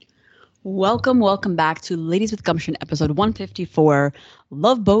Welcome back to Ladies with Gumption, episode 154,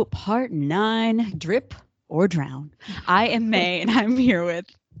 Love Boat Part 9, Drip or Drown. I am May, and I'm here with,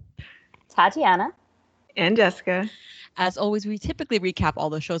 Tatiana. And Jessica. as always, we typically recap all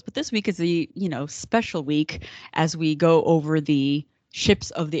the shows, but this week is the, special week as we go over the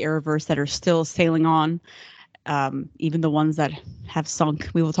ships of the Arrowverse that are still sailing on. Even the ones that have sunk.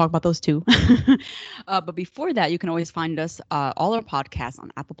 We will talk about those too. But before that, you can always find us, all our podcasts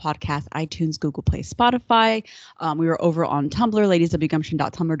on Apple Podcasts, iTunes, Google Play, Spotify. We are over on Tumblr,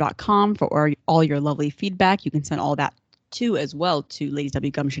 ladieswgumption.tumblr.com for all your lovely feedback. You can send all that too as well to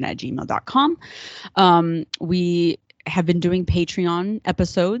ladieswgumption@gmail.com. We have been doing Patreon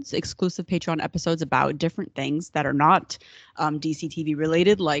episodes, exclusive Patreon episodes about different things that are not DC TV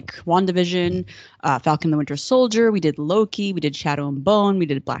related, like WandaVision, Falcon the Winter Soldier. We did Loki, we did Shadow and Bone, we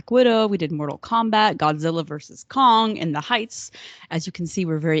did Black Widow, we did Mortal Kombat, Godzilla versus Kong, In the Heights. As you can see,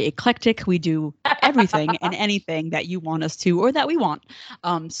 we're very eclectic. We do everything and anything that you want us to or that we want.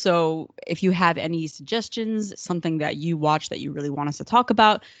 So if you have any suggestions, something that you watch that you really want us to talk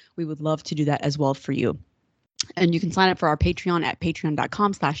about, we would love to do that as well for you. And you can sign up for our Patreon at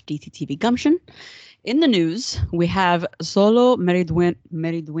patreon.com/DCTVGumption. In the news, we have Xolo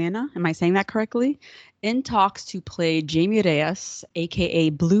Maridueña, am I saying that correctly? In talks to play Jamie Reyes,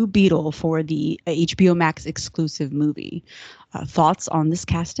 aka Blue Beetle, for the HBO Max exclusive movie. Thoughts on this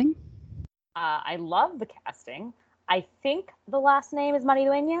casting? I love the casting. I think the last name is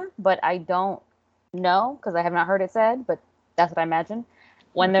Maridueña, but I don't know because I have not heard it said, but that's what I imagine.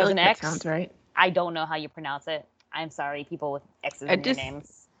 When there's an X, sounds right. I don't know how you pronounce it. I'm sorry, people with X's in their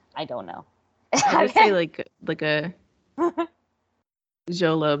names. I don't know. I would say like a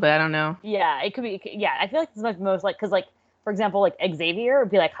Jolo, but I don't know. Yeah, it could be. Yeah, I feel like it's most like because for example, like Xavier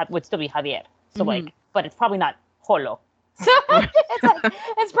would still be Javier. So but it's probably not Holo. So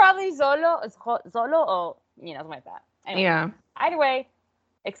it's probably Xolo. It's Xolo or something like that. Anyway, yeah. Either way,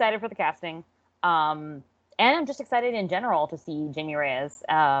 excited for the casting. And I'm just excited in general to see Jamie Reyes,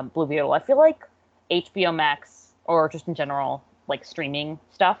 Blue Beetle. I feel like HBO Max, or just in general, like streaming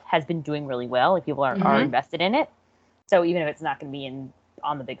stuff, has been doing really well. Like people are invested in it. So even if it's not going to be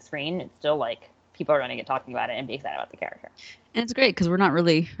on the big screen, it's still like people are going to get talking about it and be excited about the character. And it's great because we're not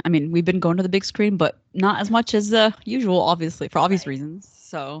really, we've been going to the big screen, but not as much as usual, obviously, for obvious reasons.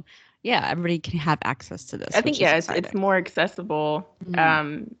 So yeah, everybody can have access to this. I think, it's more accessible.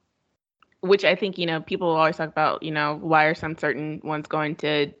 Which I think, people always talk about, why are some certain ones going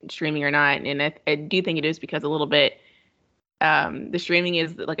to streaming or not? And I do think it is because a little bit, the streaming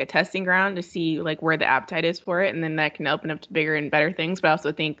is like a testing ground to see like where the appetite is for it. And then that can open up to bigger and better things. But I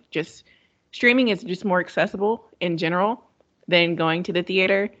also think just streaming is just more accessible in general than going to the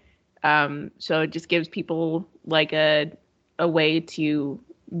theater. So it just gives people like a way to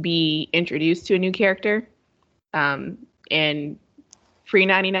be introduced to a new character. And free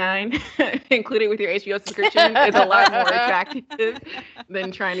 99 included with your HBO subscription is a lot more attractive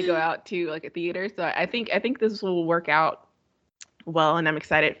than trying to go out to like a theater. So I think this will work out well, and I'm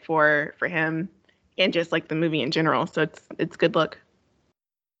excited for him and just like the movie in general. So it's good luck.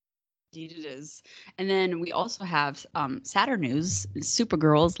 Indeed it is. And then we also have Saturn news.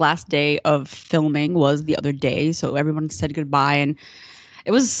 Supergirl's last day of filming was the other day, so everyone said goodbye, and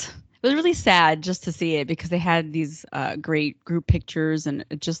it was really sad just to see it because they had these great group pictures, and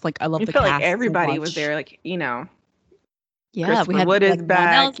it just like I love the cast. Like everybody was there, like Yeah, we had Wood is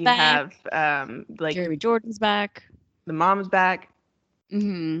back. You have like Jeremy Jordan's back. The mom's back.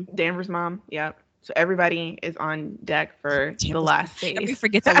 Danvers' mom. Yeah. So everybody is on deck for the last days. We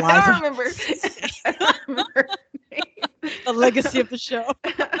forget the I don't remember. I don't remember the legacy of the show.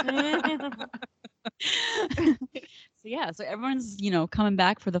 So everyone's coming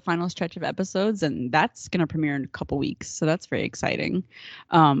back for the final stretch of episodes, and that's gonna premiere in a couple weeks, so that's very exciting.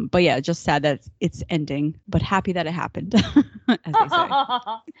 But yeah, just sad that it's ending, but happy that it happened. As they say.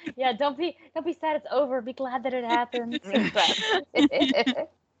 Yeah, don't be sad it's over, be glad that it happened.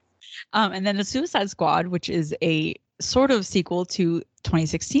 And then the Suicide Squad, which is a sort of sequel to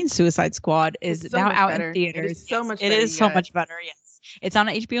 2016 Suicide Squad, is now out in theaters. It is so much better. It is so much better, yes. It's on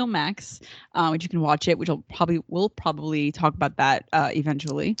HBO Max, which you can watch it, which we'll probably talk about that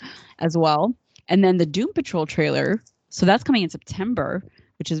eventually as well. And then the Doom Patrol trailer, so that's coming in September,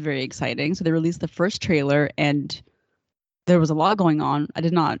 which is very exciting. So they released the first trailer, and there was a lot going on. I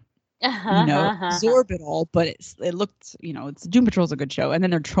did not, absorb it all, but it looked, it's Doom Patrol's a good show. And then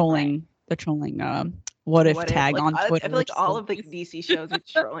they're trolling what if tag on Twitter. I feel like all of the DC shows are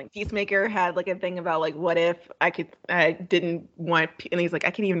trolling. Peacemaker had like a thing about like, what if I didn't want, and he's like,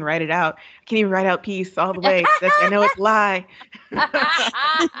 I can't even write it out. I can't even write out peace all the way. I know it's lie.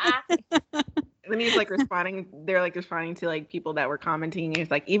 Amy's like responding. They're like responding to like people that were commenting.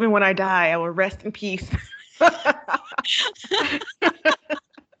 It's like, even when I die, I will rest in peace. That's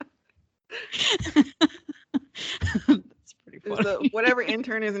pretty funny. So whatever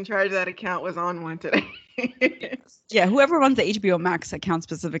intern is in charge of that account was on one today. Yeah, whoever runs the HBO Max account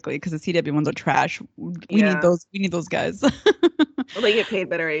specifically, because the CW ones are trash. We Yeah. need those. We need those guys. Well, they get paid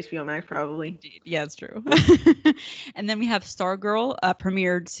better at HBO Max, probably. Yeah, it's true. And then we have Stargirl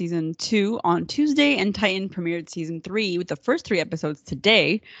premiered season 2 on Tuesday, and Titan premiered season 3 with the first 3 episodes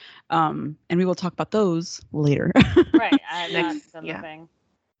today. And we will talk about those later. Right. I have not Next, done yeah. the thing.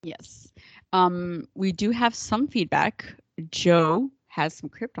 Yes. We do have some feedback. Joe has some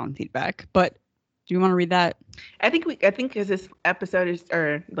Krypton feedback, but do you want to read that? I think because this episode is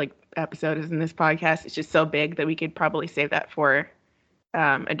in this podcast, it's just so big that we could probably save that for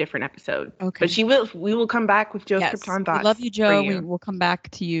a different episode. Okay. But we will come back with Joe's Yes. Krypton thoughts. We love you, Joe. for We will come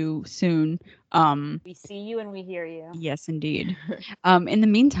back to you soon. We see you and we hear you. Yes, indeed. In the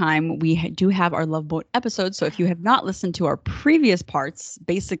meantime, we do have our Love Boat episode. So if you have not listened to our previous parts,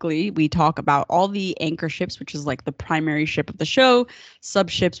 basically we talk about all the anchor ships, which is like the primary ship of the show, sub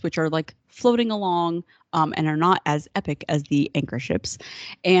ships, which are like floating along and are not as epic as the anchor ships,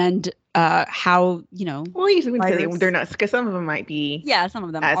 and how, you know. Well, you can say writers- they're not, because some of them might be some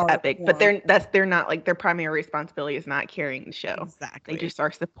of them as are epic, more- but they're not like their primary responsibility is not carrying the show. Exactly. They just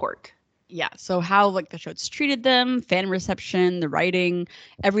are support. Yeah, so how like the show's treated them, fan reception, the writing,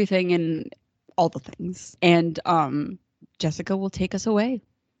 everything, and all the things. And Jessica will take us away.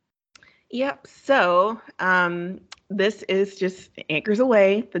 Yep. So this is just anchors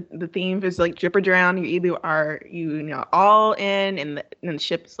away. The theme is like drip or drown. You either are all in and the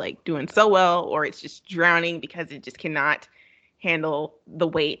ship's like doing so well, or it's just drowning because it just cannot handle the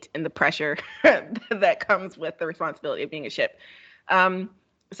weight and the pressure that comes with the responsibility of being a ship.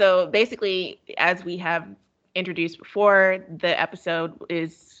 So basically, as we have introduced before, the episode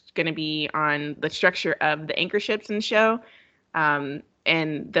is going to be on the structure of the anchor ships in the show.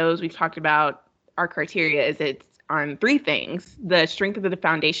 And those we've talked about, our criteria is it's on 3 things: the strength of the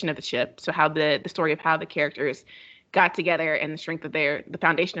foundation of the ship, so how the story of how the characters got together and the strength of the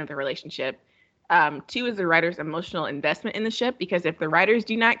foundation of the relationship. 2 is the writer's emotional investment in the ship, because if the writers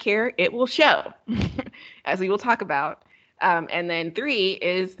do not care, it will show, as we will talk about. And then 3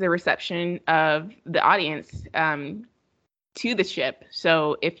 is the reception of the audience to the ship.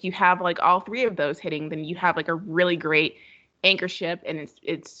 So if you have like all 3 of those hitting, then you have like a really great anchor ship, and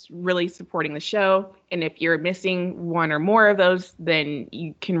it's really supporting the show. And if you're missing one or more of those, then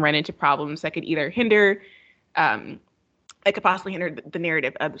you can run into problems that could either hinder, it could possibly hinder the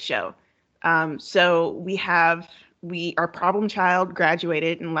narrative of the show. So our problem child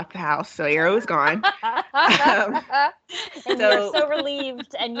graduated and left the house, so Arrow is gone. And we're so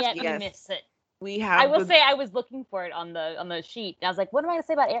relieved, and yet Yes. we miss it. We have. I will say I was looking for it on the sheet. And I was like, what am I going to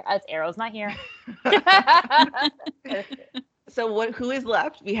say about Arrow? Arrow's not here. So who is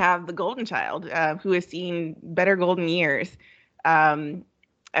left? We have the golden child, who has seen better golden years.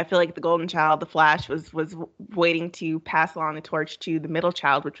 I feel like the golden child, the Flash, was waiting to pass along the torch to the middle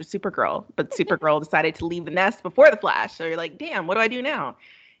child, which was Supergirl. But Supergirl decided to leave the nest before the Flash. So you're like, damn, what do I do now?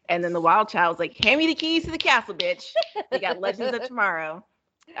 And then the wild child was like, hand me the keys to the castle, bitch. We got Legends of Tomorrow.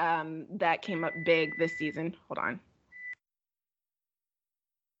 That came up big this season. Hold on.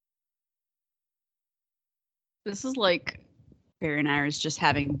 This is like Barry and Iris just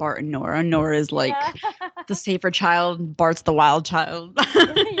having Bart and Nora. Nora is like the safer child. Bart's the wild child.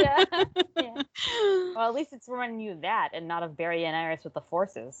 yeah. Well, at least it's reminding you of that and not of Barry and Iris with the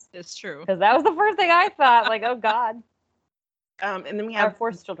forces. It's true. Because that was the first thing I thought. Like, oh God. And then we Our have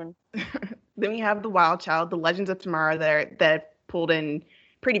force children. Then we have the wild child, the Legends of Tomorrow, that pulled in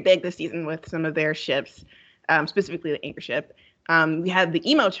pretty big this season with some of their ships, specifically the anchor ship. We have the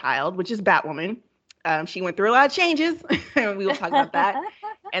emo child, which is Batwoman. She went through a lot of changes. We will talk about that.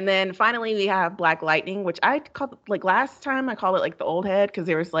 And then finally we have Black Lightning, which I called, like last time I called it like the old head, because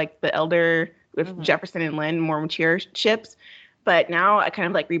there was like the elder with Jefferson and Lynn, more mature ships. But now I kind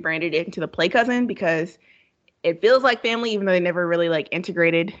of like rebranded it into the play cousin, because it feels like family, even though they never really like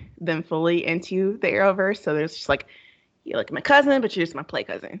integrated them fully into the Arrowverse. So there's just like, you're like my cousin, but you're just my play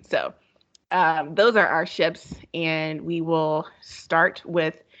cousin. So those are our ships, and we will start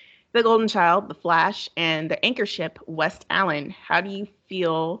with the Golden Child, the Flash, and the anchor ship, West Allen. How do you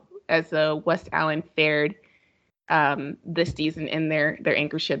feel as the West Allen fared this season in their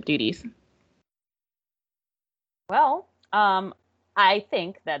anchor ship duties? Well, I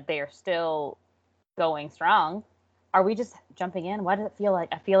think that they are still going strong. Are we just jumping in? Why does it feel like,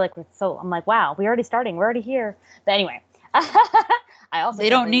 I feel like we're so, I'm like, wow, we're already starting. We're already here. But anyway, I also They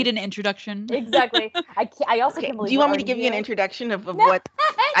can't don't need believe- an introduction. Exactly. I also Okay, can't believe. do you want me to we're give you an arguing. introduction of No, what?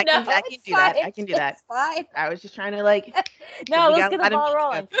 I no, can it's do that. fine. I can do that. It's fine. I was just trying to like. No, we let's got get a the lot of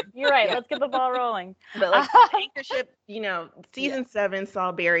ball makeup. rolling. You're right. Yeah. Let's get the ball rolling. But like Anchor Ship, season 7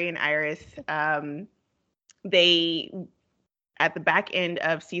 saw Barry and Iris. They at the back end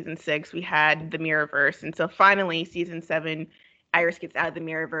of season 6, we had the Mirrorverse, and so finally, season 7, Iris gets out of the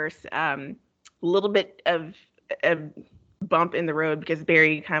Mirrorverse. A little bit of a bump in the road because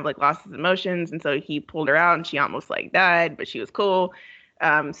Barry kind of like lost his emotions, and so he pulled her out, and she almost like died, but she was cool.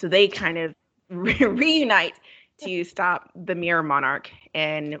 So they kind of reunite to stop the Mirror Monarch,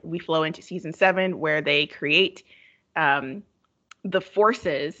 and we flow into season 7 where they create the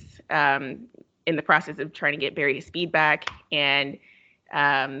forces in the process of trying to get Barry his speed back, and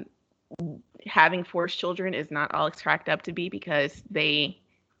having forced children is not all it's cracked up to be because they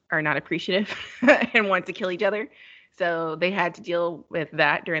are not appreciative and want to kill each other. So they had to deal with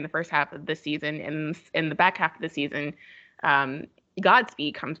that during the first half of the season. And in the back half of the season,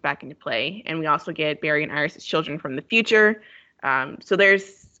 Godspeed comes back into play. And we also get Barry and Iris' children from the future. So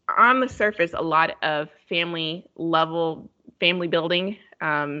there's, on the surface, a lot of family building,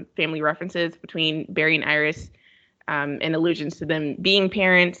 family references between Barry and Iris, and allusions to them being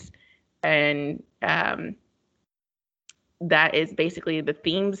parents. And that is basically the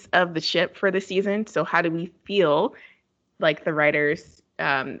themes of the ship for the season. So how do we feel like the writers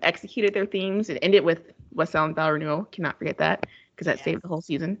executed their themes and ended with West Allen vow renewal? Cannot forget that because that saved the whole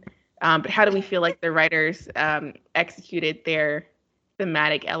season. But how do we feel like the writers executed their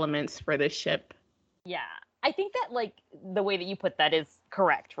thematic elements for the ship? Yeah, I think that like the way that you put that is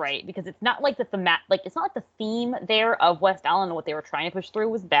correct, right? Because it's not like it's not like the theme there of West Allen and what they were trying to push through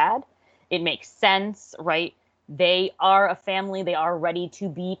was bad. It makes sense, right? They are a family. They are ready to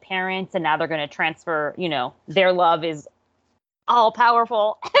be parents, and now they're going to transfer. Their love is all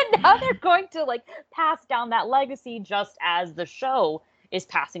powerful, and now they're going to like pass down that legacy, just as the show is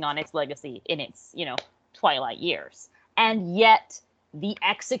passing on its legacy in its twilight years. And yet the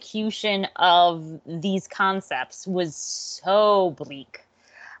execution of these concepts was so bleak.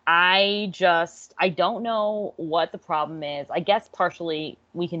 I don't know what the problem is. I guess partially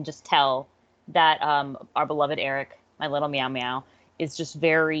we can just tell that our beloved Eric, my little meow meow, is just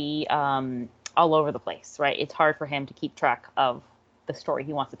very all over the place, right? It's hard for him to keep track of the story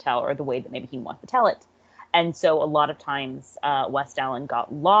he wants to tell or the way that maybe he wants to tell it. And so a lot of times West Allen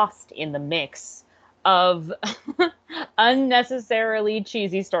got lost in the mix of unnecessarily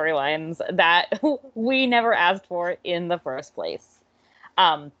cheesy storylines that we never asked for in the first place.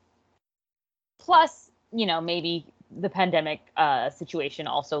 Plus, maybe the pandemic situation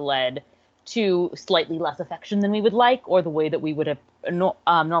also led to slightly less affection than we would like, or the way that we would have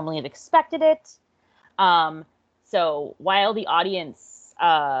normally have expected it. So while the audience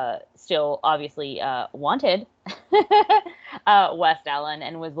still obviously wanted West Allen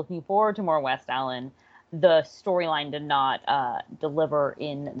and was looking forward to more West Allen, the storyline did not deliver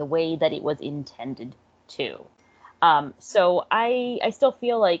in the way that it was intended to. So I still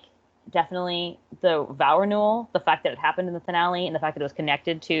feel like definitely the vow renewal, the fact that it happened in the finale, and the fact that it was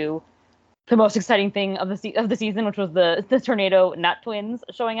connected to the most exciting thing of the season, which was the tornado nut twins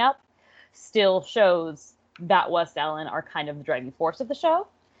showing up, still shows that West Allen are kind of the driving force of the show.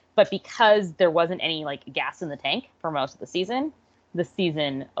 But because there wasn't any like gas in the tank for most of the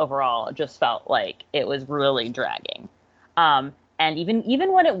season overall just felt like it was really dragging. And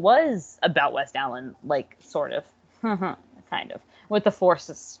even when it was about West Allen, like sort of, kind of, with the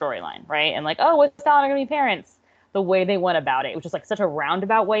Forces storyline, right? And like, oh, West Allen are gonna be parents. The way they went about it was just like such a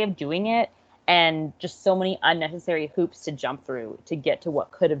roundabout way of doing it, and just so many unnecessary hoops to jump through to get to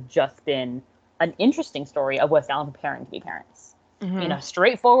what could have just been an interesting story of West Allen preparing to be parents. In a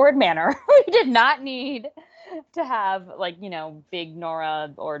straightforward manner. We did not need to have like, big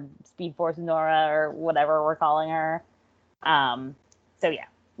Nora or Speed Force Nora or whatever we're calling her. So yeah,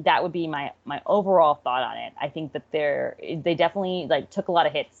 that would be my overall thought on it. I think that they definitely like took a lot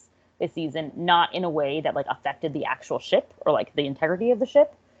of hits this season, not in a way that like affected the actual ship or like the integrity of the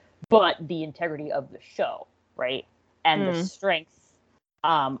ship, but the integrity of the show, right? And the strength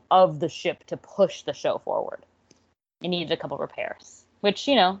of the ship to push the show forward. It needed a couple repairs, which,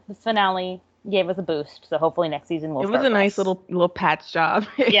 the finale gave us a boost. So hopefully next season we'll. It was a nice little patch job.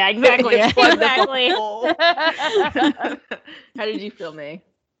 Yeah, exactly. Exactly. How did you feel, May?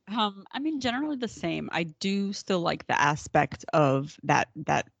 I mean, generally the same. I do still like the aspect of that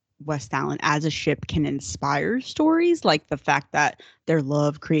West Allen as a ship can inspire stories, like the fact that their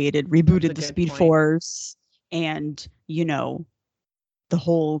love rebooted the Speed Force, and the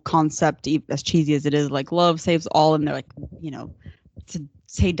whole concept, as cheesy as it is, like love saves all, and they're like, to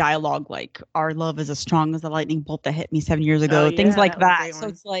say dialogue like "Our love is as strong as the lightning bolt that hit me 7 years ago," things like that. So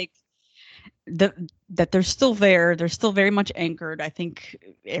it's like that they're still there. They're still very much anchored. I think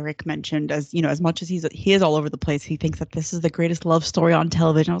Eric mentioned, as you know, as much as he is all over the place, he thinks that this is the greatest love story on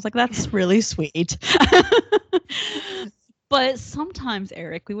television. I was like, that's really sweet. But sometimes,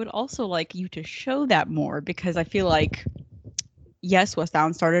 Eric, we would also like you to show that more, because I feel like, yes, West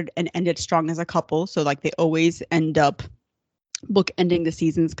Allen started and ended strong as a couple. So like they always end up bookending the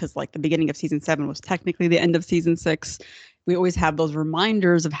seasons, because like the beginning of season 7 was technically the end of season 6. We always have those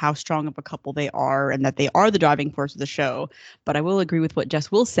reminders of how strong of a couple they are and that they are the driving force of the show. But I will agree with what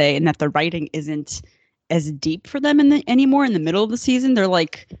Jess will say, and that the writing isn't as deep for them anymore in the middle of the season. They're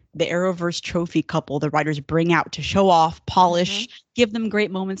like the Arrowverse trophy couple the writers bring out to show off, polish, give them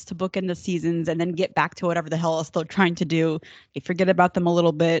great moments to bookend the seasons, and then get back to whatever the hell else they're trying to do. They forget about them a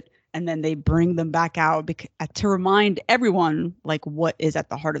little bit, and then they bring them back out to remind everyone like what is at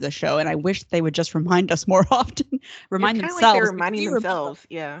the heart of the show. And I wish they would just remind us more often, remind themselves. Like they're reminding themselves.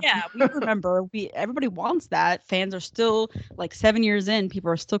 Yeah, we remember. Everybody wants that. Fans are still like 7 years in.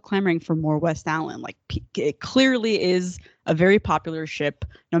 People are still clamoring for more West Allen. Like it clearly is a very popular ship,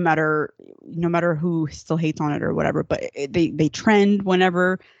 no matter who still hates on it or whatever. But they trend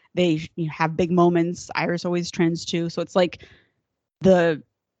whenever they have big moments. Iris always trends too. So it's like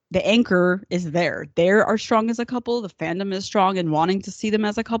the anchor is there. They are strong as a couple. The fandom is strong and wanting to see them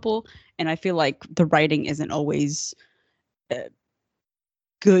as a couple. And I feel like the writing isn't always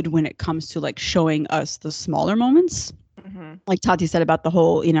good when it comes to like showing us the smaller moments. Like Tati said about the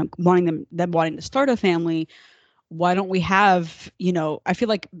whole, wanting them wanting to start a family. Why don't we have, I feel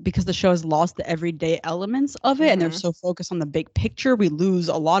like because the show has lost the everyday elements of it, and they're so focused on the big picture, we lose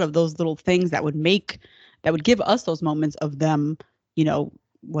a lot of those little things that would give us those moments of them,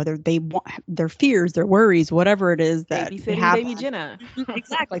 whether they want their fears, their worries, whatever it is that they have. Baby Jenna.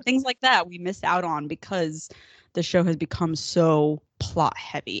 Exactly. Things like that we miss out on because the show has become so plot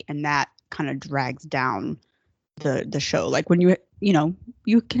heavy, and that kind of drags down the show. Like when you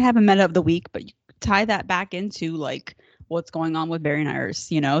can have a meta of the week, but you tie that back into like what's going on with Barry and Iris,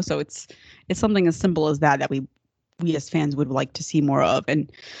 so it's something as simple as that we as fans would like to see more of.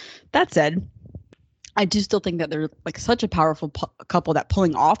 And that said, I do still think that they're like such a powerful couple that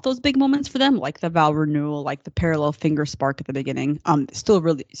pulling off those big moments for them, like the vow renewal, like the parallel finger spark at the beginning,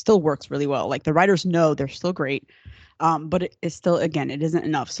 still works really well. Like the writers know they're still great, but it is still, again, it isn't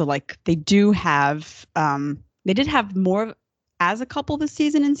enough. So like they did have more as a couple this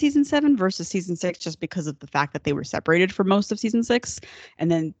season in season 7 versus season 6, just because of the fact that they were separated for most of season 6, and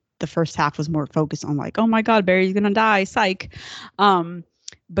then the first half was more focused on like, oh my God, Barry's gonna die, psych.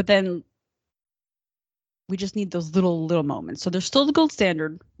 But then we just need those little moments. So there's still the gold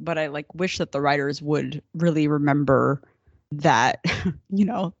standard, but I like wish that the writers would really remember that,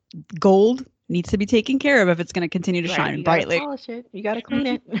 gold needs to be taken care of if it's going to continue to shine brightly. You gotta polish it. You gotta clean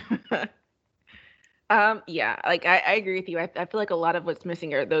it. Yeah, like I agree with you. I feel like a lot of what's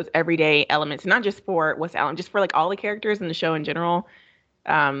missing are those everyday elements, not just for West Allen, just for like all the characters in the show in general.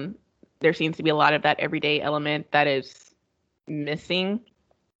 There seems to be a lot of that everyday element that is missing.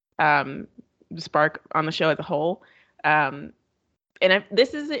 Spark on the show as a whole.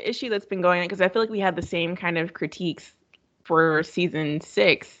 This is an issue that's been going on because I feel like we had the same kind of critiques for season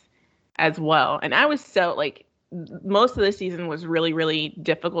 6 as well. And I was so like, most of the season was really, really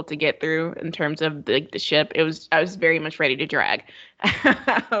difficult to get through in terms of the ship. I was very much ready to drag.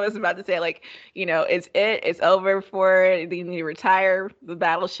 I was about to say like, it's over for it. They need to retire the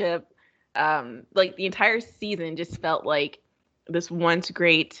battleship. Like the entire season just felt like this once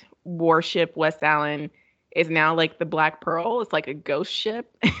great warship West Allen is now like the Black Pearl. It's like a ghost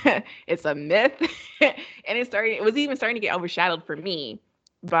ship. It's a myth. And it was even starting to get overshadowed for me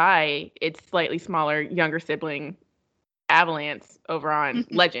by its slightly smaller, younger sibling Avalanche over on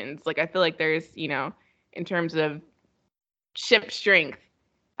Legends. Like I feel like there's, in terms of ship strength,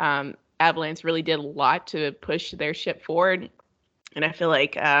 Avalanche really did a lot to push their ship forward. And I feel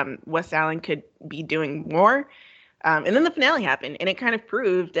like West Allen could be doing more. And then the finale happened, and it kind of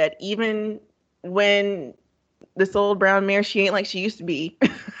proved that even when this old brown mare, she ain't like she used to be,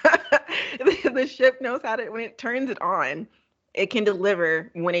 the ship knows how to, when it turns it on, it can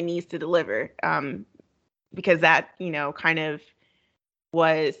deliver when it needs to deliver. Because that, kind of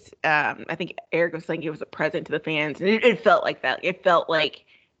was, I think Eric was saying it was a present to the fans. And it felt like that. It felt like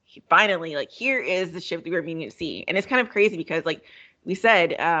finally, like, here is the ship that we're beginning to see. And it's kind of crazy because, like we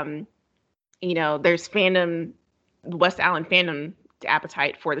said, there's fandom, West Allen fandom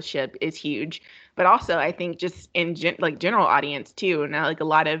appetite for the ship is huge, but also I think just in general audience too. Now, like a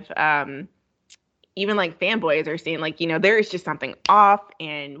lot of even like fanboys are saying like, there is just something off,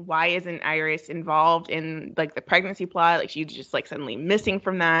 and why isn't Iris involved in like the pregnancy plot? Like she's just like suddenly missing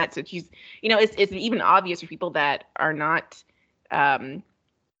from that. So she's, it's even obvious for people that are not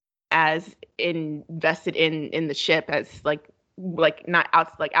as invested in the ship as like not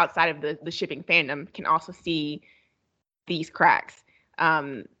outside of the shipping fandom can also see these cracks.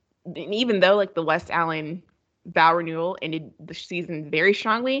 And even though like the West Allen vow renewal ended the season very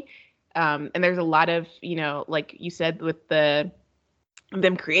strongly, and there's a lot of, like you said, with them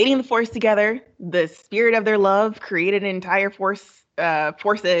creating the Force together, the spirit of their love created an entire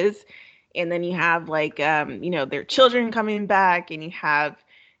forces, and then you have like their children coming back, and you have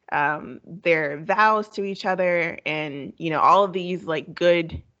their vows to each other, and all of these like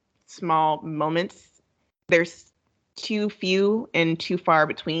good small moments. There's too few and too far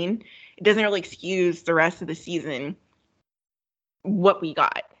between. It doesn't really excuse the rest of the season what we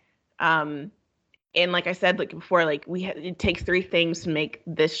got. And like I said, like before, like it takes three things to make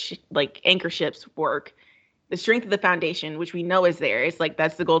this like anchor ships work. The strength of the foundation, which we know is there. It's like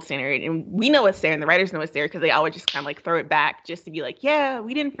that's the gold standard, and we know it's there, and the writers know it's there because they always just kind of like throw it back just to be like, yeah,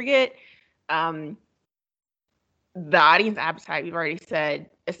 we didn't forget. The audience appetite, we've already said,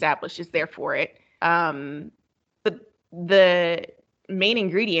 established is there for it. But the main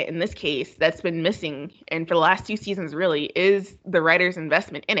ingredient in this case that's been missing, and for the last 2 seasons really, is the writer's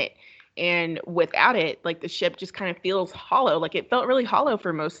investment in it. And without it, like the ship just kind of feels hollow. Like it felt really hollow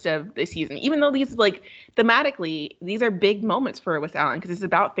for most of the season, even though these like thematically, these are big moments for West Allen because it's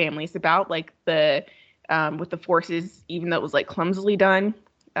about family. It's about like the with the forces, even though it was like clumsily done.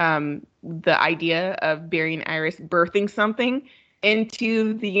 The idea of burying Iris birthing something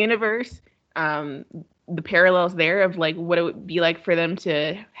into the universe. The parallels there of like what it would be like for them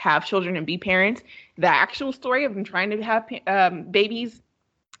to have children and be parents. The actual story of them trying to have babies,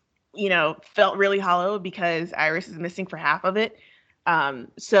 felt really hollow because Iris is missing for half of it.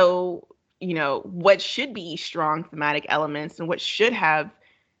 So, what should be strong thematic elements and what should have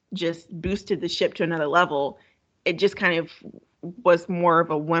just boosted the ship to another level, it just kind of was more of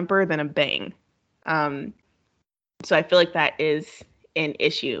a whimper than a bang. So I feel like that is an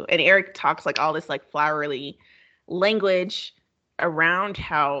issue. And Eric talks like all this like flowery language around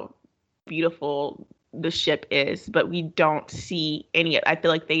how beautiful the ship is, but we don't see any. I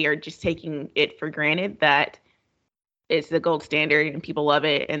feel like they are just taking it for granted that it's the gold standard and people love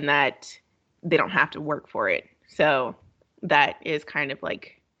it and that they don't have to work for it. So that is kind of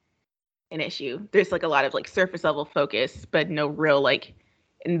like an issue. There's like a lot of like surface level focus, but no real like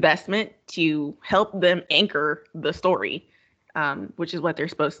investment to help them anchor the story, which is what they're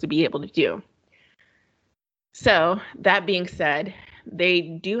supposed to be able to do. So that being said, they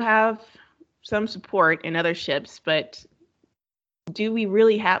do have some support in other ships, but do we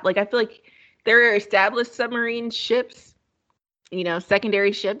really have, like, I feel like there are established submarine ships,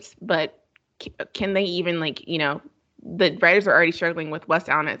 secondary ships, but can they even like, the writers are already struggling with West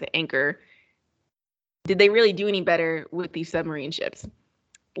Allen as an anchor. Did they really do any better with these submarine ships?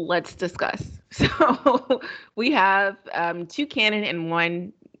 Let's discuss. So we have 2 canon and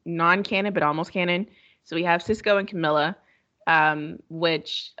 1 non-canon, but almost canon. So we have Sisko and Camilla,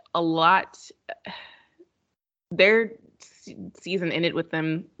 which their season ended with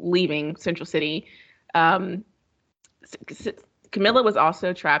them leaving Central City. Camilla was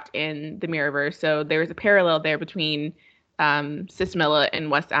also trapped in the Mirrorverse, so there was a parallel there between Cismilla and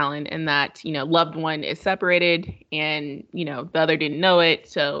West Allen in that, loved one is separated and, the other didn't know it.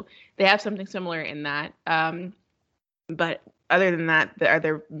 So they have something similar in that. But other than that, the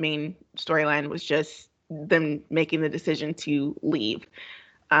other main storyline was just them making the decision to leave.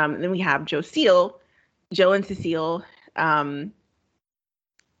 And then we have Joe and Cecile.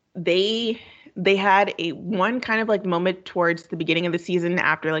 They had a one kind of like moment towards the beginning of the season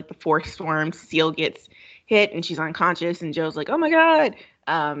after like the Force storm. Cecile gets hit and she's unconscious, and Joe's like, "Oh my God!"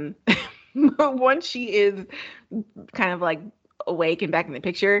 Once she is kind of like awake and back in the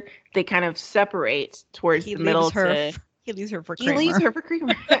picture, they kind of separate towards the middle. He leaves her for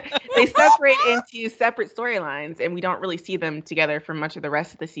Kramer. They separate into separate storylines, and we don't really see them together for much of the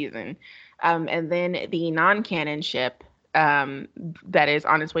rest of the season. And then the non-canon ship that is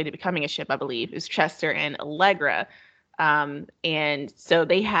on its way to becoming a ship, I believe, is Chester and Allegra. And so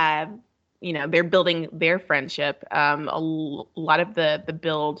they have, they're building their friendship. A lot of the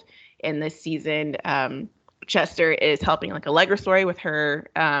build in this season, Chester is helping like Allegra's story with her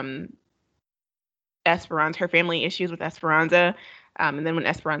Esperanza, her family issues with Esperanza. And then when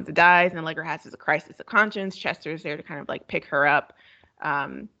Esperanza dies and Allegra has a crisis of conscience, Chester is there to kind of like pick her up.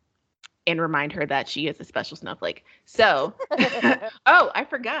 and remind her that she is a special snowflake. So, oh, I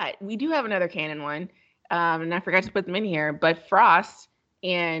forgot. We do have another canon one, and I forgot to put them in here. But Frost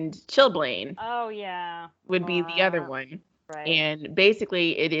and Chilblain Oh yeah. would be the other one. Right. And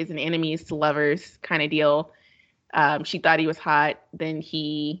basically, it is an enemies to lovers kind of deal. She thought he was hot, then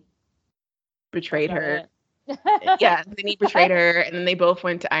he betrayed her. Yeah, then he betrayed her, and then they both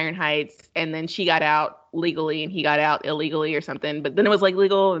went to Iron Heights, and then she got out legally, and he got out illegally or something. But then it was like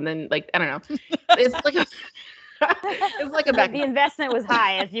legal, and then like I don't know. It's like it's like a back. The investment was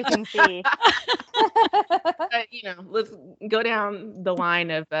high, as you can see. You know, let's go down the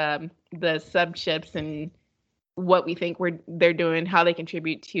line of the sub ships and what we think they're doing, how they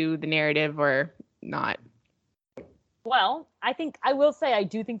contribute to the narrative or not. Well, I will say I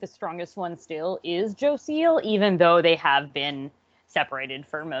do think the strongest one still is Josiel, even though they have been separated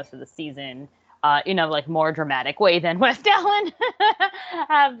for most of the season, in a like more dramatic way than West Allen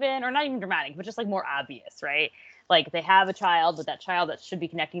have been, or not even dramatic, but just like more obvious, right? Like they have a child, but that child that should be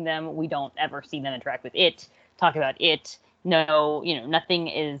connecting them, we don't ever see them interact with it, talk about it. No, nothing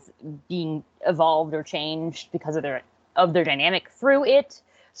is being evolved or changed because of their dynamic through it.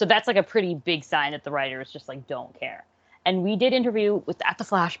 So that's like a pretty big sign that the writers just like don't care. And we did interview at the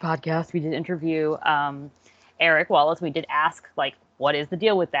Flash podcast. We did interview Eric Wallace. We did ask like, what is the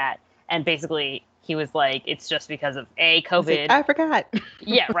deal with that? And basically, he was like, it's just because of COVID. I forgot.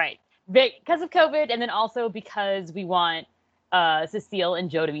 Yeah, right. Because of COVID, and then also because we want Cecile and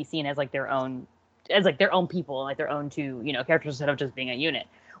Joe to be seen as like their own people, like their own two characters instead of just being a unit.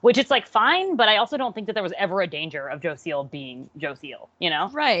 Which it's like fine, but I also don't think that there was ever a danger of Josiel being Josiel,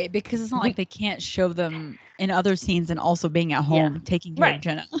 Right, because it's not like they can't show them in other scenes and also being at home taking care of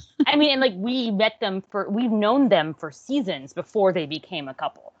Jenna. I mean, and like we've known them for seasons before they became a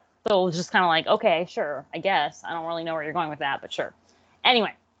couple. So it was just kind of like, okay, sure, I guess. I don't really know where you're going with that, but sure.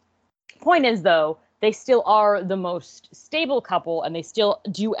 Anyway, point is though, they still are the most stable couple, and they still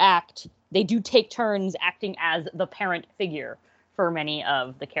they do take turns acting as the parent figure for many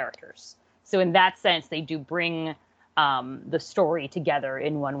of the characters. So in that sense, they do bring the story together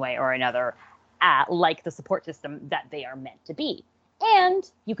in one way or another, like the support system that they are meant to be. And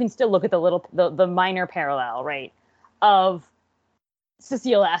you can still look at the minor parallel, right, of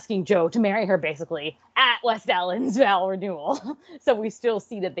Cecile asking Joe to marry her basically at West Allen's vow renewal. So we still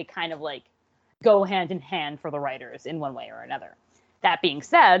see that they kind of like go hand in hand for the writers in one way or another. That being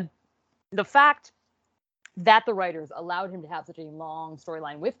said, the fact that the writers allowed him to have such a long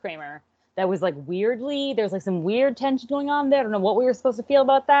storyline with Kramer that was like there's like some weird tension going on there. I don't know what we were supposed to feel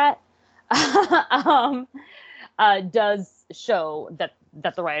about that. Does show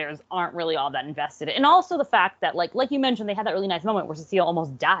that the writers aren't really all that invested. And also the fact that like you mentioned, they had that really nice moment where Cecile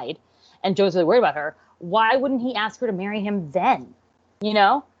almost died and Joe's really worried about her. Why wouldn't he ask her to marry him then?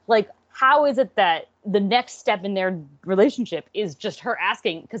 Like how is it that the next step in their relationship is just her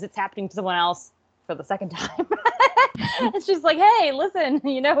asking because it's happening to someone else for the second time? It's just like, hey, listen,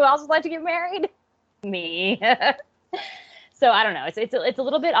 who else would like to get married? Me. So I don't know. It's a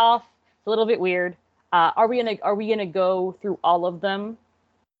little bit off. It's a little bit weird. Are we gonna go through all of them?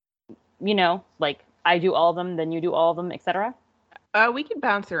 Like I do all of them, then you do all of them, etc. We can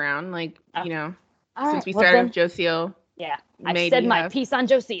bounce around, like since right, we started with Josiel. Yeah, I've said my piece on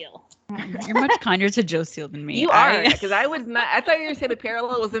Josiel. You're much kinder to Josiel than me. You are, because I was not. I thought you were saying the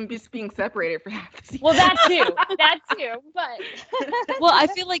parallel was them just being separated for half the season. Well, that too. But well, I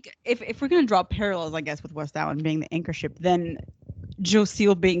feel like if we're gonna draw parallels, I guess with West Allen being the anchor ship, then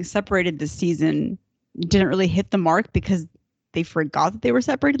Josiel being separated this season didn't really hit the mark because they forgot that they were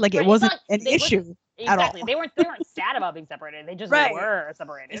separated. Like it wasn't an issue. Exactly. They weren't sad about being separated. They just were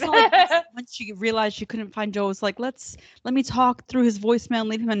separated. It's not like once she realized she couldn't find Joe, it's like let me talk through his voicemail and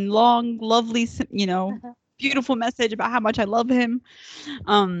leave him a long, lovely, beautiful message about how much I love him.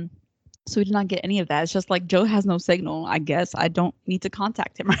 So we did not get any of that. It's just like Joe has no signal. I guess I don't need to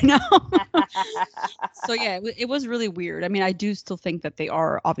contact him right now. So yeah, it was really weird. I mean, I do still think that they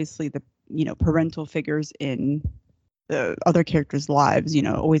are obviously the parental figures in the other characters' lives,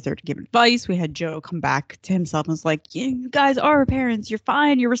 always there to give advice. We had Joe come back to himself and was like, you guys are parents, you're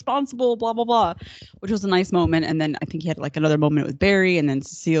fine, you're responsible, blah, blah, blah, which was a nice moment. And then I think he had like another moment with Barry, and then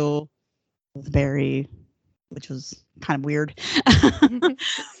Cecile with Barry, which was kind of weird.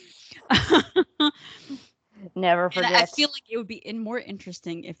 Never forget. And I feel like it would be more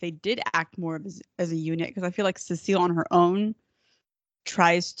interesting if they did act more as a unit, because I feel like Cecile on her own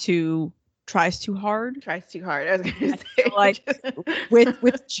tries too hard. I was gonna say, like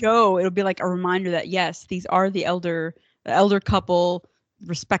with Joe, it'll be like a reminder that yes, these are the elder couple.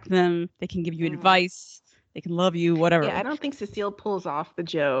 Respect them. They can give you advice. They can love you. Whatever. Yeah, I don't think Cecile pulls off the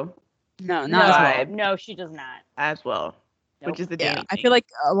Joe No, not as well. vibe No, she does not. as well, Nope. which is the Yeah, Danny I thing. feel like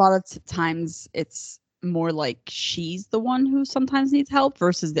a lot of times it's more like she's the one who sometimes needs help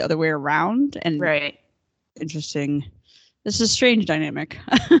versus the other way around. And Right. interesting. This is a strange dynamic.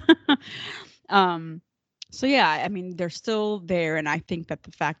 So yeah, I mean, they're still there, and I think that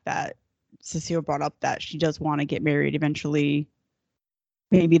the fact that Cecile brought up that she does want to get married eventually,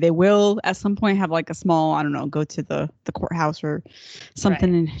 maybe they will at some point have like a small, I don't know, go to the courthouse or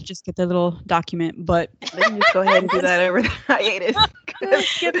something and just get their little document. But They can just go ahead and do that over the hiatus.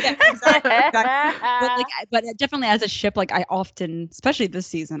 but definitely as a ship, like I often, especially this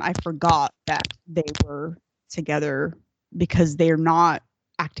season, I forgot that they were together because they're not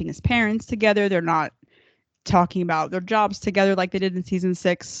acting as parents together. They're not talking about their jobs together like they did in season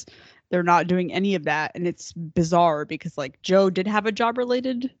 6. They're not doing any of that, and it's bizarre because like Joe did have a job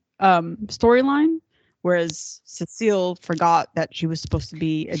related storyline, whereas Cecile forgot that she was supposed to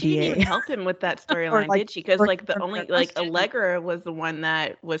be a She DA. didn't even help him with that storyline, like, did she? Because like the or only question. Allegra was the one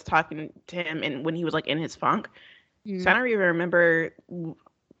that was talking to him, and when he was like in his funk. So I don't even remember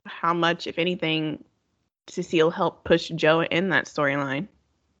how much, if anything, Cecile helped push Joe in that storyline.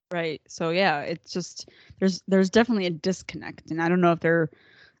 Right. So yeah, it's just there's definitely a disconnect, and I don't know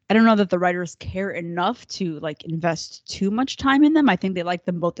that the writers care enough to like invest too much time in them. I think they like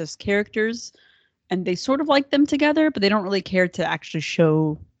them both as characters, and they sort of like them together, but they don't really care to actually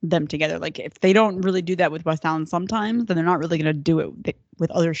show them together. Like if they don't really do that with West Allen sometimes, then they're not really going to do it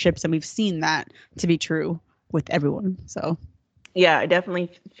with other ships, and we've seen that to be true with everyone. So yeah, I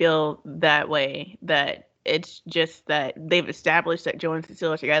definitely feel that way, that it's just that they've established that Joe and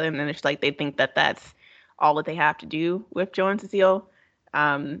Cecile are together, and then it's like they think that that's all that they have to do with Joe and Cecile.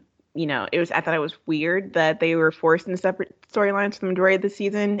 I thought it was weird that they were forced into separate storylines for the majority of the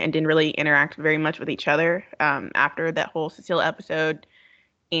season and didn't really interact very much with each other after that whole Cecile episode.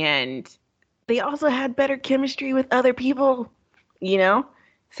 And they also had better chemistry with other people,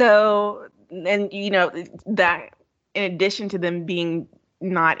 So, and that in addition to them being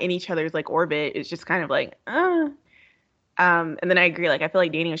not in each other's like orbit, it's just kind of like, and then I agree. Like, I feel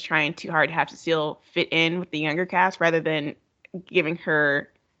like Danny was trying too hard to have Cecile fit in with the younger cast rather than giving her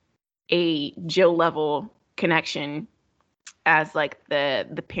a Joe level connection as like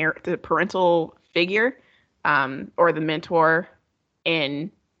the parent, the parental figure, or the mentor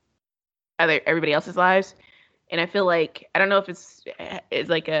in everybody else's lives. And I feel like, I don't know if it's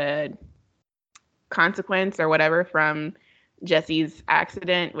like a consequence or whatever from Jesse's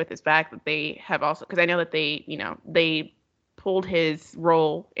accident with his back, that they have also, because I know that they pulled his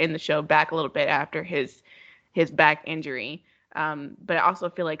role in the show back a little bit after his back injury. But I also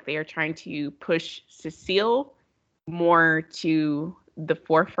feel like they are trying to push Cecile more to the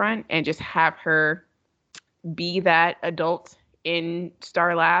forefront and just have her be that adult in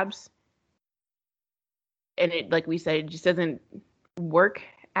Star Labs. And it, like we said, it just doesn't work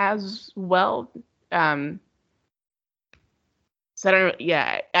as well. So I don't know.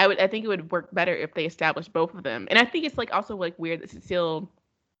 Yeah, I think it would work better if they established both of them. And I think it's like also like weird that Cecile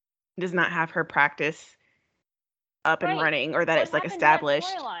does not have her practice up and running, or that it's like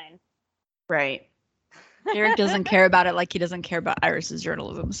established. Right. Eric doesn't care about it like he doesn't care about Iris's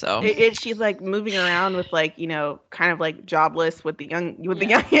journalism. So she's like moving around with like, kind of like jobless with the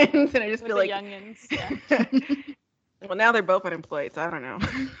youngins, and I just feel like youngins. Yeah. Well, now they're both unemployed, so I don't know.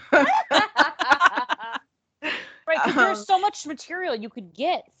 Right, because there's so much material you could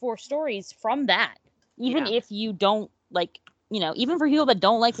get for stories from that, even if you don't like, even for people that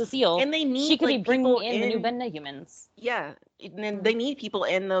don't like Cecile, and they need, she could like, be bringing in the new Bendahumans. Yeah, and then they need people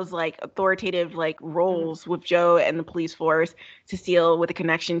in those like authoritative like roles with Joe and the police force, Cecile with a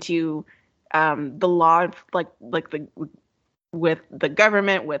connection to the law, like with the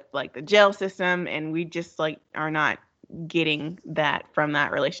government, with like the jail system, and we just like are not getting that from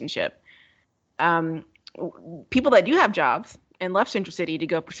that relationship. People that do have jobs and left Central City to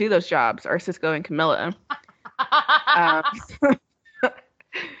go pursue those jobs are Cisco and Camilla.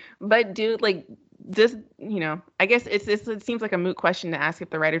 But dude, like, just, I guess it seems like a moot question to ask if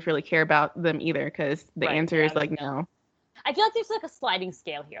the writers really care about them either, because the answer is like no. I feel like there's like a sliding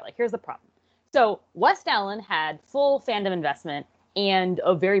scale here. Like, here's the problem. So West Allen had full fandom investment and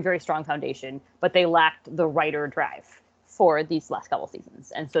a very, very strong foundation, but they lacked the writer drive for these last couple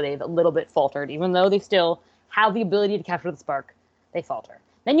seasons. And so they've a little bit faltered, even though they still have the ability to capture the spark, they falter.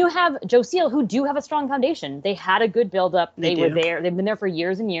 Then you have Joe Cecile, who do have a strong foundation. They had a good build-up. They were there. They've been there for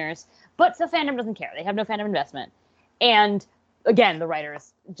years and years. But the fandom doesn't care. They have no fandom investment. And again, the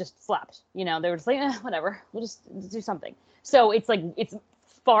writers just slept. They were just like, whatever. We'll just do something. So it's like, it's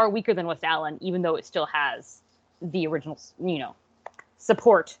far weaker than West Allen, even though it still has the original,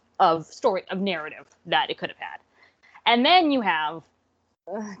 support of narrative that it could have had. And then you have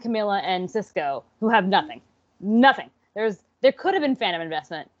Camilla and Cisco, who have nothing. There could have been fandom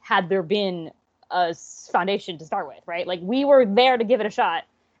investment had there been a foundation to start with, right? Like, we were there to give it a shot,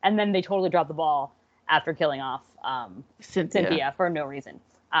 and then they totally dropped the ball after killing off Cynthia for no reason.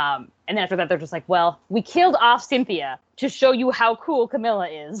 And then after that, they're just like, well, we killed off Cynthia to show you how cool Camilla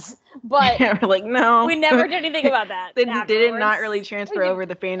is, but we're like, no, we never did anything about that. They did not really transfer over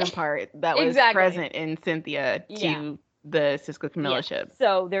the fandom part that was present in Cynthia to the Cisco Camilla ship.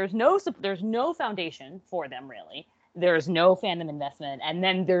 So there's no foundation for them, really. There's no fandom investment, and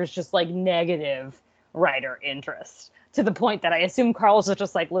then there's just like negative writer interest to the point that I assume Carl's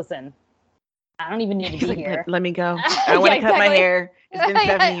just like, listen, I don't even need to be here. Let me go. I want to cut my hair. It's been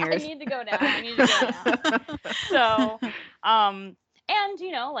 7 years. I need to go now. So, and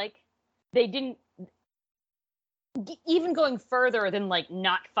you know, like, they didn't even going further than like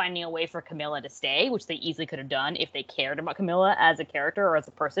not finding a way for Camilla to stay, which they easily could have done if they cared about Camilla as a character or as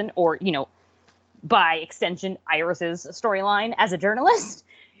a person, or, you know, by extension, Iris's storyline as a journalist.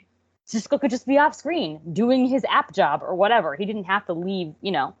 Cisco could just be off screen doing his app job or whatever. He didn't have to leave,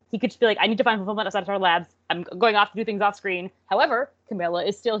 you know, he could just be like, I need to find fulfillment outside of our labs. I'm going off to do things off screen. However, Camilla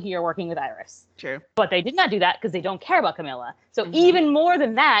is still here working with Iris. True. But they did not do that because they don't care about Camilla. So even more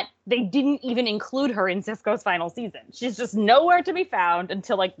than that, they didn't even include her in Cisco's final season. She's just nowhere to be found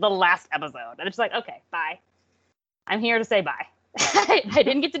until like the last episode. And it's like, okay, bye. I'm here to say bye. I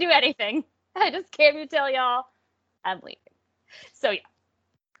didn't get to do anything. I just came to tell y'all I'm leaving. So yeah.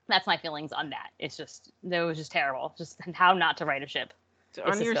 That's my feelings on that. It was just terrible. Just how not to write a ship. So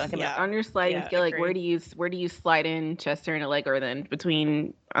on your sliding scale, like where do you slide in Chester and Allegra then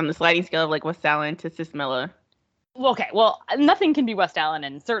on the sliding scale of like West Allen to Cismilla? Okay, well, nothing can be West Allen,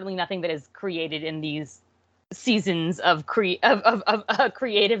 and certainly nothing that is created in these seasons of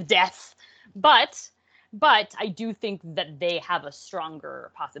creative death. But I do think that they have a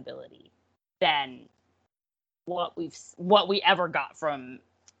stronger possibility than what we ever got from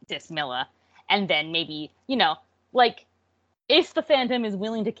Cismilla. And then maybe, you know, like, if the fandom is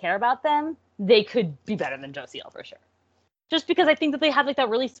willing to care about them, they could be better than Josiel for sure. Just because I think that they have like that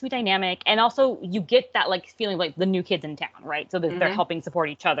really sweet dynamic, and also you get that like feeling like the new kids in town, right? So that they're helping support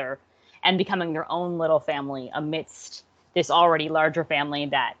each other and becoming their own little family amidst this already larger family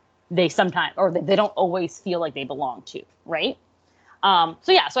that they sometimes, or they don't always feel like they belong to, right? So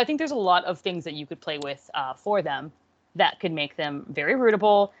I think there's a lot of things that you could play with for them that could make them very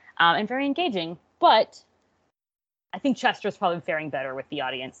rootable and very engaging. But I think Chester's probably faring better with the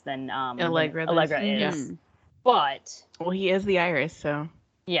audience than Allegra is. Yeah. But he is the Iris, so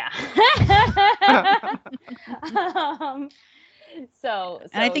yeah. So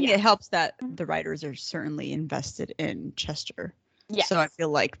and I think it helps that the writers are certainly invested in Chester. Yes. So I feel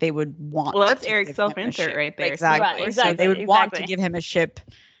like they would want. Well, that's Eric's self-insert right there. Exactly. Right, So they would want to give him a ship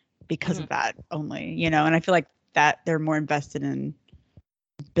because of that only, you know. And I feel like that they're more invested in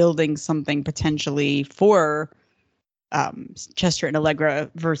building something potentially for Chester and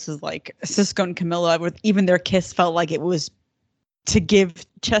Allegra versus like Cisco and Camilla, with even their kiss felt like it was to give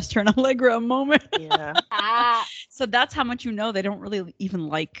Chester and Allegra a moment. Yeah. So that's how much, you know, they don't really even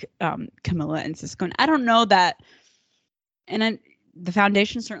like Camilla and Cisco. And I don't know that. And the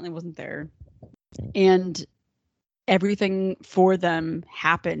foundation certainly wasn't there. And everything for them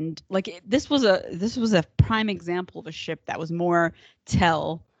happened. Like this was a prime example of a ship that was more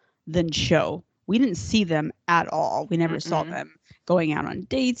tell than show. We didn't see them at all. We never saw them going out on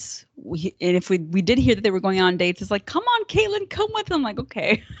dates. And if we did hear that they were going on dates, it's like, come on, Caitlin, come with them. Like,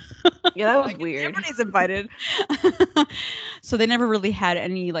 okay. Yeah, that was like, weird. Everybody's invited. So they never really had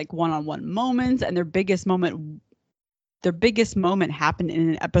any like one-on-one moments. And their biggest moment happened in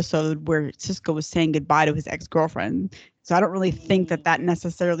an episode where Cisco was saying goodbye to his ex-girlfriend. So I don't really think that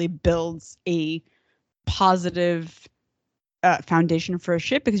necessarily builds a positive foundation for a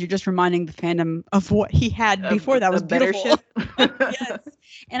ship, because you're just reminding the fandom of what he had before. That was beautiful. Yes.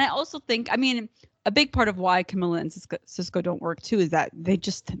 And I also think, I mean, a big part of why Camilla and Cisco don't work too is that the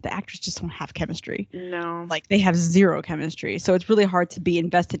actors just don't have chemistry. No. Like they have zero chemistry. So it's really hard to be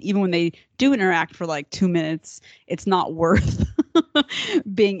invested. Even when they do interact for like 2 minutes, it's not worth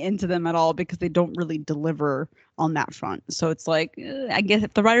being into them at all because they don't really deliver on that front. So it's like, I guess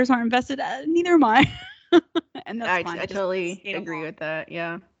if the writers aren't invested, neither am I. And that's fine. I totally agree with that.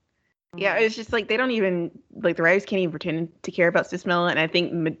 Yeah. Yeah, it's just like they don't even, like the writers can't even pretend to care about Cismilla, and I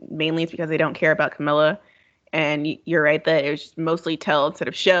think mainly it's because they don't care about Camilla. And you're right that it was just mostly tell instead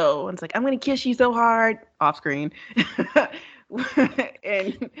of show. And it's like, I'm gonna kiss you so hard off screen,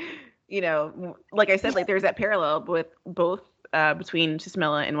 and you know, like I said, like there's that parallel with both between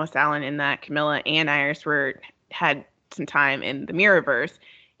Camilla and West Allen, in that Camilla and Iris had some time in the Mirrorverse,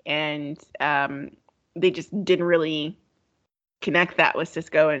 and they just didn't really connect that with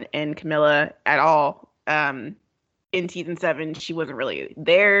Cisco and Camilla at all. In season 7, she wasn't really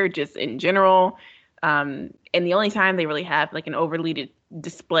there, just in general. And the only time they really had like an overly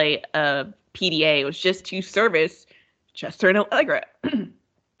display of PDA was just to service Chester and Allegra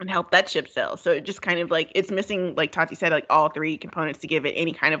and help that ship sail. So it just kind of like, it's missing, like Tati said, like all 3 components to give it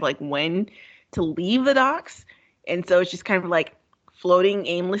any kind of like when to leave the docks. And so it's just kind of like floating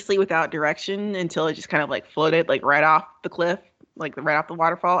aimlessly without direction until it just kind of like floated like right off the cliff, like right off the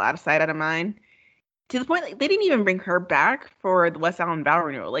waterfall, out of sight, out of mind. To the point, like, they didn't even bring her back for the West Allen vow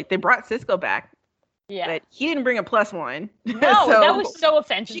renewal. Like, they brought Cisco back. Yeah. But he didn't bring a +1. No, so that was so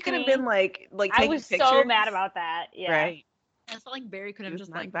offensive. She could have been like I taking was pictures. so mad about that. Yeah. Right. It's not like Barry could have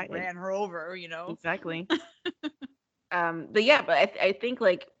just like invited. ran her over, you know? Exactly. But yeah, but I think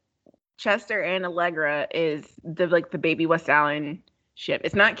like Chester and Allegra is the baby West Allen ship.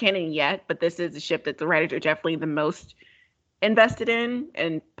 It's not canon yet, but this is a ship that the writers are definitely the most invested in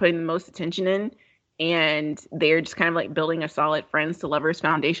and putting the most attention in. And they're just kind of like building a solid friends to lovers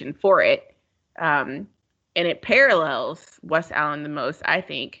foundation for it. And it parallels West Allen the most, I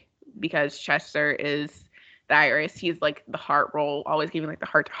think, because Chester is the Iris. He's like the heart role, always giving like the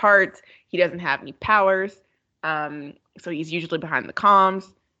heart to heart. He doesn't have any powers. So he's usually behind the comms.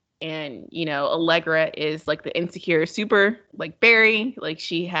 And, you know, Allegra is like the insecure super, like Barry. Like,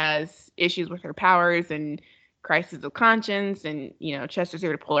 she has issues with her powers and crisis of conscience, and, you know, Chester's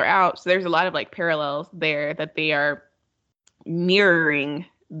here to pull her out. So there's a lot of like parallels there that they are mirroring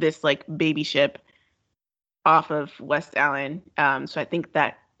this like baby ship off of West Allen. So I think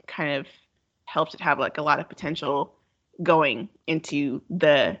that kind of helps it have like a lot of potential going into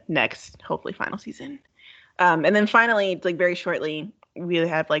the next, hopefully, final season. And then finally, like very shortly, we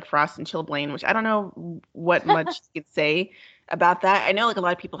have like Frost and Chilblain, which I don't know what much you could say about that. I know like a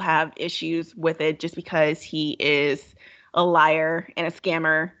lot of people have issues with it just because he is a liar and a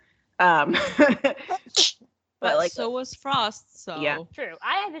scammer. But like, so was Frost. So yeah, true.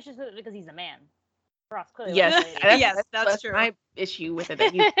 I have issues with it because he's a man. Frost clearly. Yes, that's true. My issue with it.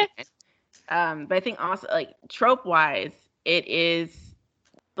 That he's but I think also like trope wise, it is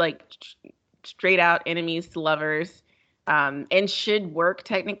like straight out enemies to lovers, and should work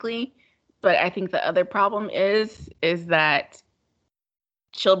technically. But I think the other problem is that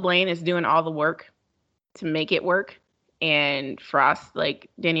Chilblain is doing all the work to make it work, and Frost, like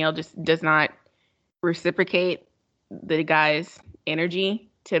Danielle, just does not reciprocate the guy's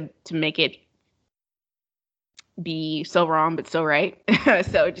energy to make it be so wrong but so right.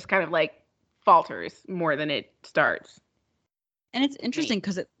 So it just kind of like falters more than it starts. And it's interesting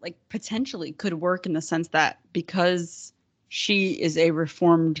because it like potentially could work in the sense that because she is a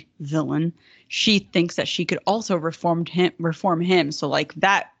reformed villain, she thinks that she could also reform him. So like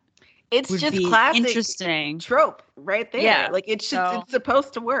that, it's would just be classic interesting trope right there. Yeah, like it's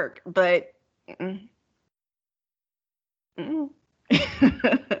supposed to work, but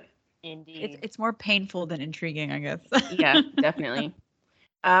Indeed, it's more painful than intriguing, I guess. Yeah, definitely.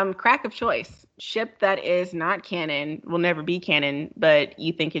 Crack of choice. Ship that is not canon, will never be canon, but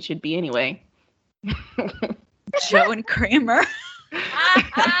you think it should be anyway. Joe and Kramer.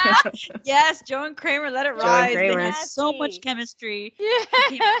 Yes, Joe and Kramer, let it rise. They had so much chemistry. Yeah.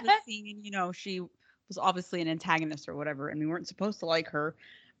 She came out of the scene, you know, she was obviously an antagonist or whatever, and we weren't supposed to like her.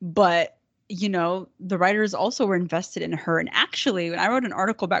 But, you know, the writers also were invested in her. And actually, when I wrote an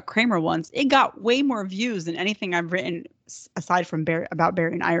article about Kramer once, it got way more views than anything I've written aside from about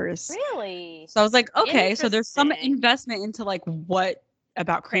Barry and Iris. Really? So I was like, okay, so there's some investment into like what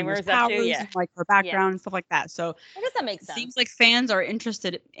about Kramer's powers and like her background and stuff like that. So I guess that makes sense. It seems like fans are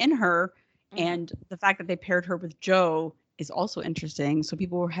interested in her, and the fact that they paired her with Joe is also interesting. So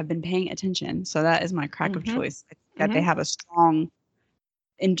people have been paying attention. So that is my crack of choice. That they have a strong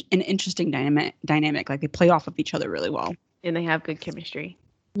and interesting dynamic. Like they play off of each other really well. And they have good chemistry.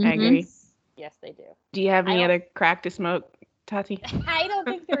 I agree. Yes, they do. Do you have any other crack to smoke, Tati? I don't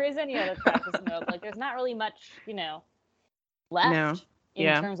think there is any other crack to smoke. Like there's not really much, you know, left.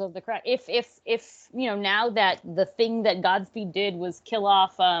 In terms of the crack. If you know, now that the thing that Godspeed did was kill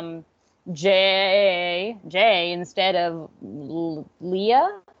off Jay instead of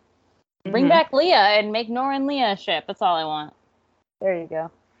Leah, bring back Leah and make Nora and Leah a ship. That's all I want. There you go.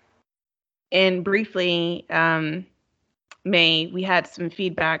 And briefly, May, we had some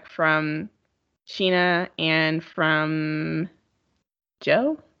feedback from Sheena and from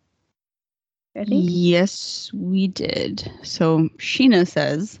Joe, I think. Yes, we did. So Sheena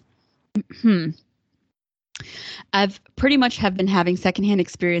says, I've pretty much have been having secondhand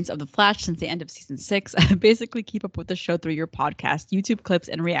experience of The Flash since the end of season 6. I basically keep up with the show through your podcast, YouTube clips,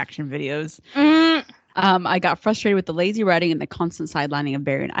 and reaction videos. I got frustrated with the lazy writing and the constant sidelining of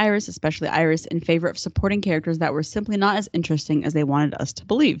Barry and Iris, especially Iris, in favor of supporting characters that were simply not as interesting as they wanted us to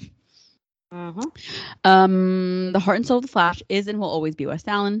believe. The heart and soul of The Flash is and will always be West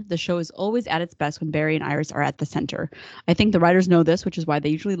Allen. The show is always at its best when Barry and Iris are at the center. I think the writers know this, which is why they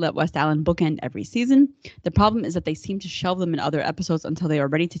usually let West Allen bookend every season. The problem is that they seem to shelve them in other episodes until they are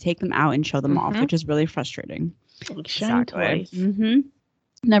ready to take them out and show them off, which is really frustrating. Exactly.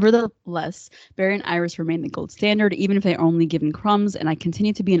 Nevertheless, Barry and Iris remain the gold standard, even if they're only given crumbs, and I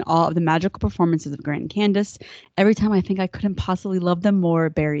continue to be in awe of the magical performances of Grant and Candace. Every time I think I couldn't possibly love them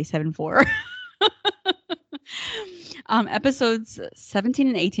more, Barry 7-4. Episodes 17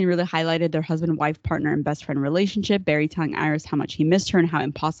 and 18 really highlighted their husband, wife, partner, and best friend relationship. Barry telling Iris how much he missed her and how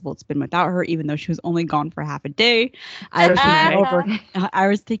impossible it's been without her, even though she was only gone for half a day.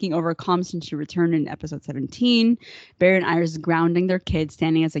 Iris taking over calm since she returned in episode 17. Barry and Iris grounding their kids,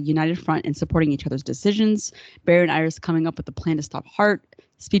 standing as a united front and supporting each other's decisions. Barry and Iris coming up with a plan to stop Hart.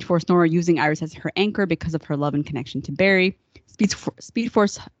 Speed Force Nora using Iris as her anchor because of her love and connection to Barry. Speed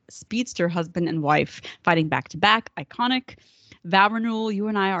Force speedster husband and wife fighting back to back, iconic. Vow renewal, you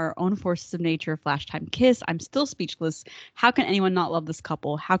and I are our own forces of nature, flash time kiss. I'm still speechless. How can anyone not love this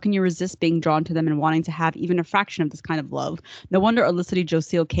couple? How can you resist being drawn to them and wanting to have even a fraction of this kind of love? No wonder Olicity,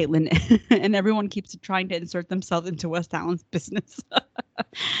 Joseel, Caitlin, and everyone keeps trying to insert themselves into West Allen's business.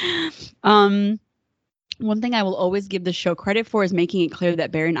 One thing I will always give the show credit for is making it clear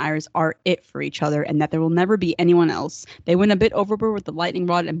that Barry and Iris are it for each other and that there will never be anyone else. They went a bit overboard with the lightning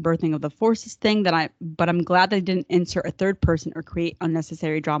rod and birthing of the forces thing, but I'm glad they didn't insert a third person or create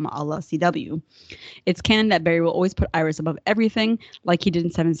unnecessary drama a la CW. It's canon that Barry will always put Iris above everything, like he did in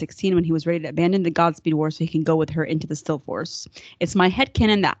 716 when he was ready to abandon the Godspeed War so he can go with her into the Still Force. It's my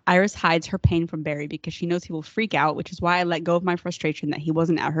headcanon that Iris hides her pain from Barry because she knows he will freak out, which is why I let go of my frustration that he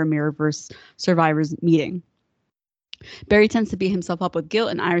wasn't at her Mirrorverse Survivors meeting. Barry tends to beat himself up with guilt,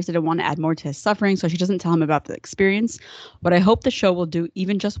 and Iris didn't want to add more to his suffering, so she doesn't tell him about the experience. What I hope the show will do,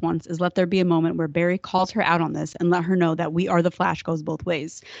 even just once, is let there be a moment where Barry calls her out on this and let her know that we are the Flash goes both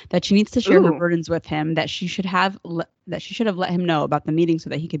ways, that she needs to share her burdens with him, that she should have let him know about the meeting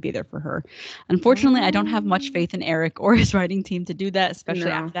so that he could be there for her. Unfortunately, I don't have much faith in Eric or his writing team to do that, especially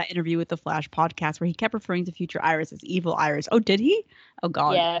after that interview with the Flash podcast where he kept referring to future Iris as evil Iris. Oh, did he? Oh,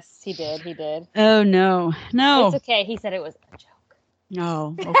 God. Yes, he did. He did. Oh, no. It's okay. He said it was a joke.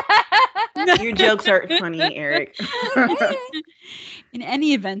 No. Okay. Your jokes are funny, Eric. In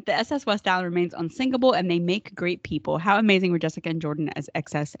any event, the SS West Allen remains unsinkable, and they make great people. How amazing were Jessica and Jordan as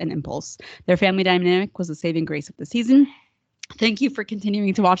XS and Impulse. Their family dynamic was the saving grace of the season. Thank you for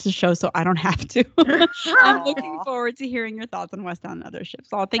continuing to watch the show so I don't have to. I'm looking forward to hearing your thoughts on West Allen and other ships.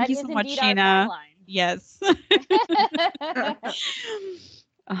 Oh, thank you so much, Sheena. Yes.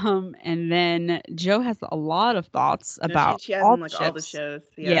 And then Joe has a lot of thoughts about all the shows.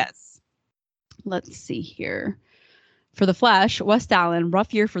 Yeah. Yes. Let's see here. For The Flash, West Allen,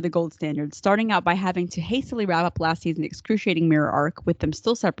 rough year for the gold standard, starting out by having to hastily wrap up last season's excruciating mirror arc with them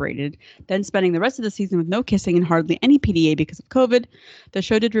still separated, then spending the rest of the season with no kissing and hardly any PDA because of COVID. The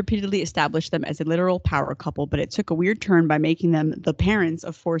show did repeatedly establish them as a literal power couple, but it took a weird turn by making them the parents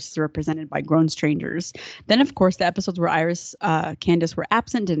of forces represented by grown strangers. Then, of course, the episodes where Iris, Candace were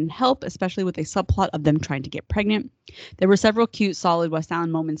absent didn't help, especially with a subplot of them trying to get pregnant. There were several cute, solid West Allen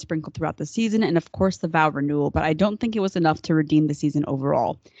moments sprinkled throughout the season, and of course the vow renewal, but I don't think it was enough to redeem the season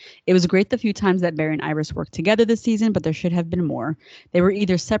overall. It was great the few times that Barry and Iris worked together this season, but there should have been more. They were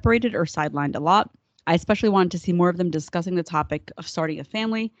either separated or sidelined a lot. I especially wanted to see more of them discussing the topic of starting a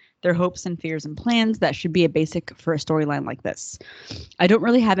family, their hopes and fears and plans. That should be a basic for a storyline like this. I don't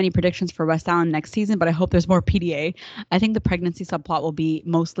really have any predictions for West Allen next season, but I hope there's more PDA. I think the pregnancy subplot will be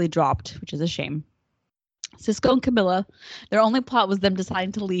mostly dropped, which is a shame. Cisco and Camilla, their only plot was them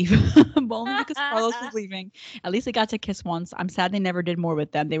deciding to leave, but only because Carlos was leaving. At least they got to kiss once. I'm sad they never did more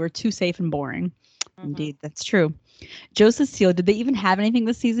with them. They were too safe and boring. Indeed, that's true. Joe Cecile, did they even have anything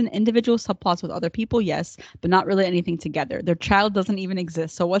this season? Individual subplots with other people, yes, but not really anything together. Their child doesn't even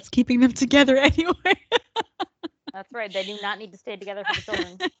exist, so what's keeping them together anyway? That's right. They do not need to stay together for the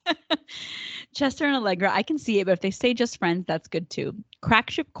children. Chester and Allegra, I can see it, but if they stay just friends, that's good too.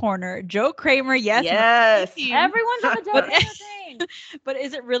 Crackship Corner, Joe Kramer, yes. Everyone's on the Joe Kramer train. But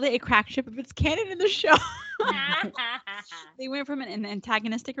is it really a crackship if it's canon in the show? They went from an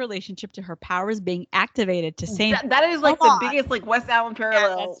antagonistic relationship to her powers being activated to same. That is like the biggest like West Allen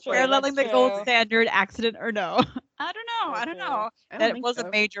parallel. Yeah, that's true. Paralleling the gold standard, accident or no. I don't know. That it was a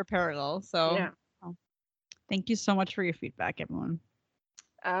major parallel. So. Yeah. Thank you so much for your feedback, everyone.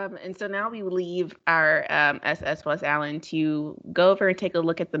 And so now we leave our SS plus Alan to go over and take a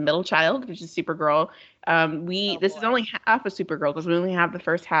look at the middle child, which is Supergirl. This is only half of Supergirl because we only have the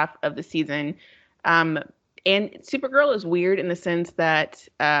first half of the season. And Supergirl is weird in the sense that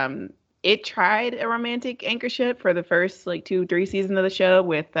it tried a romantic anchorship for the first 2-3 seasons of the show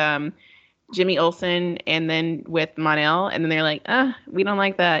with Jimmy Olsen and then with Mon-El, and then they're like, we don't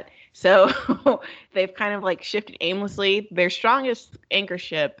like that. So they've kind of shifted aimlessly. Their strongest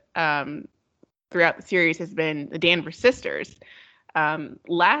anchorship throughout the series has been the Danvers sisters.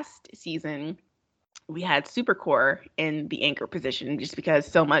 Last season, we had Supercorp in the anchor position just because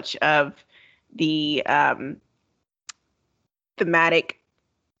so much of the thematic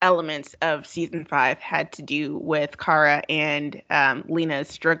elements of season 5 had to do with Kara and Lena's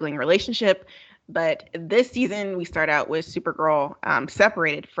struggling relationship. But this season, we start out with Supergirl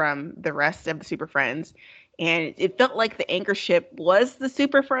separated from the rest of the Super Friends. And it felt like the anchor ship was the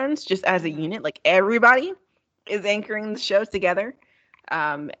Super Friends just as a unit. Like everybody is anchoring the shows together.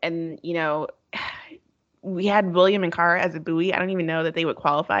 And, we had William and Kara as a buoy. I don't even know that they would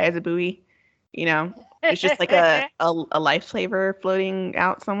qualify as a buoy. It's just like a lifesaver floating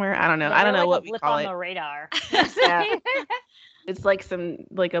out somewhere. I don't know. I don't know what we call it. On the radar. Yeah. It's like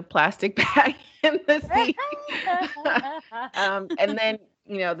a plastic bag in the sea. And then,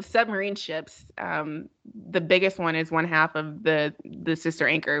 the submarine ships, the biggest one is one half of the sister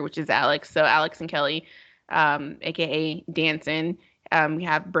anchor, which is Alex. So Alex and Kelly, aka Danson. We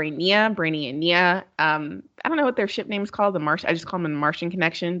have Brainy and Nia. I don't know what their ship name is called. I just call them the Martian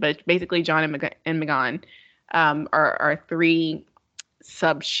Connection, but it's basically John and Megan are 3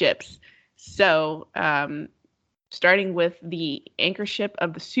 sub ships. So, starting with the anchor ship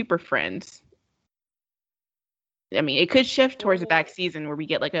of the Super Friends. I mean, it could shift towards the back season where we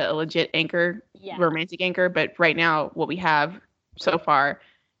get a legit anchor, romantic anchor. But right now, what we have so far,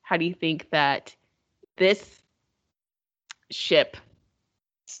 how do you think that this ship,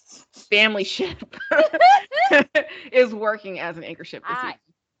 family ship, is working as an anchor ship this season?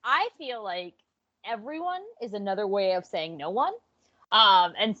 I feel like everyone is another way of saying no one.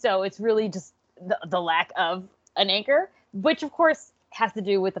 And so it's really just the lack of an anchor, which of course has to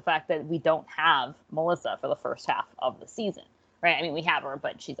do with the fact that we don't have Melissa for the first half of the season, right? I mean, we have her,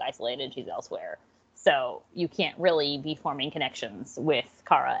 but she's isolated, she's elsewhere. So you can't really be forming connections with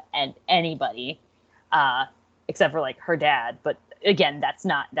Kara and anybody, except for her dad. But again, that's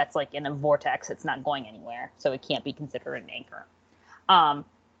in a vortex. It's not going anywhere. So it can't be considered an anchor.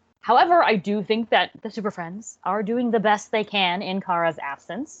 However, I do think that the Super Friends are doing the best they can in Kara's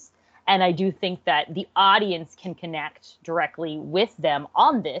absence. And I do think that the audience can connect directly with them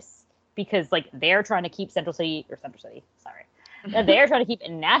on this because they're trying to keep They're trying to keep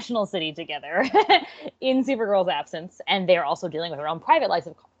National City together in Supergirl's absence. And they're also dealing with their own private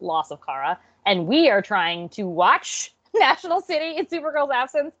loss of Kara. And we are trying to watch National City in Supergirl's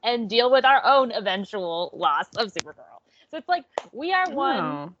absence and deal with our own eventual loss of Supergirl. So it's we are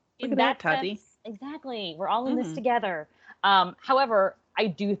one in that sense. Exactly. We're all in this together. However, I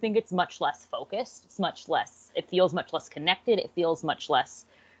do think it's much less focused. It feels much less connected. It feels much less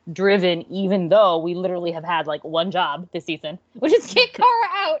driven, even though we literally have had one job this season, which is get Kara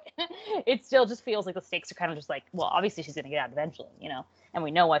out. It still just feels like the stakes are kind of just well, obviously she's going to get out eventually, and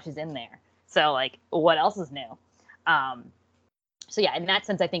we know why she's in there. So what else is new? So yeah, in that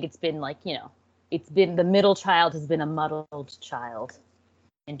sense, I think it's been it's been the middle child has been a muddled child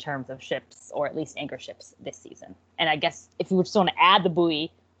in terms of ships, or at least anchor ships this season. And I guess if you just want to add the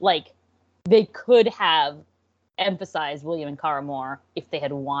buoy, they could have emphasized William and Kara more if they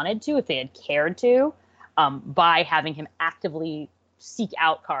had wanted to, if they had cared to, by having him actively seek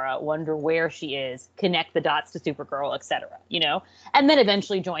out Kara, wonder where she is, connect the dots to Supergirl, etc. And then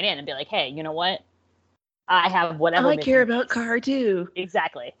eventually join in and be like, hey, you know what? I have whatever. I care about Kara too.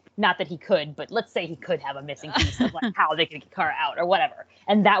 Exactly. Not that he could, but let's say he could have a missing piece of how they could get Kara out or whatever.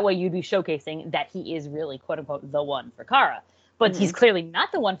 And that way you'd be showcasing that he is really, quote unquote, the one for Kara. But he's clearly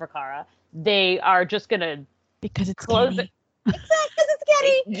not the one for Kara. They are just going to... Because it's close Getty. Exactly, because it's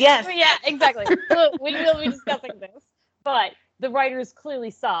Getty. Yes. Yeah, exactly. We will be discussing this. But the writers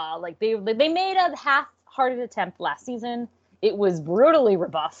clearly saw, they made a half-hearted attempt last season. It was brutally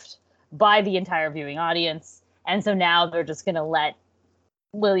rebuffed by the entire viewing audience. And so now they're just going to let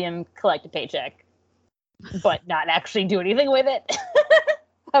William collect a paycheck, but not actually do anything with it.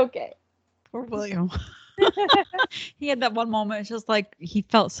 Okay. Poor William. He had that one moment. It's just he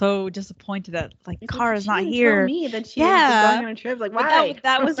felt so disappointed that Kara's not here. Me that she was going on a trip. Why?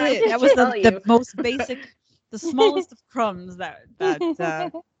 That was it. That was the most basic, the smallest of crumbs that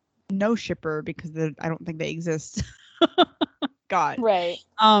no shipper because I don't think they exist. God. Right.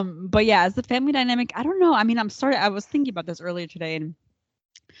 But yeah, as the family dynamic, I don't know. I mean, I was thinking about this earlier today, and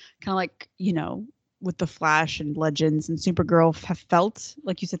kind of like, with the Flash and Legends and Supergirl have felt,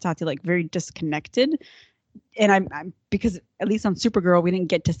 like you said, Tati, like very disconnected. And I'm because at least on Supergirl, we didn't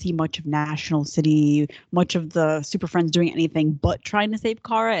get to see much of National City, much of the Super Friends doing anything but trying to save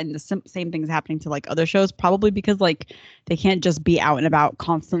Kara, and the same things happening to like other shows, probably because like they can't just be out and about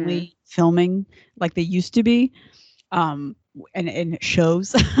constantly filming like they used to be. And it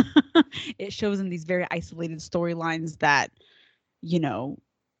shows. It shows in these very isolated storylines that,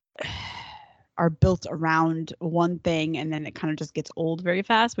 are built around one thing, and then it kind of just gets old very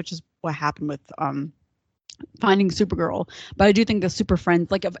fast, which is what happened with Finding Supergirl. But I do think the Super Friends,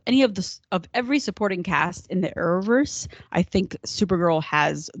 like of every supporting cast in the Arrowverse, I think Supergirl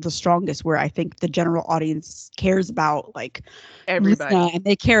has the strongest, where I think the general audience cares about like everybody, Lisa, and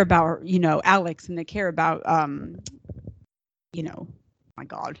they care about Alex, and they care about my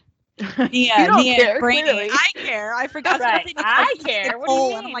God. Yeah, you don't care, Brainy. clearly. I care. I forgot. Right. I care. What do you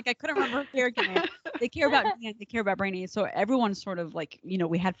mean? And I'm like, I couldn't remember her character name. They care about Nia. They care about Brainy. So everyone's sort of like,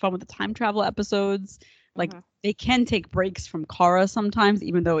 we had fun with the time travel episodes. Like they can take breaks from Kara sometimes,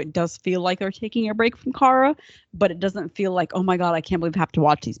 even though it does feel like they're taking a break from Kara, but it doesn't feel like, oh my God, I can't believe I have to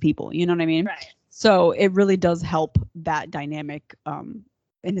watch these people. You know what I mean? Right. So it really does help that dynamic.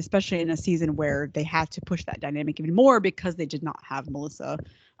 And especially in a season where they had to push that dynamic even more because they did not have Melissa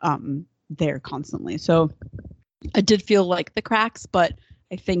there constantly. So I did feel like the cracks, but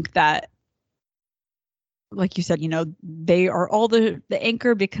I think that, like you said, they are all the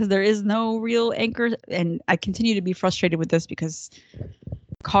anchor, because there is no real anchor. And I continue to be frustrated with this because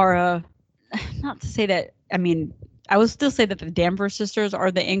Kara, not to say that, I mean, I would still say that the Danvers sisters are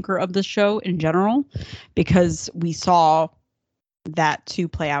the anchor of the show in general, because we saw that to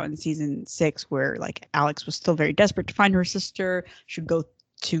play out in season 6, where like Alex was still very desperate to find her sister. She would go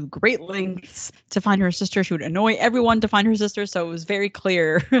to great lengths to find her sister. She would annoy everyone to find her sister. So it was very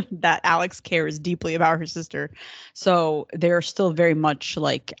clear that Alex cares deeply about her sister. So they're still very much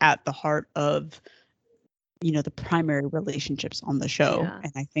like at the heart of, the primary relationships on the show. Yeah.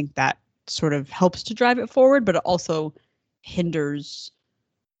 And I think that sort of helps to drive it forward, but it also hinders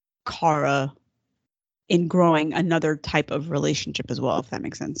Kara in growing another type of relationship as well, if that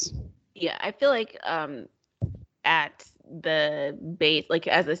makes sense. Yeah, I feel like at the base, like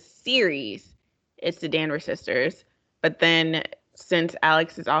as a series, it's the Danvers sisters. But then since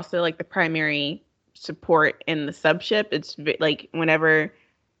Alex is also like the primary support in the subship, it's like whenever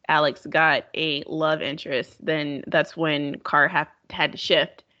Alex got a love interest, then that's when Kara had to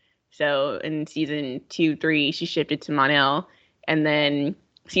shift. So in season 2, 3, she shifted to Mon-El, and then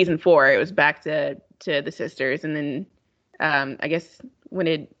season 4, it was back to the sisters, and then I guess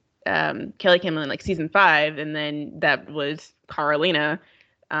when Kelly came in like season 5, and then that was Carolina,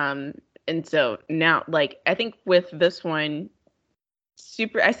 and so now like I think with this one,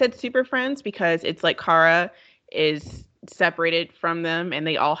 I said Super Friends because it's like Kara is separated from them, and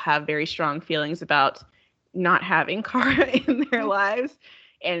they all have very strong feelings about not having Kara in their lives,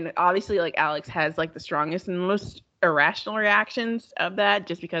 and obviously like Alex has like the strongest and most irrational reactions of that,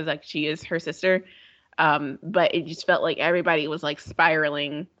 just because like she is her sister. But it just felt like everybody was like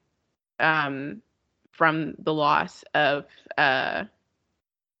spiraling from the loss of Kara.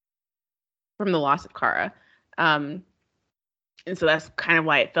 And so that's kind of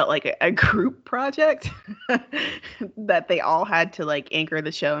why it felt like a group project that they all had to like anchor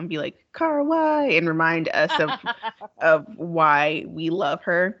the show and be like, Kara, why? And remind us of why we love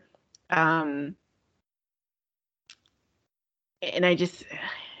her. And I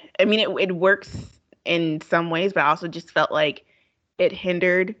mean, it works in some ways, but I also just felt like it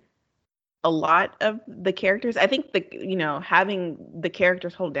hindered a lot of the characters. I think having the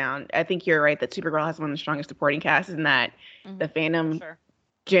characters hold down, I think you're right that Supergirl has one of the strongest supporting casts, in that the fandom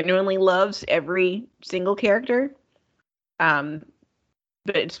genuinely loves every single character. But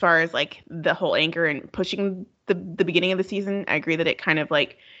as far as like the whole anchor and pushing the beginning of the season, I agree that it kind of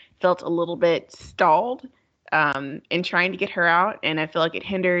like felt a little bit stalled in trying to get her out. And I feel like it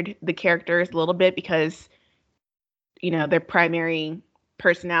hindered the characters a little bit because, their primary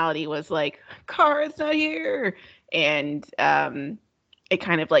personality was like, Kara's not here. And it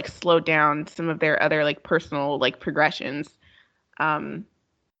kind of like slowed down some of their other like personal like progressions.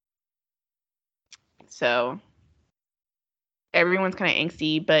 So everyone's kind of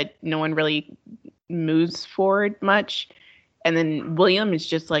angsty, but no one really moves forward much. And then William is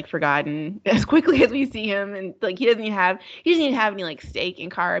just like forgotten as quickly as we see him, and like he doesn't even have any like stake in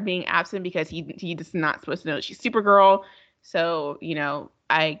Kara being absent because he just not supposed to know that she's Supergirl. So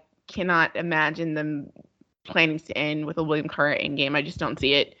I cannot imagine them planning to end with a William Kara endgame. I just don't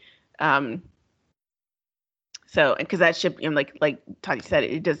see it. So, because that ship, like Tati said,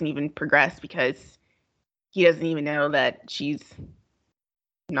 it doesn't even progress because he doesn't even know that she's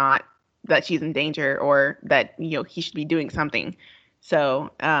in danger, or that he should be doing something. So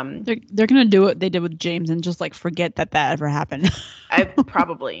they're gonna do what they did with James and just like forget that ever happened. I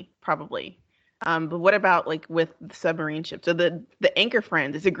probably. But what about like with the submarine ship? So the Anchor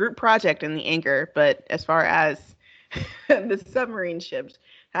Friends, it's a group project in the Anchor, but as far as the submarine ships,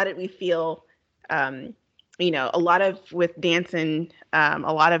 how did we feel? A lot of with Danson, a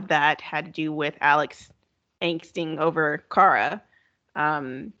lot of that had to do with Alex angsting over Kara.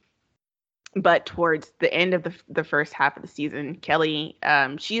 But towards the end of the first half of the season, Kelly,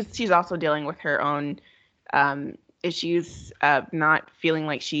 she's also dealing with her own issues of not feeling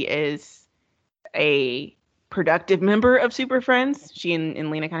like she is a productive member of Super Friends. She and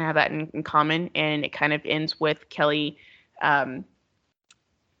Lena kind of have that in common, and it kind of ends with Kelly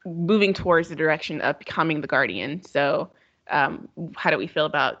moving towards the direction of becoming the Guardian. So how do we feel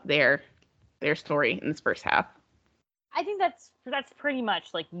about their story in this first half? I think that's pretty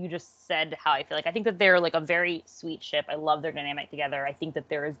much like you just said how I feel. Like I think that they're like a very sweet ship. I love their dynamic together. I think that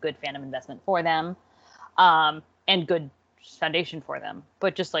there is good fandom investment for them, and good foundation for them.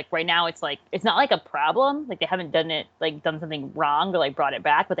 But just like right now, it's not like a problem. Like they haven't done something wrong or like brought it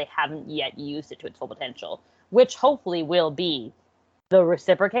back, but they haven't yet used it to its full potential, which hopefully will be the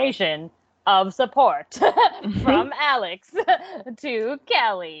reciprocation of support from Alex to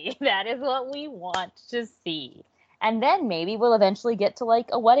Kelly. That is what we want to see. And then maybe we'll eventually get to like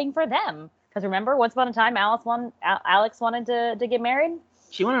a wedding for them. Because remember, once upon a time, Alex wanted to get married.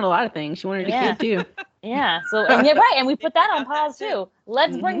 She wanted a lot of things. She wanted a kid too. Yeah. So and you're right, and we put that on pause too.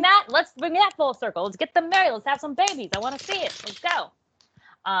 Let's bring that full circle. Let's get them married. Let's have some babies. I want to see it. Let's go.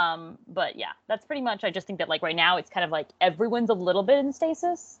 But yeah, that's pretty much. I just think that like right now, it's kind of like everyone's a little bit in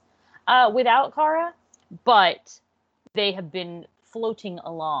stasis without Kara, but they have been floating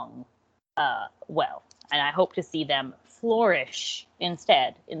along well. And I hope to see them flourish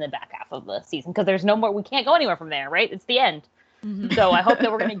instead in the back half of the season, because there's no more. We can't go anywhere from there, right? It's the end. Mm-hmm. So I hope that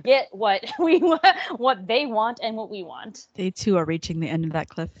we're going to get what they want and what we want. They too are reaching the end of that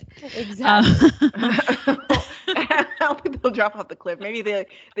cliff. Exactly. I don't think they'll drop off the cliff. Maybe they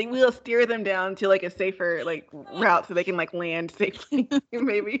will steer them down to like a safer like route so they can like land safely.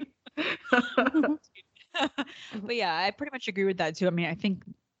 Maybe. But yeah, I pretty much agree with that too. I mean, I think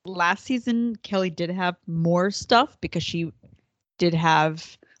last season Kelly did have more stuff because she did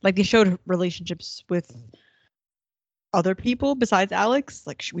have like they showed relationships with other people besides Alex.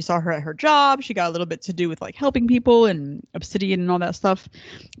 Like we saw her at her job. She got a little bit to do with like helping people and Obsidian and all that stuff.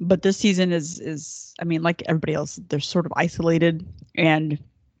 But this season is I mean, like everybody else, they're sort of isolated, and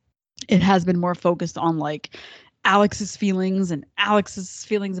it has been more focused on like Alex's feelings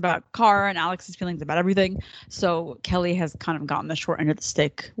about Kara and Alex's feelings about everything. So Kelly has kind of gotten the short end of the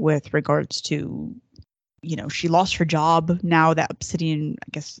stick with regards to, she lost her job now that Obsidian, I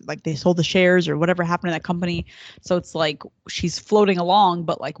guess, like they sold the shares or whatever happened to that company. So it's like she's floating along,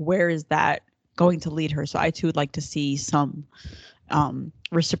 but like where is that going to lead her? So I too would like to see some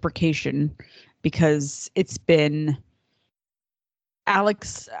reciprocation, because it's been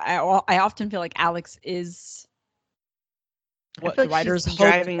Alex. I often feel like Alex is what the writers hope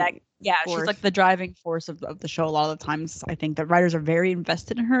driving that, force. She's like the driving force of the show. A lot of the times I think the writers are very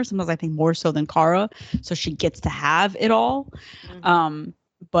invested in her, sometimes I think more so than Kara, so she gets to have it all. Mm-hmm.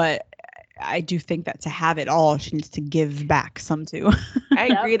 But I do think that to have it all, she needs to give back some too. I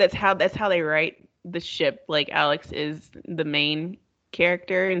agree. That's how they write the ship. Like Alex is the main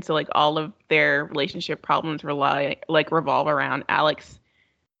character, and so like all of their relationship problems revolve around Alex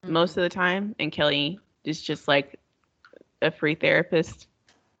most of the time, and Kelly is just like a free therapist.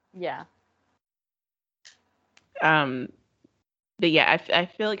 Yeah. But yeah, I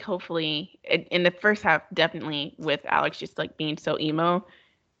feel like hopefully in the first half, definitely with Alex just like being so emo,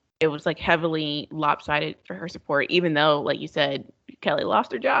 it was like heavily lopsided for her support, even though, like you said, Kelly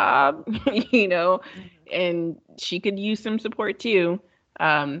lost her job, and she could use some support too.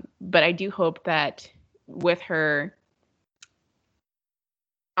 But I do hope that with her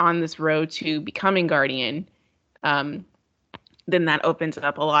on this road to becoming Guardian, then that opens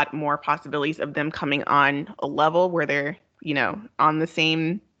up a lot more possibilities of them coming on a level where they're, on the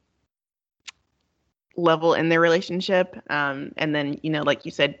same level in their relationship. And then, like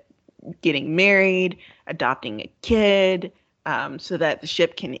you said, getting married, adopting a kid, so that the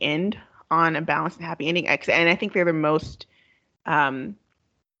ship can end on a balanced and happy ending. And I think they're the most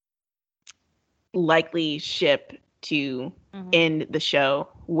likely ship to in the show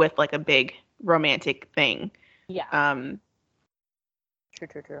with like a big romantic thing. Yeah.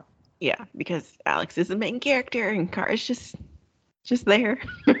 True. Yeah, because Alex is the main character and Kara's just there.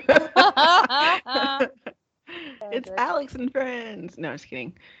 It's Alex and friends. No, just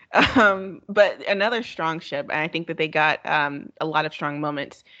kidding. But another strong ship, and I think that they got a lot of strong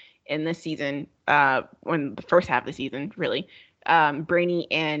moments in this season, when the first half of the season, really. Brainy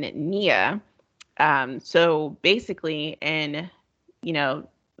and Nia. So basically,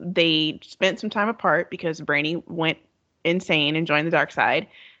 they spent some time apart because Brainy went insane and joined the dark side.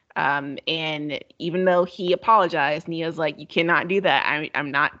 And even though he apologized, Nia's like, you cannot do that.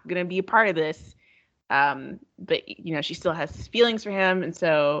 I'm not going to be a part of this. But she still has feelings for him. And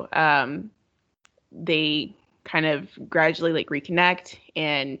so, they kind of gradually like reconnect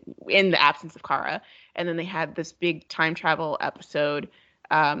and in the absence of Kara. And then they had this big time travel episode,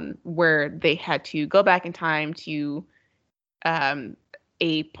 where they had to go back in time to,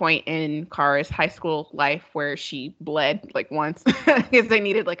 a point in Kara's high school life where she bled like once because they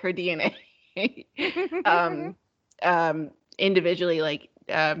needed like her DNA. Individually, like,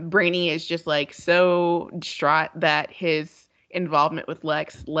 Brainy is just like so distraught that his involvement with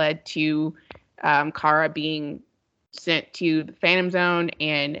Lex led to Kara being sent to the Phantom Zone,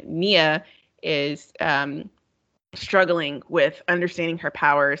 and Nia is struggling with understanding her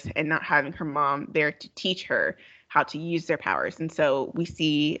powers and not having her mom there to teach her how to use their powers. And so we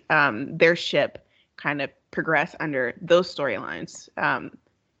see their ship kind of progress under those storylines.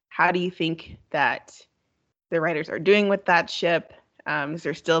 How do you think that the writers are doing with that ship? Is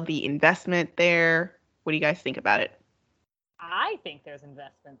there still the investment there? What do you guys think about it? I think there's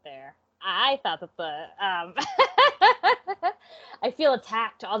investment there. I thought that I feel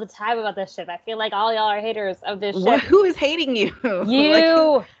attacked all the time about this ship. I feel like all y'all are haters of this ship. Who is hating you?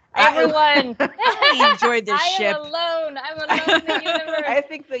 You. Everyone. I enjoyed this ship. I'm alone in the universe. I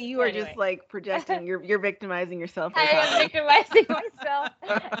think that you are just like projecting. You're victimizing yourself. I am victimizing myself.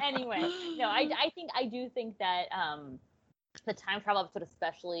 Anyway, no, I do think that the time travel episode,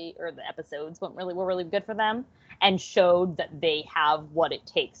 especially, or the episodes, were really good for them and showed that they have what it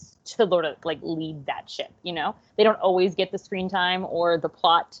takes to like lead that ship. They don't always get the screen time or the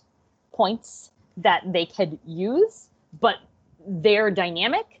plot points that they could use, but their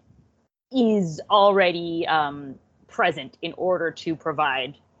dynamic is already present in order to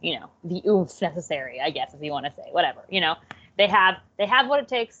provide, the oomph necessary, I guess, if you want to say, whatever, they have what it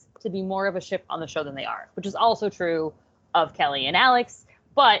takes to be more of a ship on the show than they are, which is also true of Kelly and Alex.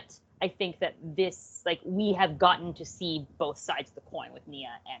 But I think that this, like, we have gotten to see both sides of the coin with Nia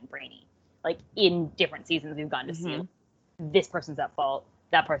and Brainy. Like, in different seasons, we've gotten to see this person's at fault,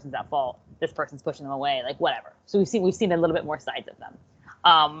 that person's at fault, this person's pushing them away, like, whatever. So we've seen a little bit more sides of them.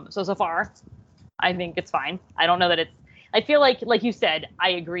 So far, I think it's fine. I don't know that I feel like you said,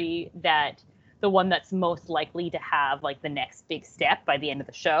 I agree that the one that's most likely to have like the next big step by the end of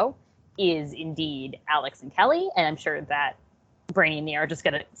the show is indeed Alex and Kelly. And I'm sure that Brainy and Nia are just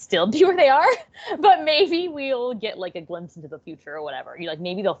going to still be where they are, but maybe we'll get like a glimpse into the future or whatever.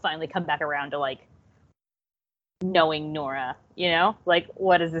 Maybe they'll finally come back around to like knowing Nora, like,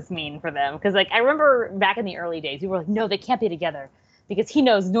 what does this mean for them? Because like I remember back in the early days, we were like, no, they can't be together because he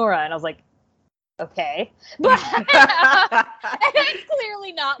knows Nora, and I was like, okay, but it's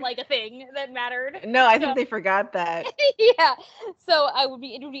clearly not like a thing that mattered. No, I think they forgot that. Yeah, so it would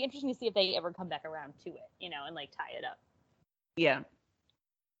be interesting to see if they ever come back around to it, and like tie it up. Yeah.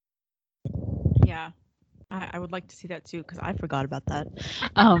 I would like to see that too, because I forgot about that.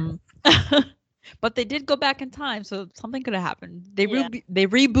 But they did go back in time, so something could have happened. They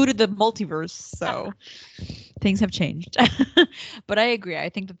rebooted the multiverse, so things have changed. But I agree. I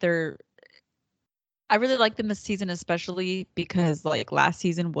think that I really like them this season, especially because like last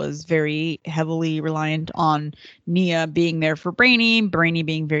season was very heavily reliant on Nia being there for Brainy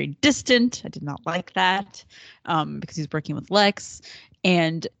being very distant. I did not like that, because he's working with Lex.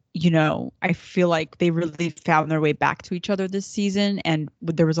 And I feel like they really found their way back to each other this season. And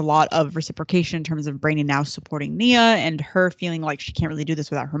there was a lot of reciprocation in terms of Brainy now supporting Nia and her feeling like she can't really do this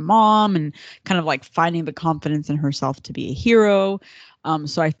without her mom, and kind of like finding the confidence in herself to be a hero.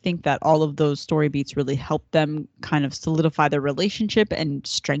 So I think that all of those story beats really helped them kind of solidify their relationship and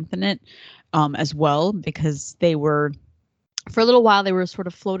strengthen it, as well, because for a little while, they were sort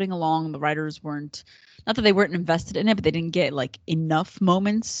of floating along. The writers weren't, not that they weren't invested in it, but they didn't get like enough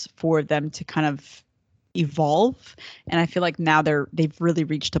moments for them to kind of evolve. And I feel like now they've really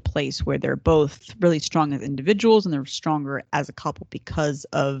reached a place where they're both really strong as individuals and they're stronger as a couple because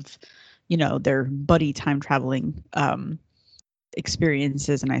of, their buddy time traveling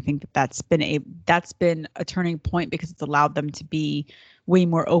experiences, and I think that that's been a turning point because it's allowed them to be way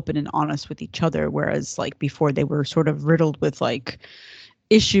more open and honest with each other, whereas like before they were sort of riddled with like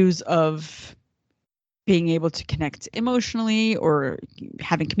issues of being able to connect emotionally or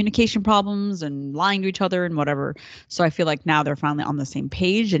having communication problems and lying to each other and whatever. So I feel like now they're finally on the same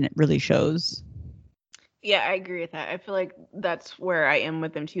page, and it really shows. Yeah, I agree with that. I feel like that's where I am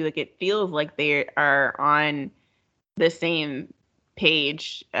with them too. Like it feels like they are on the same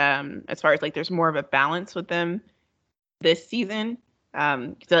page, as far as like there's more of a balance with them this season. So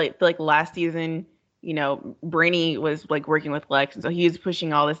I feel like last season, you know, Brainy was like working with Lex, and so he was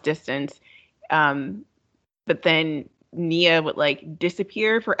pushing all this distance. But then Nia would like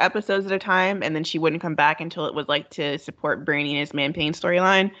disappear for episodes at a time, and then she wouldn't come back until it was like to support Brainy and his Man Pain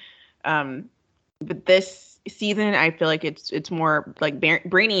storyline. But this season, I feel like it's more like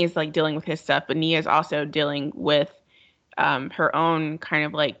Brainy is like dealing with his stuff, but Nia is also dealing with her own kind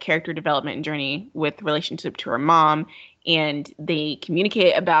of like character development and journey with relationship to her mom, and they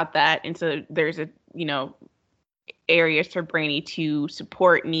communicate about that. And so there's a, you know, areas for Brainy to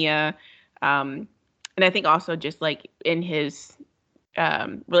support Nia. And I think also just like in his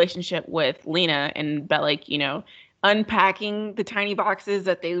relationship with Lena, and about like, you know, unpacking the tiny boxes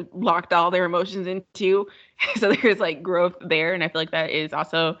that they locked all their emotions into. So there's like growth there. And I feel like that is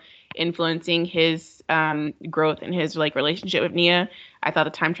also influencing his growth in his like relationship with Nia. I thought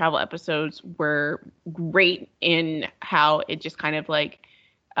the time travel episodes were great in how it just kind of like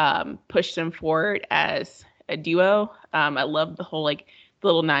pushed them forward as a duo. I love the whole like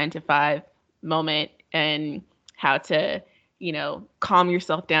little 9 to 5 moment, and how to, you know, calm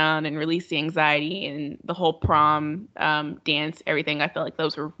yourself down and release the anxiety, and the whole prom dance, everything. I felt like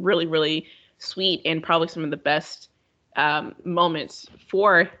those were really, really sweet, and probably some of the best moments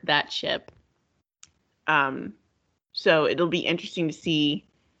for that ship. So it'll be interesting to see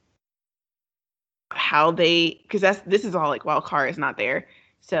how because this is all like while Kara is not there.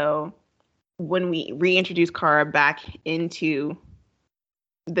 So when we reintroduce Kara back into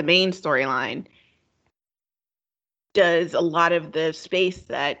the main storyline, does a lot of the space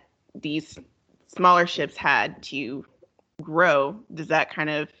that these smaller ships had to grow, does that kind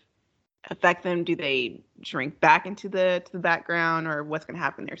of affect them? Do they shrink back into the background, or what's going to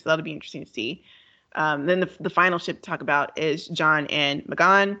happen there? So that'll be interesting to see. Then the final ship to talk about is John and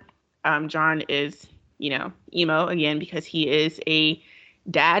M'gann. John is, you know, emo again because he is a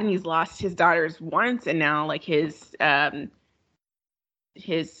dad and he's lost his daughters once, and now like his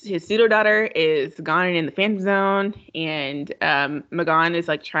pseudo daughter is gone in the Phantom Zone, and M'gann is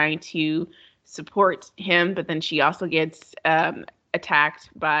like trying to support him, but then she also gets attacked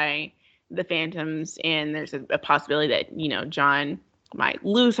by the Phantoms, and there's a possibility that, you know, John might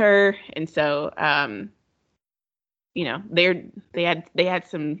lose her, and so you know, they had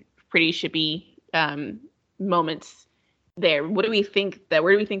some pretty shippy moments there. Where do we think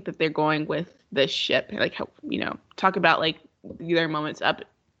that they're going with this ship? Like, how, you know, talk about like their moments up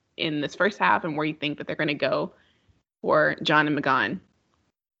in this first half, and where you think that they're going to go for John and M'gann.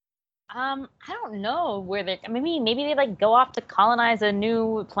 I don't know where they. Maybe they like go off to colonize a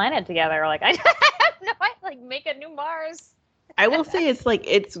new planet together. Like I have no idea, like make a new Mars. I will say it's like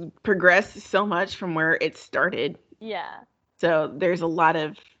it's progressed so much from where it started. Yeah. So there's a lot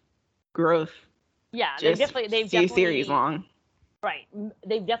of growth. Yeah, they've definitely series long. Right.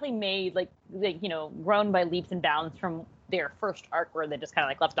 They've definitely made like you know, grown by leaps and bounds from their first arc, where they just kind of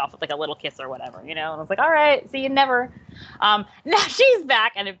like left off with like a little kiss or whatever, you know. And it's like, all right, see you never. Now she's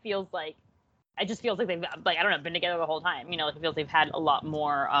back, and it feels like they've like, I don't know, been together the whole time. You know, like it feels they've had a lot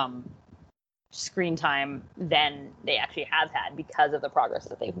more screen time than they actually have had because of the progress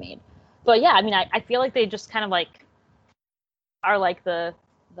that they've made. But yeah, I mean, I feel like they just kind of like are like the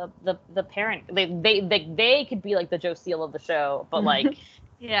parent. They could be like the Joe Seal of the show, but like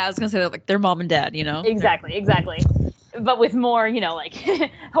yeah, I was gonna say like their mom and dad, you know. Exactly, but with more, you know, like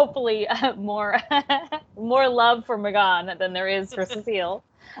hopefully more love for M'gann than there is for Cecile.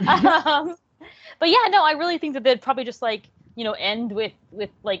 But yeah, no, I really think that they'd probably just like, you know, end with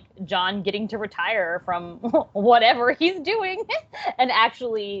like John getting to retire from whatever he's doing and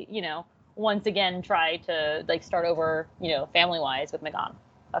actually, you know, once again try to like start over, you know, family wise with M'gann.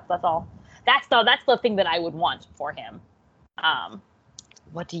 That's all. That's the thing that I would want for him.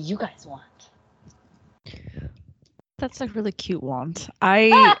 What do you guys want? That's a really cute want.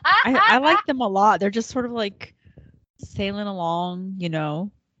 I like them a lot. They're just sort of like sailing along, you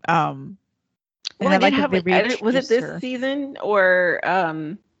know. Well, I like was it this season or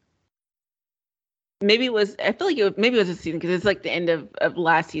maybe it was, I feel like maybe it was this season because it's like the end of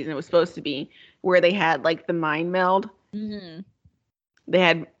last season. It was supposed to be where they had like the mind meld. Mm-hmm. they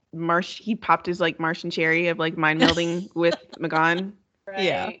had he popped his like Martian cherry of like mind melding with M'gann.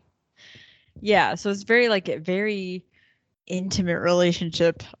 Right. Yeah, so it's very intimate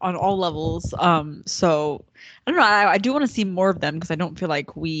relationship on all levels. So I don't know. I do want to see more of them because I don't feel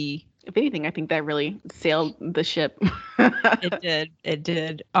like we. If anything, I think that really sailed the ship. It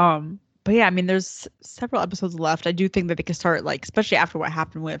did. But yeah, I mean, there's several episodes left. I do think that they could start like, especially after what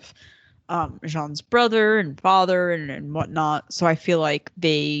happened with Jean's brother and father and whatnot. So I feel like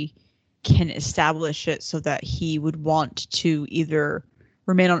they can establish it so that he would want to either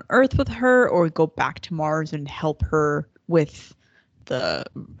remain on Earth with her or go back to Mars and help her with the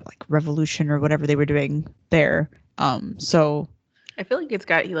like revolution or whatever they were doing there. So I feel like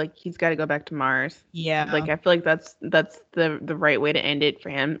he's got to go back to Mars. yeah, Like I feel like that's the right way to end it for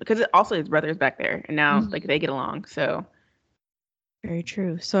him because also his brother's back there and now like they get along. So very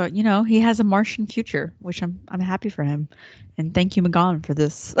true. So he has a Martian future, which I'm happy for him, and thank you, M'gann, for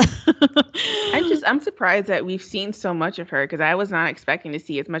this. I'm surprised that we've seen so much of her because I was not expecting to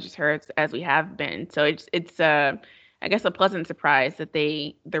see as much of her as we have been. So it's I guess a pleasant surprise that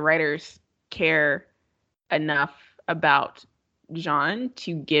the writers care enough about Jean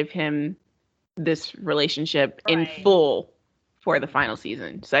to give him this relationship in full for the final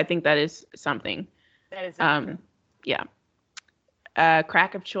season. So I think that is something. That is yeah.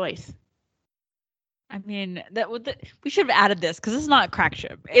 Crack of choice. I mean, we should have added this because it's not a crack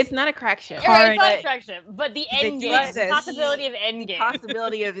ship. It's not a crack ship. It's not a crack ship, but the end game, exists. the possibility of end The game.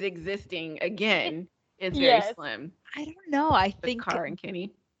 possibility of it existing again is very slim. I don't know. I think Cara and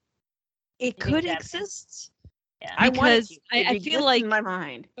Kenny. It could exist. Yeah. Because I feel like in my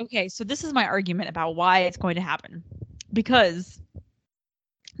mind. Okay, so this is my argument about why it's going to happen. Because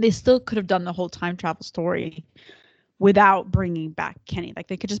they still could have done the whole time travel story without bringing back Kenny. Like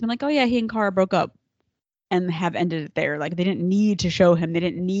they could just been like, oh yeah, he and Cara broke up and have ended it there. Like they didn't need to show him. They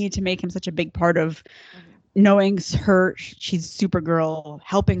didn't need to make him such a big part of knowing her. She's Supergirl,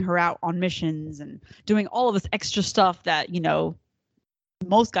 helping her out on missions and doing all of this extra stuff that,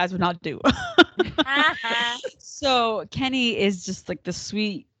 most guys would not do. So Kenny is just like the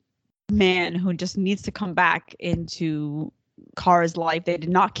sweet man who just needs to come back into Kara's life. They did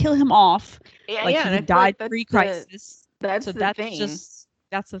not kill him off. Yeah, like yeah, he died pre-crisis. That's the thing.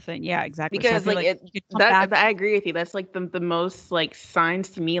 That's the thing. Yeah, exactly. Because so I agree with you. That's like the most like signs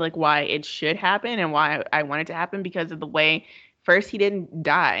to me like why it should happen and why I want it to happen because of the way first he didn't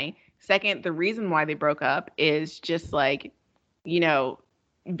die. Second, the reason why they broke up is just like,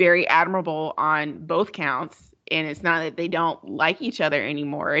 very admirable on both counts. And it's not that they don't like each other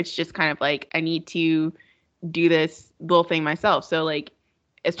anymore. It's just kind of like, I need to do this little thing myself. So like,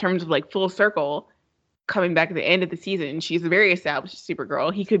 in terms of like full circle, coming back at the end of the season, she's a very established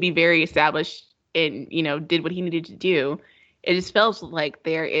Supergirl. He could be very established and, did what he needed to do. It just felt like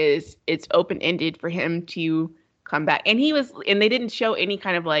it's open-ended for him to come back. And they didn't show any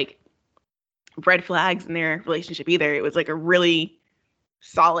kind of like red flags in their relationship either. It was like a really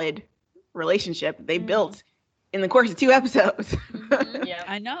solid relationship they built in the course of 2 episodes. Yeah,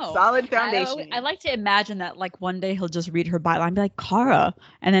 I know. Solid foundation. I like to imagine that like one day he'll just read her byline and be like, Kara,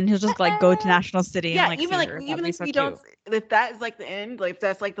 and then he'll just like go to National City and like even see her. Even if we don't, if that is like the end, like if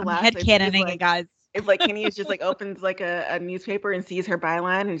that's like the last headcanoning it, guys. If like Kenny is just like opens like a newspaper and sees her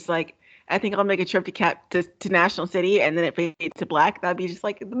byline and it's like, I think I'll make a trip to National City, and then it fades to black. That'd be just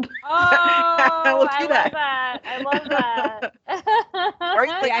like, oh, I love that. I love that. Or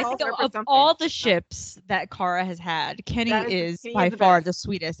like I think of all the ships that Kara has had, Kenny is by far the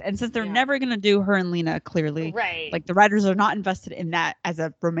sweetest. And since they're never gonna do her and Lena, clearly, right? Like the writers are not invested in that as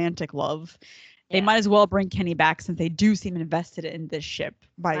a romantic love. They might as well bring Kenny back since they do seem invested in this ship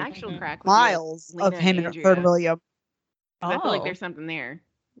by actual crack miles of him and William. I feel like there's something there.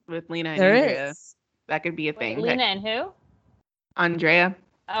 With Lena and there Andrea. Is. That could be a thing. Lena and who? Andrea.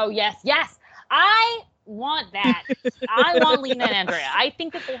 Oh, yes. I want that. I want Lena and Andrea. I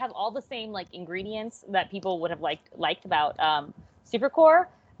think that they have all the same like ingredients that people would have liked about Supercore,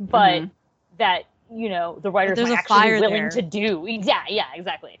 but that the writers are actually willing to do. Yeah,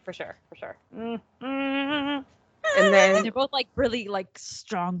 exactly. For sure. And then they're both like really like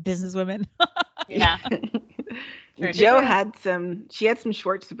strong businesswomen. Yeah. Jo had some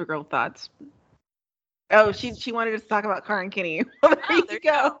short Supergirl thoughts. Oh, she wanted us to talk about Cara and Kenny. There you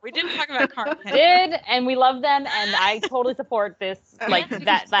go. We didn't talk about Cara and Kenny. Did, and we love them, and I totally support this. Like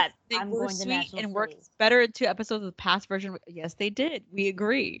that. They were sweet and worked better in 2 episodes of the past version. Yes, they did. We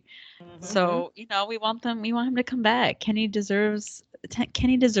agree. So we want them. We want him to come back. Kenny deserves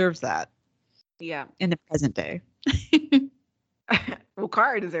that. Yeah. In the present day. Well,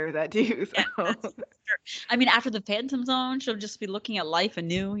 Kara deserves that too. So. Yeah, I mean, after the Phantom Zone, she'll just be looking at life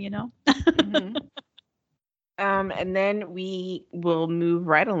anew, Mm-hmm. And then we will move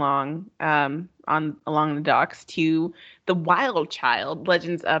right along along the docks to the Wild Child,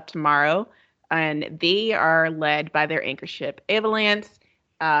 Legends of Tomorrow, and they are led by their anchor ship Avalance.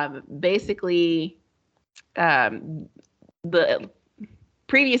 Basically, the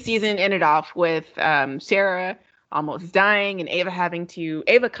previous season ended off with Sarah almost dying and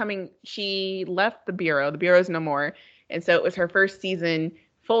Ava coming. She left the Bureau. The Bureau's no more, and so it was her first season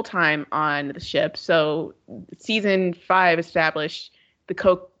full-time on the ship. So season 5 established the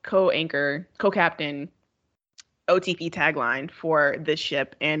co-captain OTP tagline for this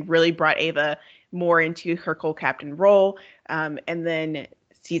ship and really brought Ava more into her co-captain role. And then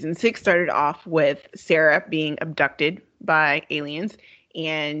season 6 started off with Sarah being abducted by aliens.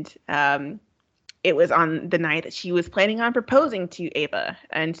 And it was on the night that she was planning on proposing to Ava.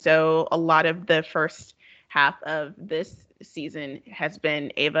 And so a lot of the first half of this season has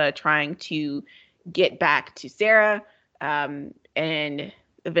been Ava trying to get back to Sarah. And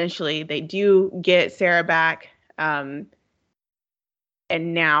eventually they do get Sarah back. And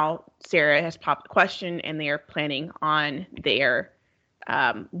now Sarah has popped the question and they are planning on their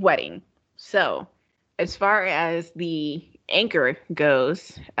wedding. So as far as the anchor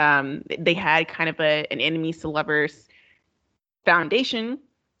goes, they had kind of an enemies to lovers foundation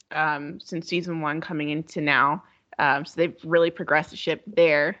since season 1 coming into now. So they've really progressed the ship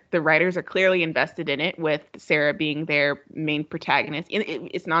there. The writers are clearly invested in it, with Sarah being their main protagonist.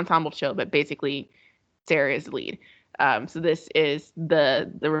 It's an ensemble show, but basically Sarah is the lead. So this is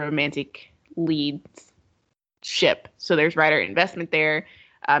the romantic lead ship. So there's writer investment there.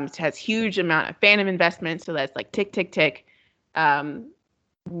 It has huge amount of fandom investment. So that's like tick, tick, tick. How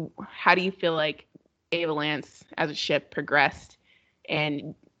do you feel like Avalance as a ship progressed?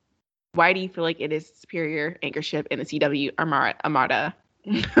 And why do you feel like it is superior anchor ship in the CW Armada?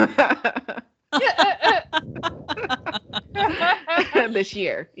 This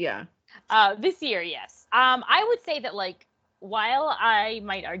year, yeah. This year, yes. I would say that, like, while I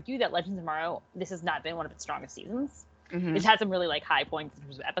might argue that Legends of Tomorrow, this has not been one of its strongest seasons. Mm-hmm. It's had some really like high points in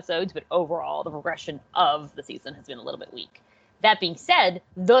terms of episodes, but overall the progression of the season has been a little bit weak. That being said,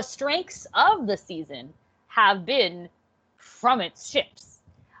 the strengths of the season have been from its ships.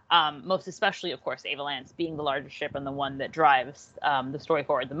 Most especially, of course, Avalance being the largest ship and the one that drives the story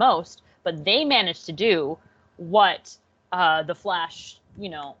forward the most. But they managed to do what the Flash,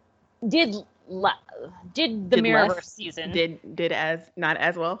 did the Mirrorverse season did as not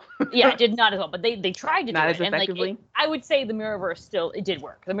as well. Yeah, did not as well, but they tried to not do as it effectively. And I would say the Mirrorverse it did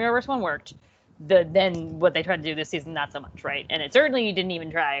work. The Mirrorverse one worked. Then what they tried to do this season, not so much, right? And it certainly didn't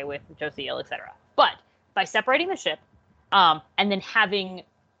even try with Josiel, etc. But by separating the ship, and then having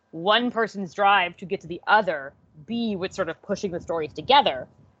one person's drive to get to the other be what's sort of pushing the stories together,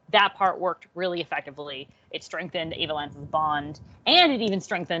 that part worked really effectively. It strengthened Avalance's bond, and it even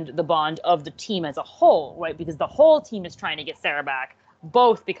strengthened the bond of the team as a whole, right? Because the whole team is trying to get Sarah back,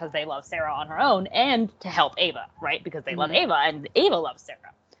 both because they love Sarah on her own and to help Ava, right? Because they love Ava and Ava loves Sarah.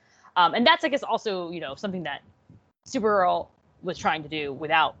 And that's, I guess, also, something that Supergirl was trying to do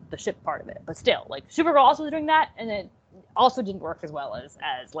without the ship part of it. But still, like, Supergirl also was doing that, and it also didn't work as well as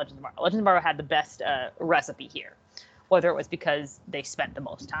Legends of Tomorrow. Legends of Tomorrow had the best recipe here. Whether it was because they spent the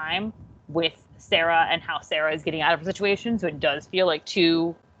most time with Sarah and how Sarah is getting out of a situation, so it does feel like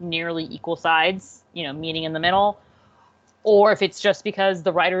two nearly equal sides, meeting in the middle, or if it's just because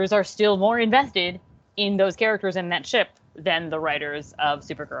the writers are still more invested in those characters in that ship than the writers of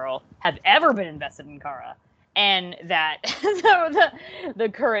Supergirl have ever been invested in Kara, and that the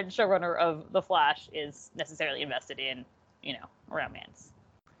current showrunner of The Flash is necessarily invested in, romance.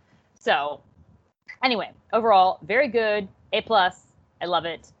 So anyway, overall, very good. A+. I love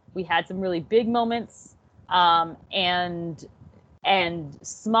it. We had some really big moments, and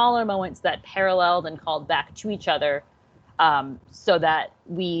smaller moments that paralleled and called back to each other, so that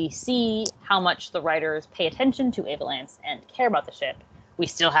we see how much the writers pay attention to Avalance and care about the ship. We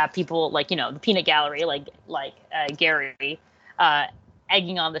still have people like, the peanut gallery, like Gary,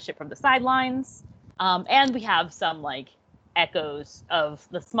 egging on the ship from the sidelines. And we have some like echoes of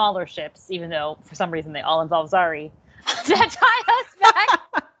the smaller ships, even though for some reason they all involve Zari, that tie us back.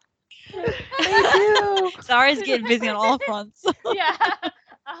 They do. Zari's getting busy on all fronts. Yeah.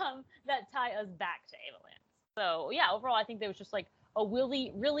 That tie us back to Avalance. So yeah, overall, I think there was just like a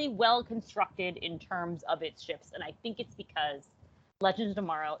really, really well constructed in terms of its ships. And I think it's because Legends of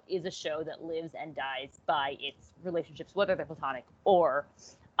Tomorrow is a show that lives and dies by its relationships, whether they're platonic or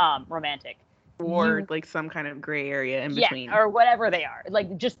romantic. or like some kind of gray area in between. Yeah, or whatever they are.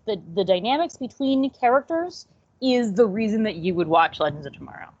 Like just the dynamics between characters is the reason that you would watch Legends of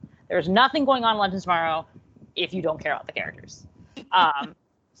Tomorrow. There's nothing going on in Legends of Tomorrow if you don't care about the characters.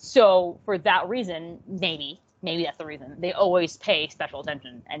 So for that reason, maybe that's the reason they always pay special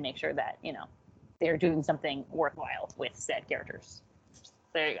attention and make sure that, you know, they're doing something worthwhile with said characters.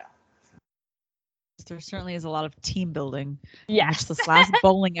 There you go. There certainly is a lot of team building. Yes. Which this last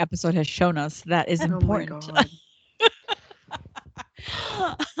bowling episode has shown us that is important. Oh my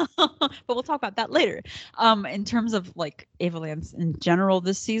But we'll talk about that later. In terms of like Avalance in general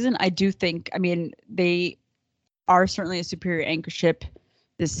this season, I do think, I mean, they are certainly a superior anchor ship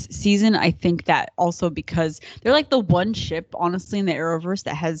this season. I think that also because they're like the one ship, honestly, in the Arrowverse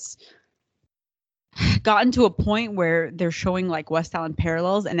that has gotten to a point where they're showing like West Island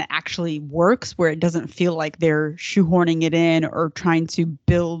parallels and it actually works, where it doesn't feel like they're shoehorning it in or trying to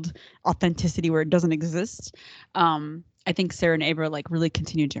build authenticity where it doesn't exist. I think Sarah and Ava like really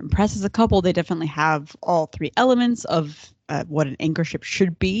continue to impress as a couple. They definitely have all three elements of what an anchor ship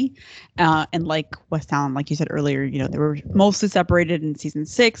should be. And like West Island, like you said earlier, you know, they were mostly separated in season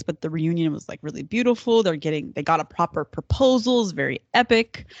 6, but the reunion was like really beautiful. They got a proper proposal, it's very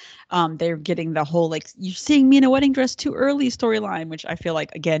epic. They're getting the whole like, you're seeing me in a wedding dress too early storyline, which I feel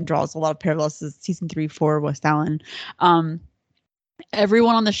like again draws a lot of parallels to season 3 for West Island.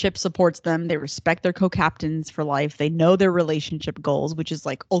 Everyone on the ship supports them. They respect their co-captains for life. They know their relationship goals, which is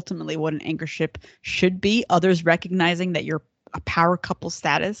like ultimately what an anchor ship should be. Others recognizing that you're a power couple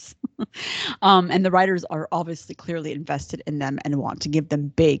status. And the writers are obviously clearly invested in them and want to give them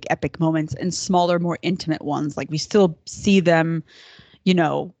big epic moments and smaller, more intimate ones. Like we still see them, you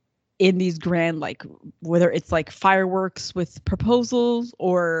know, in these grand, like whether it's like fireworks with proposals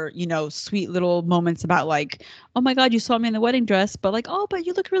or, you know, sweet little moments about like, oh my God, you saw me in the wedding dress, but like, oh, but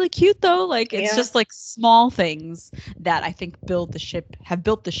you look really cute though. Like it's just like small things that I think have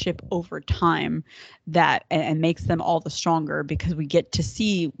built the ship over time that and makes them all the stronger because we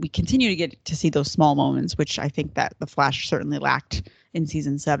continue to get to see those small moments, which I think that The Flash certainly lacked in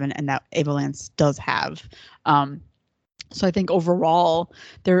season 7 and that Avalance does have. So I think overall,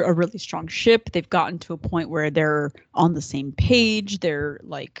 they're a really strong ship. They've gotten to a point where they're on the same page. They're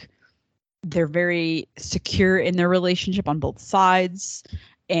very secure in their relationship on both sides.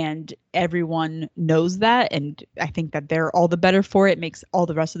 And everyone knows that. And I think that they're all the better for it. It makes all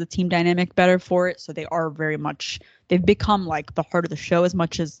the rest of the team dynamic better for it. So they are they've become like the heart of the show as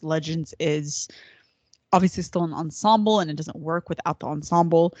much as Legends is obviously still an ensemble and it doesn't work without the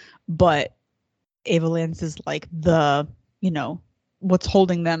ensemble. But Avalance is like what's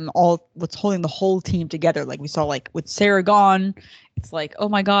holding the whole team together. Like we saw like with Sarah gone, it's like, oh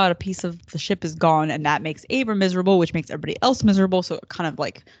my God, a piece of the ship is gone. And that makes Ava miserable, which makes everybody else miserable. So it kind of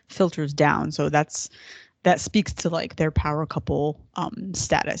like filters down. So that speaks to like their power couple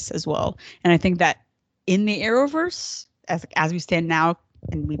status as well. And I think that in the Arrowverse, as we stand now,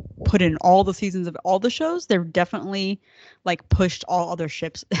 and we put in all the seasons of all the shows, they're definitely like pushed all other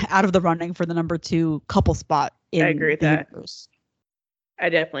ships out of the running for the number 2 couple spot. I agree with that. Universe. I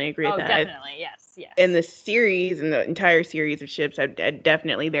definitely agree with that. Definitely, yes. In the series, in the entire series of ships, I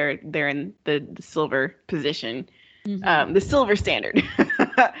definitely they're in the silver position, the silver standard.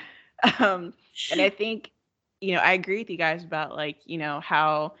 And I think, you know, I agree with you guys about like, you know,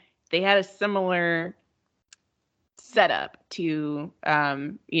 how they had a similar setup to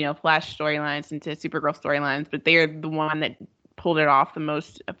you know, Flash storylines and to Supergirl storylines, but they're the one that pulled it off the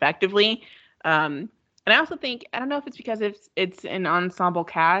most effectively. And I also think, I don't know if it's because it's an ensemble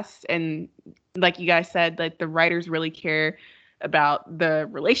cast and like you guys said, like the writers really care about the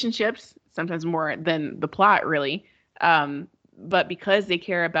relationships sometimes more than the plot really. But because they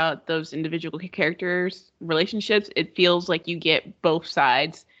care about those individual characters' relationships, it feels like you get both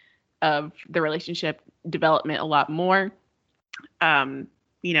sides of the relationship development a lot more. You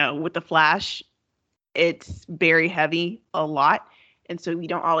know, with the Flash, it's very heavy a lot. And so we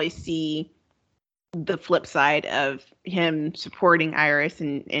don't always see the flip side of him supporting Iris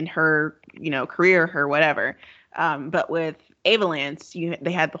in her, you know, career, her whatever. But with Avalance,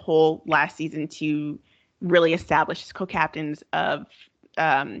 they had the whole last season to really establish as co-captains of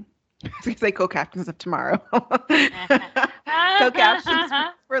I was gonna say co-captains of tomorrow. Co-captains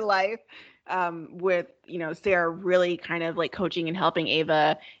for life. With, you know, Sarah really kind of like coaching and helping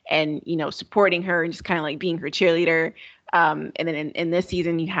Ava and, you know, supporting her and just kind of like being her cheerleader. And then in this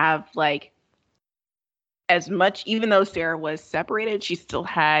season, you have like, as much, even though Sarah was separated, she still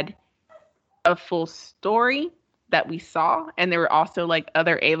had a full story that we saw. And there were also like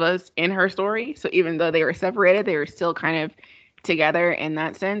other Avas in her story. So even though they were separated, they were still kind of together in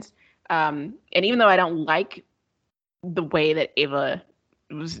that sense. And even though I don't like the way that Ava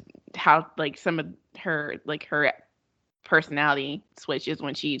was, how like some of her personality switches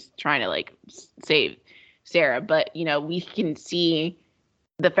when she's trying to like save Sarah, but we can see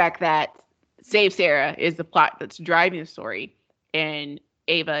the fact that Save Sarah is the plot that's driving the story, and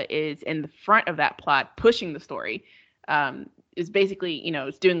Ava is in the front of that plot, pushing the story. Is basically,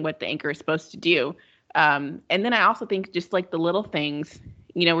 it's doing what the anchor is supposed to do. And then I also think just like the little things,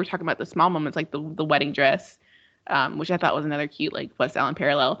 we're talking about the small moments, like the wedding dress, which I thought was another cute, like, West Allen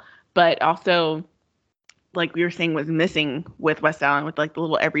parallel. But also, like we were saying, was missing with West Allen, with like the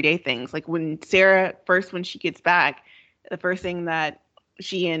little everyday things. Like when she gets back, the first thing that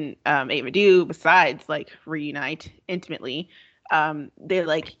she and Ava do, besides like reunite intimately, they're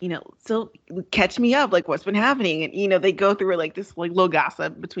like, so catch me up, like what's been happening. And, they go through like this like little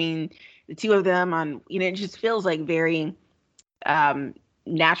gossip between the two of them on, it just feels like very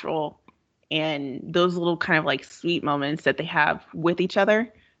natural. And those little kind of like sweet moments that they have with each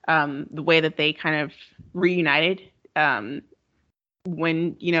other, the way that they kind of reunited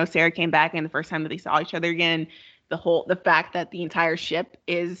when, Sarah came back and the first time that they saw each other again, the fact that the entire ship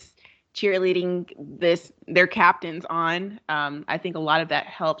is cheerleading their captains on. I think a lot of that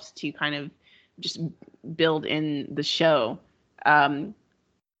helps to kind of just build in the show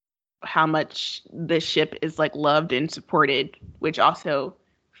how much the ship is like loved and supported, which also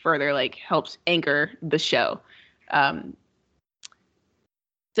further like helps anchor the show.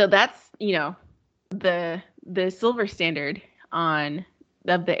 So that's the silver standard of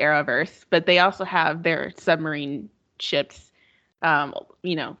the Arrowverse, but they also have their submarine ships.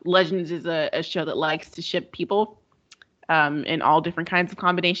 Legends is a show that likes to ship people in all different kinds of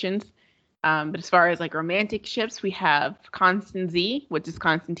combinations. But as far as like romantic ships, we have Constance Z, which is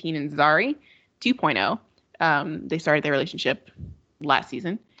Constantine and Zari 2.0. They started their relationship last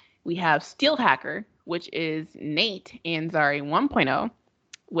season. We have Steelhacker, which is Nate and Zari 1.0,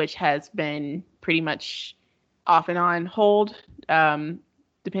 which has been pretty much off and on hold,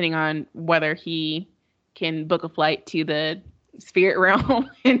 depending on whether he can book a flight to the spirit realm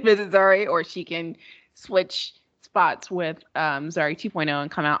and visit Zari, or she can switch spots with Zari 2.0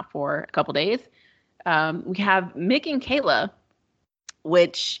 and come out for a couple days. We have Mick and Kayla,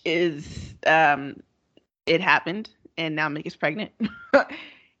 which is it happened, and now Mick is pregnant.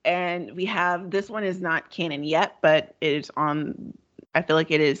 And we have, this one is not canon yet, but it is on, I feel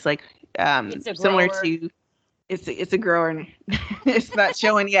like it is like similar to, it's a grower. It's not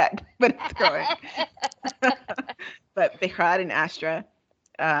showing yet, but it's growing. But Behrad and Astra,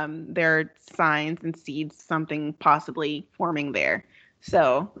 there are signs and seeds, something possibly forming there.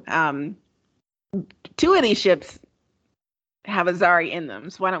 So two of these ships have a Zari in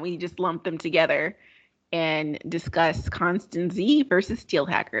them. So why don't we just lump them together and discuss Constance Z versus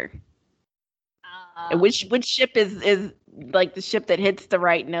Steelhacker? Which ship is like the ship that hits the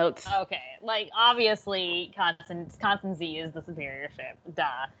right notes? Okay, like obviously Constance Z is the superior ship.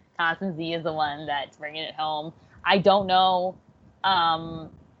 Duh. Constance Z is the one that's bringing it home. I don't know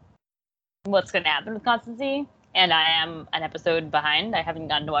what's going to happen with Constance Z, and I am an episode behind. I haven't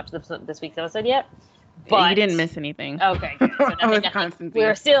gotten to watch this week's episode yet. But you didn't miss anything. Okay, good. So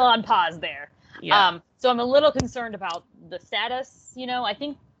we're still on pause there. Yeah. So I'm a little concerned about the status. I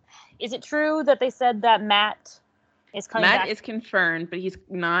think, is it true that they said that Matt is coming back? Matt is confirmed, but he's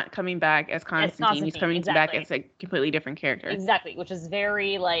not coming back as Constantine. He's coming back as a completely different character. Exactly, which is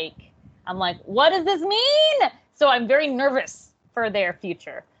very I'm like, what does this mean? So I'm very nervous for their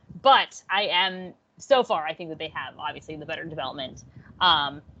future. But so far, I think that they have obviously the better development.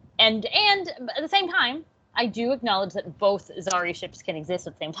 And at the same time, I do acknowledge that both Zari ships can exist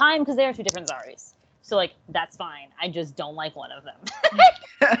at the same time because they are two different Zaris. So that's fine. I just don't like one of them.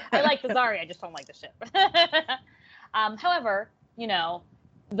 I like the Zari, I just don't like the ship. However,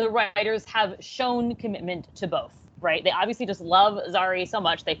 the writers have shown commitment to both, right? They obviously just love Zari so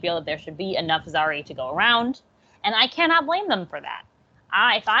much they feel that there should be enough Zari to go around. And I cannot blame them for that.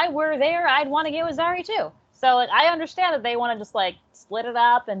 If I were there, I'd want to get with Zari too. So I understand that they want to just split it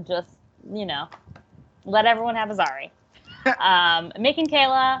up and just, let everyone have a Zari. Mick and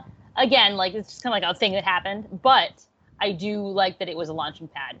Kayla, again, it's just kind of a thing that happened, but I do like that it was a launching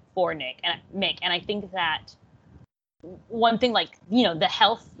pad for Mick, and I think that one thing, the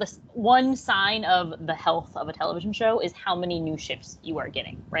health, one sign of the health of a television show is how many new ships you are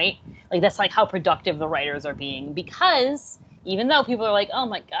getting, right? That's how productive the writers are being, because even though people are oh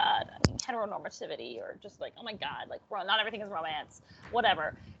my God, heteronormativity, or just oh my God, not everything is romance,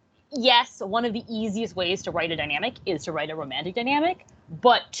 whatever. Yes, one of the easiest ways to write a dynamic is to write a romantic dynamic,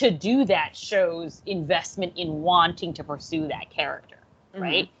 but to do that shows investment in wanting to pursue that character,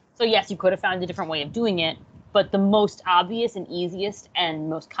 right? So yes, you could have found a different way of doing it, but the most obvious and easiest and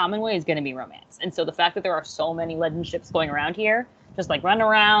most common way is going to be romance. And so the fact that there are so many legend ships going around here, just like running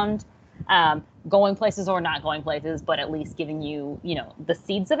around, going places or not going places, but at least giving you, the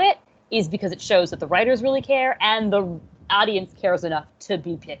seeds of it, is because it shows that the writers really care and the audience cares enough to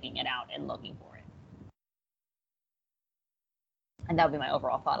be picking it out and looking for it. And that would be my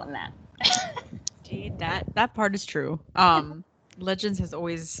overall thought on that. Gee, that part is true. Legends has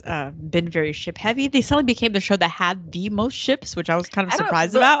always been very ship heavy. They suddenly became the show that had the most ships, which I was kind of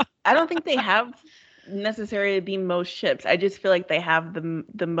surprised about. I don't think they have necessarily the most ships. I just feel like they have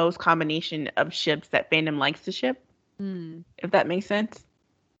the most combination of ships that fandom likes to ship. If that makes sense.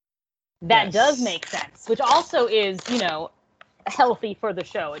 That does make sense, which also is, healthy for the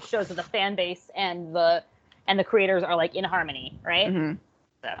show. It shows that the fan base and the creators are like in harmony, right? Mm-hmm.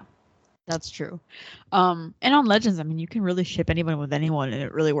 So that's true. And on Legends, I mean, you can really ship anyone with anyone, and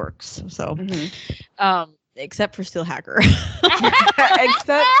it really works. So, except for Steel Hacker,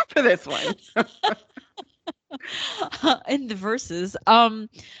 except for this one. In the verses,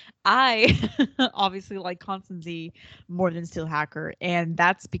 I obviously like Constancy more than Steel Hacker, and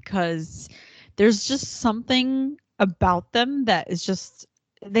that's because there's just something about them that is just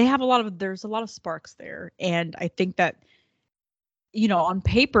there's a lot of sparks there, and I think that on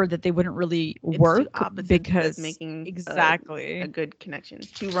paper that they wouldn't really work because making exactly a good connection.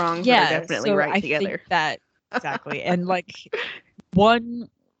 Two wrongs are definitely right together. Think that exactly, and like one,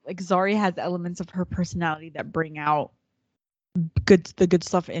 like Zari has elements of her personality that bring out the good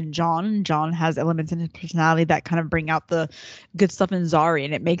stuff in John. John has elements in his personality that kind of bring out the good stuff in Zari,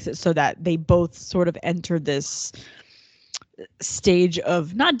 and it makes it so that they both sort of enter this stage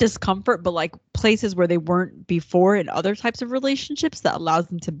of not discomfort, but like places where they weren't before in other types of relationships that allows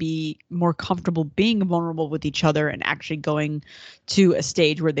them to be more comfortable being vulnerable with each other and actually going to a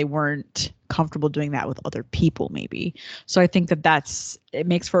stage where they weren't comfortable doing that with other people maybe. So I think that it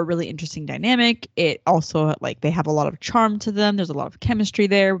makes for a really interesting dynamic. It also, like, they have a lot of charm to them. There's a lot of chemistry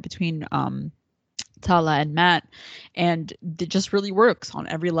there between Tala and Matt, and it just really works on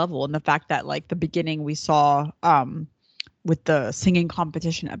every level. And the fact that, like, the beginning we saw with the singing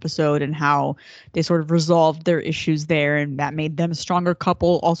competition episode and how they sort of resolved their issues there, and that made them a stronger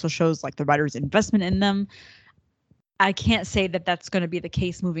couple, also shows like the writer's investment in them. I can't say that that's going to be the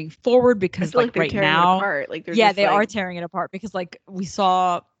case moving forward because like right now, they are tearing it apart because like we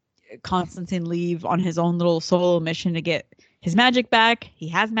saw Constantine leave on his own little solo mission to get his magic back. He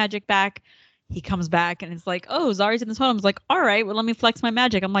has magic back. He comes back and it's like, oh, Zari's in this home. I was like, all right, well, let me flex my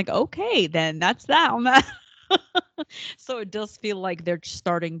magic. I'm like, okay, then that's that on that. So it does feel like they're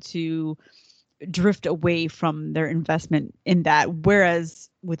starting to drift away from their investment in that. Whereas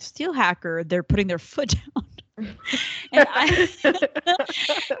with Steel Hacker, they're putting their foot down.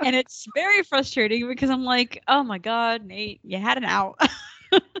 and it's very frustrating because I'm like, oh my God, Nate, you had an out.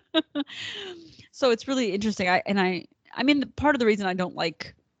 So it's really interesting. I mean, part of the reason I don't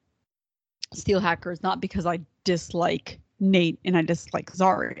like Steel Hacker is not because I dislike Nate and I dislike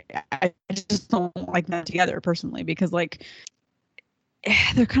Zari. I just don't like them together personally because like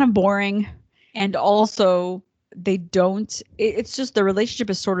they're kind of boring, and also it's just the relationship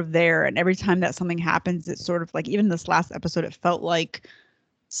is sort of there, and every time that something happens, it's sort of like, even this last episode, it felt like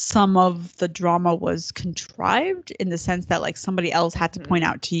some of the drama was contrived in the sense that like somebody else had to point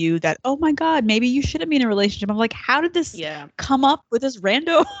out to you that, oh my God, maybe you shouldn't be in a relationship. I'm like, how did this come up with this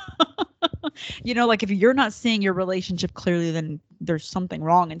rando? Like if you're not seeing your relationship clearly, then there's something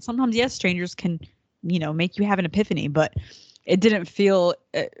wrong. And sometimes, yes, strangers can, make you have an epiphany, but it didn't feel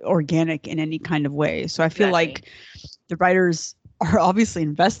organic in any kind of way. So I feel like the writers are obviously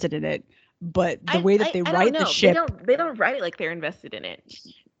invested in it, but the way that they write the ship, they don't write it like they're invested in it.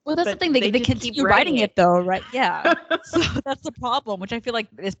 Well, that's the thing. They continue writing it though, right? Yeah. So that's the problem, which I feel like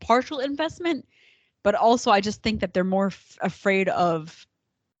is partial investment, but also I just think that they're more afraid of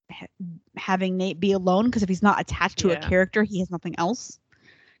having Nate be alone, because if he's not attached to a character, he has nothing else,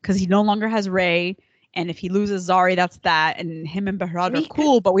 because he no longer has Ray, and if he loses Zari, that's that. And him and Behrad are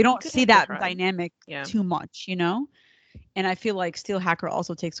cool, but we don't see that dynamic too much, And I feel like Steel Hacker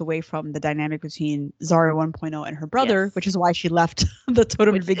also takes away from the dynamic between Zari 1.0 and her brother, which is why she left the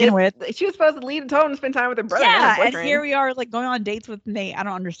totem to begin with. She was supposed to leave the totem and spend time with her brother. Yeah, and here we are like going on dates with Nate. I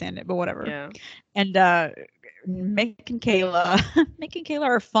don't understand it, but whatever. Yeah. And Mick and Kayla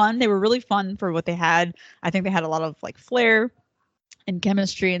are fun. They were really fun for what they had. I think they had a lot of like flair and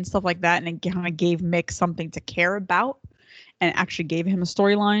chemistry and stuff like that, and it kind of gave Mick something to care about and actually gave him a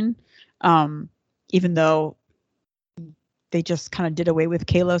storyline, even though they just kind of did away with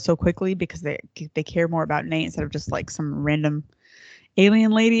Kayla so quickly because they care more about Nate instead of just like some random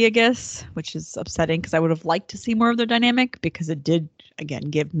alien lady, I guess, which is upsetting because I would have liked to see more of their dynamic because it did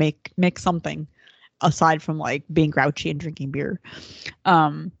again make something aside from like being grouchy and drinking beer.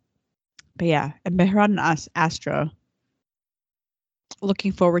 But yeah, and Behrad and Astra,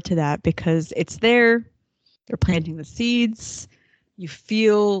 looking forward to that because it's there. They're planting the seeds. You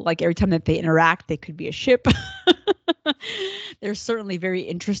feel like every time that they interact, they could be a ship. They're certainly very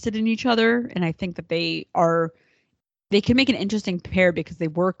interested in each other, and I think that they can make an interesting pair because they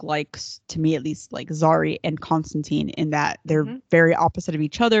work like, to me at least, like Zari and Constantine in that they're very opposite of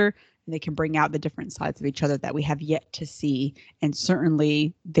each other, and they can bring out the different sides of each other that we have yet to see. And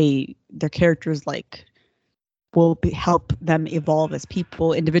certainly their characters like will help them evolve as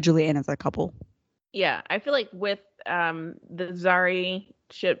people individually and as a couple. Yeah, I feel like with the Zari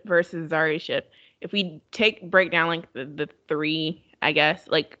ship versus Zari ship, if we break down like the three, I guess,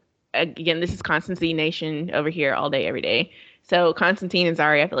 like, again, this is Constantine Nation over here all day, every day. So Constantine and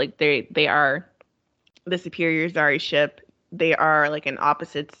Zari, I feel like they are the superior Zari ship. They are like an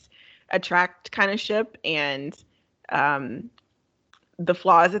opposites attract kind of ship, and the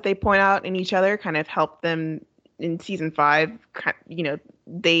flaws that they point out in each other kind of help them in season 5. You know,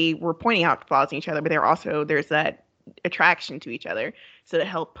 they were pointing out flaws in each other, but there's that attraction to each other, so to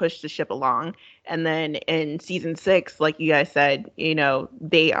help push the ship along. And then in season 6, like you guys said, you know,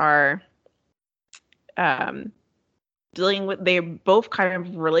 they are they're both kind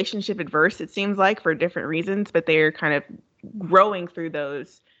of relationship adverse, it seems like, for different reasons, but they're kind of growing through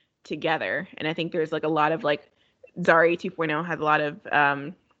those together. And I think there's like a lot of like Zari 2.0 has a lot of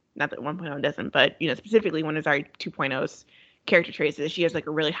not that 1.0 doesn't, but you know, specifically one of Zari 2.0's character traits is she has like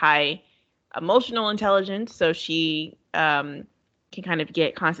a really high emotional intelligence, so she can kind of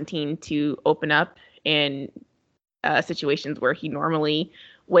get Constantine to open up in situations where he normally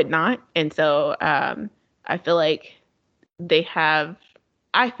would not. And so I feel like because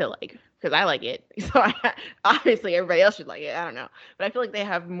I like it, so obviously everybody else should like it, I don't know, but I feel like they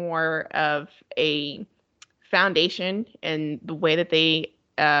have more of a foundation in the way that they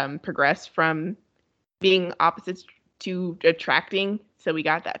progress from being opposites to attracting. So we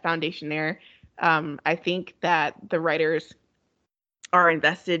got that foundation there. I think that the writers they were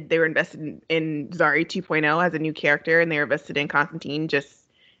invested in Zari 2.0 as a new character, and they were invested in Constantine just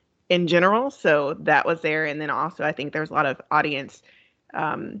in general. So that was there. And then also I think there was a lot of audience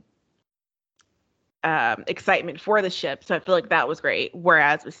excitement for the ship. So I feel like that was great.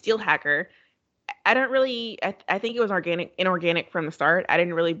 Whereas with Steel Hacker, I think it was inorganic from the start. I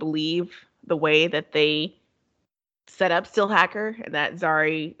didn't really believe the way that they set up Steel Hacker, and that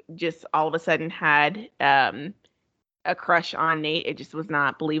Zari just all of a sudden had a crush on Nate. It just was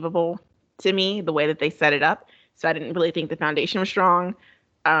not believable to me, the way that they set it up. So I didn't really think the foundation was strong.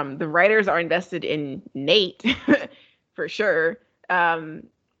 The writers are invested in Nate for sure.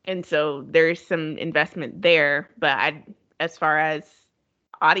 And so there's some investment there, but as far as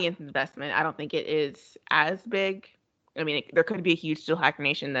audience investment, I don't think it is as big. I mean, there could be a huge Steel Hacker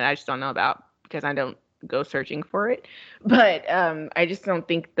Nation that I just don't know about because I don't go searching for it. But I just don't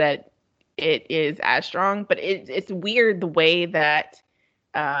think that it is as strong. But it's weird the way that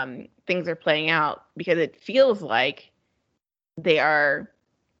things are playing out, because it feels like they are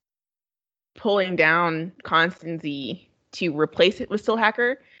pulling down Constancy to replace it with Steel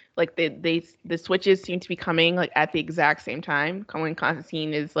Hacker. Like the switches seem to be coming like at the exact same time when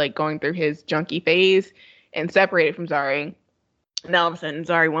Constantine is like going through his junkie phase and separated from Zari. And all of a sudden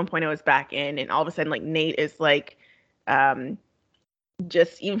Zari 1.0 is back in, and all of a sudden like Nate is like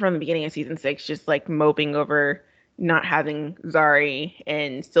just even from the beginning of season 6 just like moping over not having Zari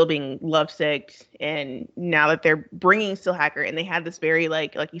and still being lovesick. And now that they're bringing Steel Hacker, and they had this very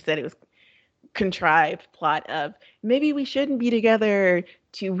like you said, it was contrived plot of maybe we shouldn't be together,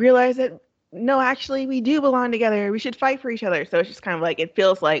 to realize that no, actually we do belong together, we should fight for each other. So it's just kind of like it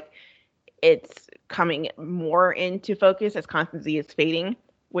feels like it's coming more into focus as Constancy is fading,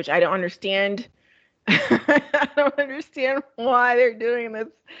 which I don't understand. I don't understand why they're doing this,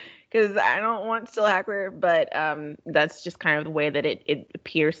 because I don't want Steel Hacker, but that's just kind of the way that it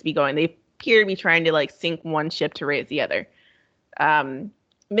appears to be going. They appear to be trying to like sink one ship to raise the other. Mick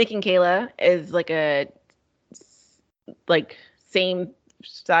and Kayla is like a same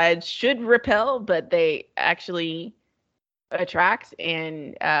side, should repel, but they actually attract,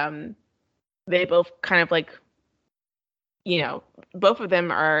 and they both kind of like, you know, both of them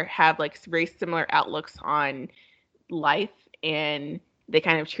have like very similar outlooks on life, and they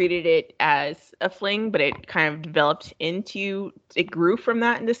kind of treated it as a fling, but it kind of it grew from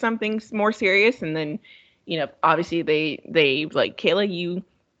that into something more serious. And then, you know, obviously they like, Kayla, you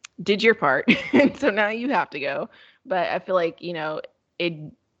did your part, and so now you have to go. But I feel like, you know,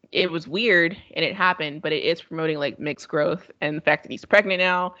 it was weird and it happened, but it is promoting like mixed growth and the fact that he's pregnant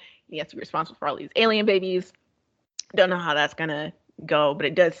now. He has to be responsible for all these alien babies. Don't know how that's gonna go, but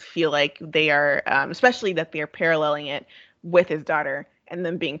it does feel like they are, especially that they're paralleling it with his daughter and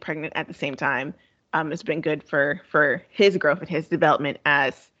them being pregnant at the same time. It's been good for his growth and his development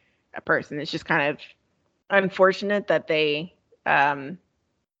as a person. It's just kind of unfortunate that they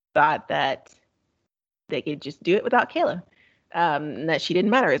thought that they could just do it without Kayla, and that she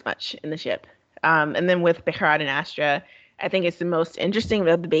didn't matter as much in the ship. And then with Behrad and Astra, I think it's the most interesting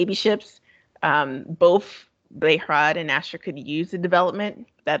of the baby ships. Both Behrad and Astra could use the development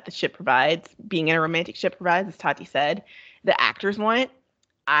that the ship provides, being in a romantic ship provides, as Tati said. The actors want it.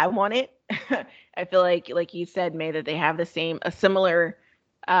 I want it. I feel like you said, May, that they have a similar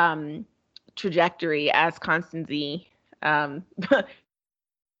trajectory as Constancy. They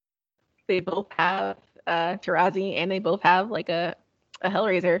both have Tarazi, and they both have like a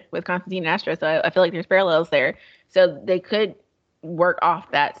Hellraiser with Constantine and Astra. So I feel like there's parallels there. So they could work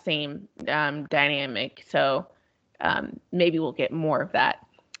off that same dynamic. So maybe we'll get more of that.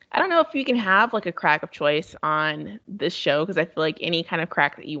 I don't know if you can have like a crack of choice on this show, because I feel like any kind of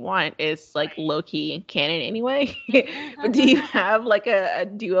crack that you want is like low-key canon anyway. But do you have like a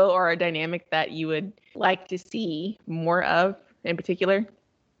duo or a dynamic that you would like to see more of in particular?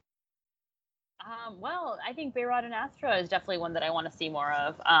 Well, I think Behrad and Astra is definitely one that I want to see more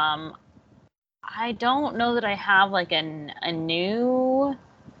of. I don't know that I have like a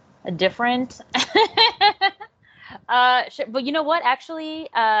different but you know what? Actually,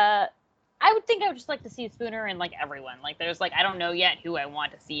 I would just like to see Spooner and like everyone. Like, there's like, I don't know yet who I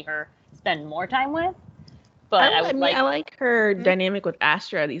want to see her spend more time with, but I like her dynamic with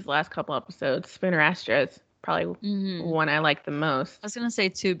Astra these last couple episodes. Spooner Astra is probably one I like the most. I was gonna say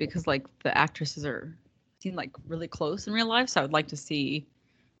too, because like the actresses seem like really close in real life, so I would like to see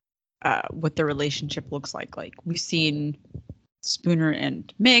what their relationship looks like. Like, we've seen Spooner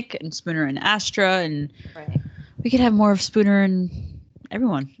and Mick and Spooner and Astra, and we could have more of Spooner and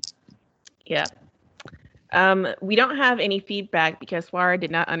everyone. Yeah. We don't have any feedback because Swara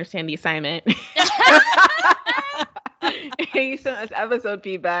did not understand the assignment. He sent us episode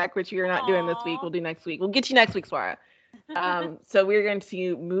feedback, which we are not doing this week. We'll do next week. We'll get you next week, Swara. So we're going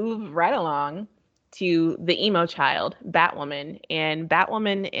to move right along to the emo child, Batwoman. And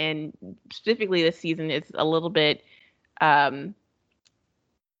Batwoman, and specifically this season, is a little bit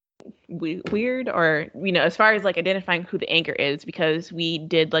weird, or, you know, as far as like identifying who the anchor is, because we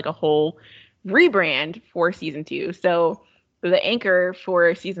did like a whole rebrand for season 2. So the anchor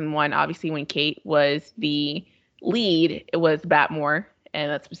for season 1, obviously when Kate was the lead, it was Batmore,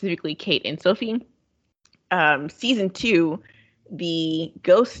 and that's specifically Kate and Sophie. Season 2, the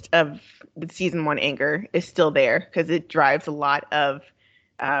ghost of the season 1 anchor is still there because it drives a lot of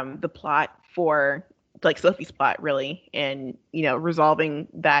the plot for like Sophie's plot, really, and, you know, resolving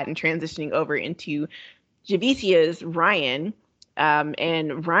that and transitioning over into Javicia's Ryan.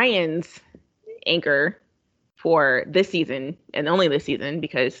 And Ryan's anchor for this season, and only this season,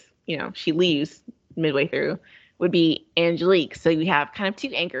 because, you know, she leaves midway through, would be Angelique. So we have kind of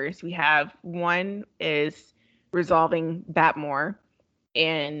two anchors. We have one is resolving Batmore,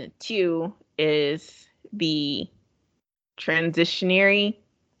 and 2 is the transitionary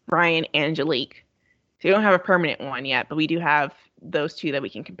Ryan Angelique. So we don't have a permanent one yet, but we do have those 2 that we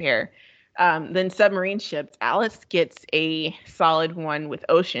can compare. Then submarine ships, Alice gets a solid one with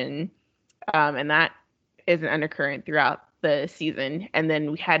Ocean, and that is an undercurrent throughout the season. And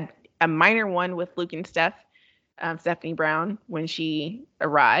then we had a minor one with Luke and Stephanie Brown, when she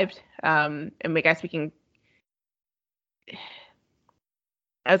arrived. And I guess we can,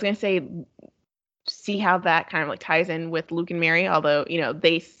 I was going to say, see how that kind of like ties in with Luke and Mary, although, you know,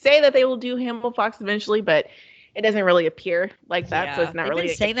 they say that they will do Hamill Fox eventually, but it doesn't really appear like that. Yeah, so it's not really. They've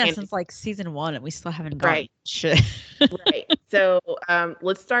been saying that since like season 1, and we still haven't done shit. Right. So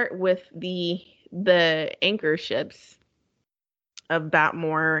let's start with the anchor ships of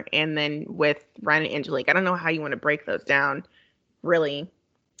Batmore, and then with Ryan and Angelique. I don't know how you want to break those down, really,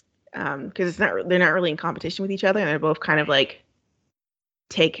 because they're not really in competition with each other, and they're both kind of like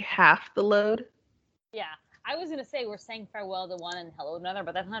take half the load. Yeah, I was gonna say we're saying farewell to one and hello to another,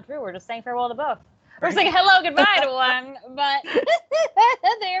 but that's not true. We're just saying farewell to both. We're saying hello, goodbye to one, but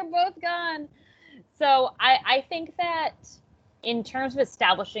they're both gone. So I think that in terms of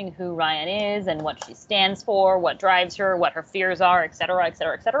establishing who Ryan is and what she stands for, what drives her, what her fears are, et cetera, et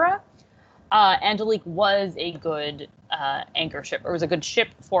cetera, et cetera, Angelique was a good anchor ship, or was a good ship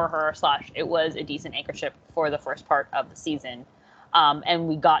for her, / it was a decent anchor ship for the first part of the season. And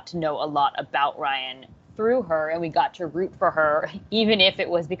we got to know a lot about Ryan through her and we got to root for her, even if it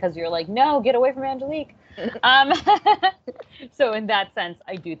was because you're like, no, get away from Angelique. So in that sense,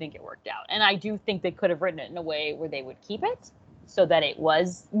 I do think it worked out. And I do think they could have written it in a way where they would keep it so that it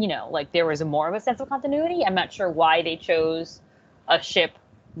was, like there was more of a sense of continuity. I'm not sure why they chose a ship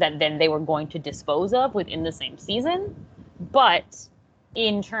that then they were going to dispose of within the same season. But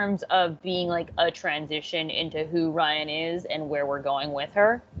in terms of being like a transition into who Ryan is and where we're going with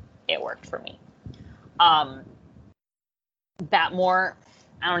her, it worked for me. Batmore,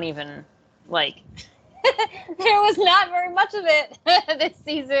 I don't even like. There was not very much of it this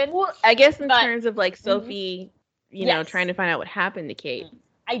season. Well, I guess in terms of like Sophie, yes. trying to find out what happened to Kate.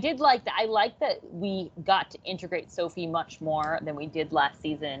 I did like that. I like that we got to integrate Sophie much more than we did last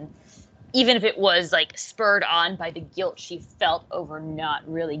season. Even if it was like spurred on by the guilt she felt over not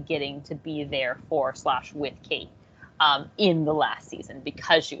really getting to be there for/with Kate in the last season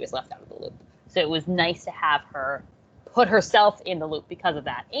because she was left out of the loop. So it was nice to have her put herself in the loop because of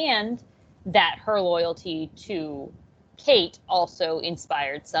that. And that her loyalty to Kate also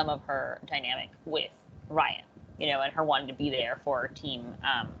inspired some of her dynamic with Ryan, and her wanting to be there for Team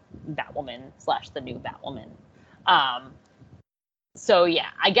Batwoman / the new Batwoman. So yeah,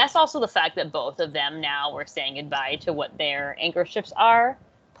 I guess also the fact that both of them now were saying goodbye to what their anchor ships are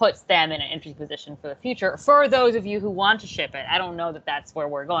puts them in an interesting position for the future. For those of you who want to ship it, I don't know that that's where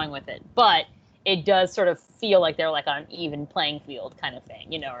we're going with it, but it does sort of feel like they're like on an even playing field kind of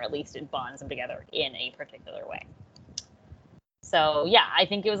thing, or at least it bonds them together in a particular way. So yeah, I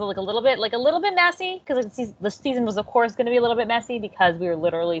think it was like a little bit messy because the season was of course going to be a little bit messy because we were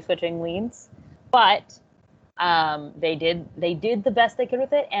literally switching leads, but they did the best they could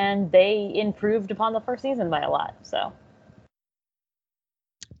with it, and they improved upon the first season by a lot. So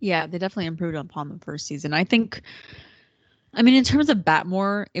yeah, they definitely improved upon the first season. I think, in terms of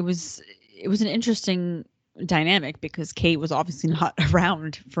Batmore, it was an interesting dynamic because Kate was obviously not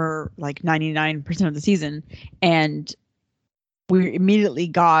around for like 99% of the season, and we immediately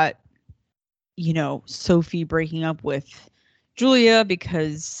got Sophie breaking up with Julia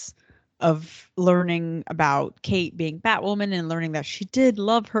because of learning about Kate being Batwoman and learning that she did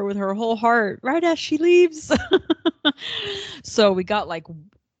love her with her whole heart right as she leaves. So we got like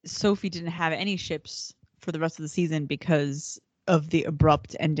Sophie didn't have any ships for the rest of the season because of the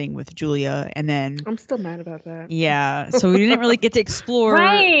abrupt ending with Julia, and then I'm still mad about that. Yeah, so we didn't really get to explore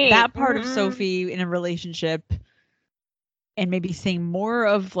right. that part of Sophie in a relationship and maybe seeing more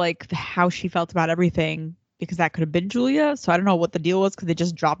of like how she felt about everything, because that could have been Julia. So I don't know what the deal was because they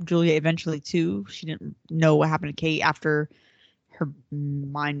just dropped Julia eventually too. She didn't know what happened to Kate after her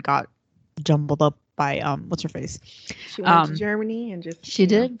mind got jumbled up by what's her face. She went to Germany and just she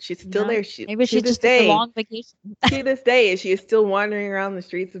did. She's still there. Maybe she just took a long vacation. To this day, she is still wandering around the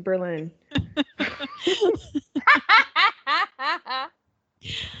streets of Berlin.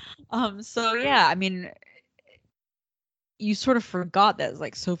 So yeah, you sort of forgot that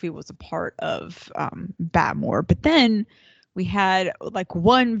like Sophie was a part of Batmore, but then we had like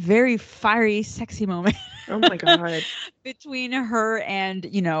one very fiery, sexy moment. Oh my god! Between her and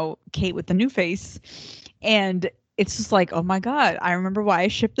Kate with the new face, and it's just like, oh my god, I remember why I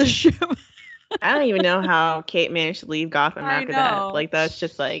shipped the ship. I don't even know how Kate managed to leave Gotham after that. Like that's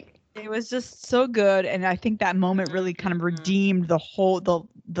just like it was just so good, and I think that moment really kind of redeemed the whole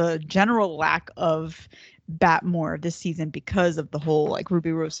the general lack of Batmore this season because of the whole like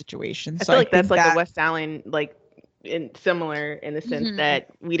Ruby Rose situation. I feel like that's like a West Allen like similar in the sense that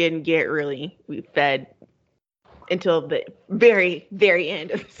we didn't get really fed until the very, very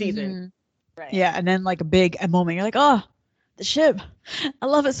end of the season. Right. Yeah, and then like a moment, you're like, oh, the ship. I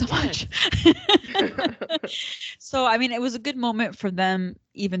love it so much. So, it was a good moment for them,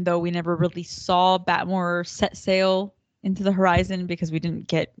 even though we never really saw Batmore set sail into the horizon because we didn't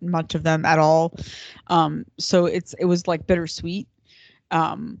get much of them at all. So it was like bittersweet.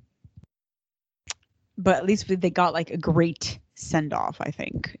 But at least they got like a great send off, I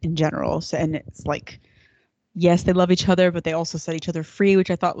think, in general. So, and it's like, yes, they love each other, but they also set each other free,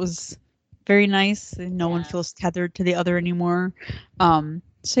 which I thought was very nice. No one feels tethered to the other anymore.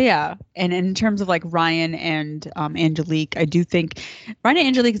 So yeah, and in terms of like Ryan and Angelique, I do think Ryan and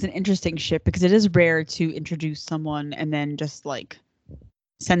Angelique is an interesting ship because it is rare to introduce someone and then just like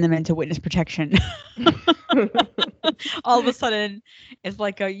send them into witness protection. All of a sudden, it's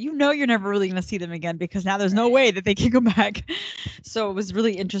like you're never really going to see them again because now there's no way that they can go back. So it was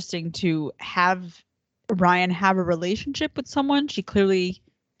really interesting to have Ryan have a relationship with someone she clearly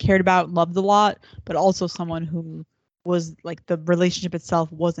cared about and loved a lot, but also someone who was like the relationship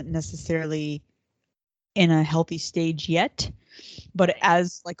itself wasn't necessarily in a healthy stage yet. But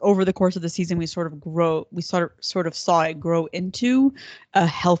as like over the course of the season, we sort of saw it grow into a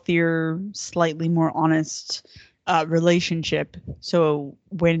healthier, slightly more honest relationship. So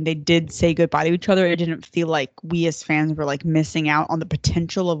when they did say goodbye to each other, it didn't feel like we as fans were like missing out on the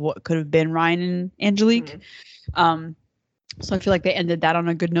potential of what could have been Ryan and Angelique. So I feel like they ended that on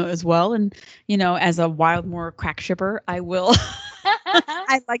a good note as well. And, you know, as a Wildmore crack shipper, I will.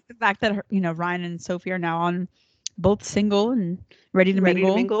 I like the fact that, you know, Ryan and Sophie are now on both single and ready to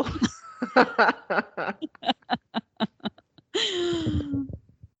mingle.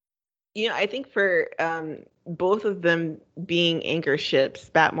 You know, I think for both of them being anchor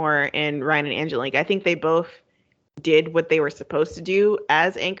ships, Batmore and Ryan and Angelique, I think they both did what they were supposed to do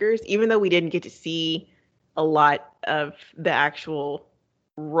as anchors, even though we didn't get to see a lot of the actual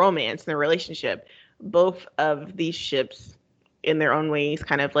romance in the relationship. Both of these ships, in their own ways,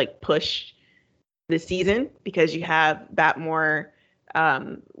 kind of like push the season, because you have Batmore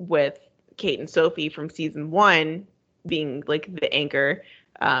with Kate and Sophie from season 1 being like the anchor.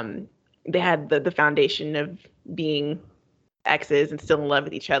 They had the foundation of being exes and still in love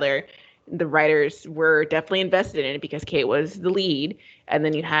with each other. The writers were definitely invested in it because Kate was the lead, and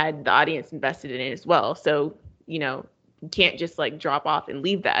then you had the audience invested in it as well. So, you know, you can't just like drop off and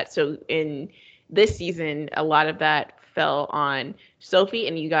leave that. So in this season, a lot of that fell on Sophie,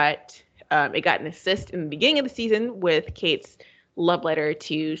 and you got it got an assist in the beginning of the season with Kate's love letter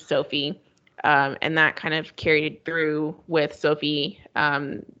to Sophie, and that kind of carried through with Sophie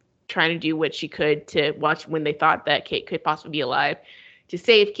trying to do what she could to watch when they thought that Kate could possibly be alive to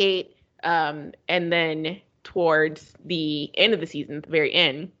save Kate. And then towards the end of the season, at the very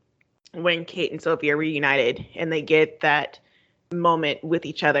end, when Kate and Sophie are reunited and they get that moment with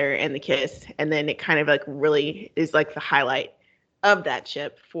each other and the kiss, and then it kind of like really is like the highlight of that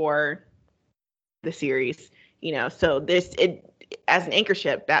ship for the series, you know. So as an anchor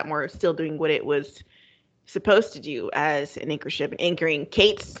ship, Batmore is still doing what it was supposed to do as an anchor ship, and anchoring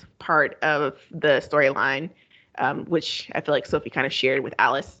Kate's part of the storyline, which I feel like Sophie kind of shared with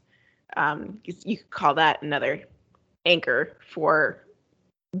Alice. You could call that another anchor for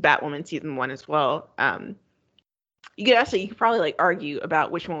Batwoman season 1 as well. You could probably like argue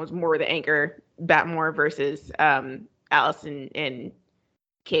about which one was more the anchor, Batmore versus Alice and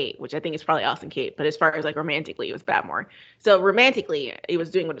Kate, which I think is probably Alice and Kate. But as far as like romantically, it was Batmore. So romantically, it was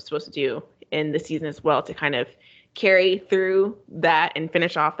doing what it's supposed to do in the season as well, to kind of carry through that and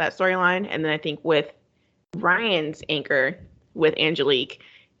finish off that storyline. And then I think with Ryan's anchor with Angelique,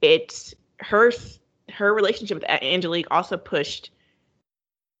 it's her relationship with Angelique also pushed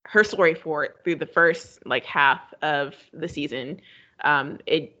her story forward through the first like half of the season.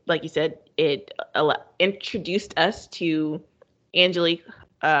 It, like you said, it introduced us to Angelique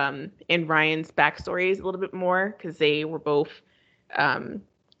and Ryan's backstories a little bit more, because they were both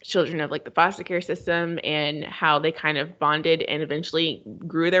children of like the foster care system, and how they kind of bonded and eventually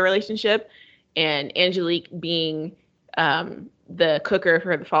grew their relationship. And Angelique being the cooker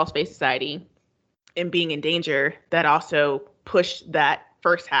for the False Face Society and being in danger, that also pushed that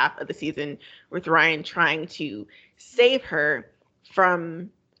first half of the season with Ryan trying to save her from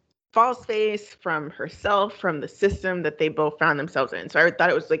False Face, from herself, from the system that they both found themselves in. So I thought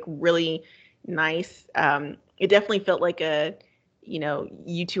it was like really nice. It definitely felt like a, you know,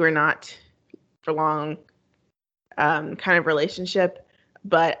 you two are not for long kind of relationship.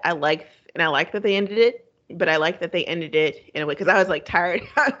 But I like that they ended it. But I like that they ended it in a way, because I was like tired.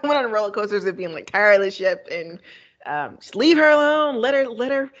 I went on roller coasters of being like tired of the ship, and just leave her alone, let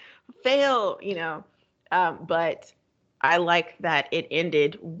her fail, you know. But I like that it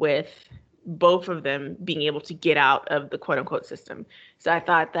ended with both of them being able to get out of the quote unquote system. So I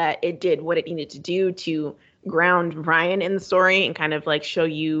thought that it did what it needed to do to ground Ryan in the story and kind of like show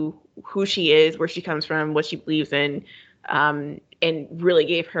you who she is, where she comes from, what she believes in, and really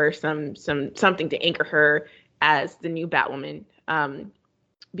gave her something to anchor her as the new Batwoman,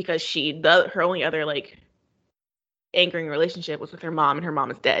 because her only other like anchoring relationship was with her mom, and her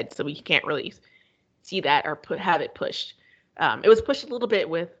mom is dead, so we can't really see that or have it pushed. It was pushed a little bit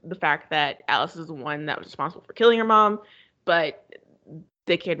with the fact that Alice is the one that was responsible for killing her mom, but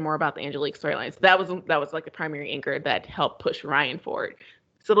they cared more about the Angelique storyline. So that was like the primary anchor that helped push Ryan forward.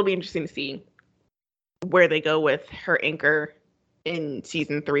 So it'll be interesting to see where they go with her anchor in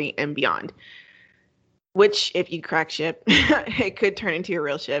season 3 and beyond. Which, if you crack ship, it could turn into a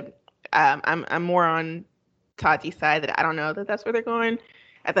real ship. I'm more on Tati's side, that I don't know that that's where they're going.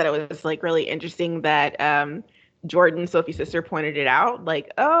 I thought it was like really interesting that Jordan, Sophie's sister, pointed it out,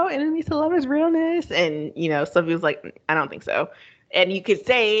 like, oh, enemies to lovers realness, and you know, Sophie was like, I don't think so. And you could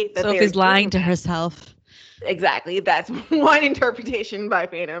say that Sophie's lying to herself. Exactly. That's one interpretation by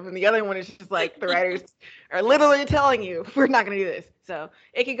fandom, and the other one is just like the writers are literally telling you we're not going to do this. So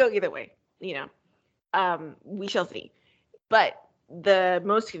it could go either way. We shall see. But the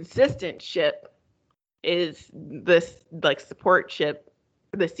most consistent ship is this like support ship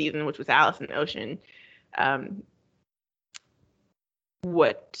this season, which was Alice and Ocean.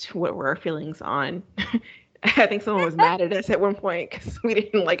 What were our feelings on? I think someone was mad at us at one point because we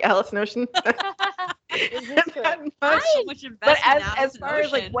didn't like Alice and Ocean. But as far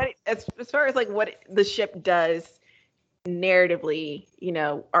as like what the ship does narratively,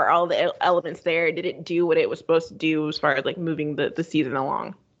 are all the elements there? Did it do what it was supposed to do as far as like moving the season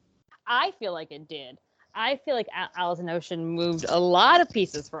along? I feel like it did. I feel like Alice and Ocean moved a lot of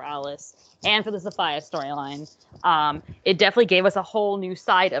pieces for Alice and for the Sophia storyline. It definitely gave us a whole new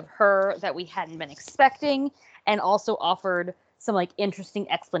side of her that we hadn't been expecting, and also offered some like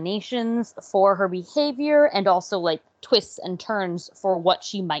interesting explanations for her behavior, and also like twists and turns for what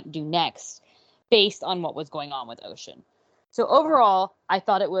she might do next based on what was going on with Ocean. So overall, I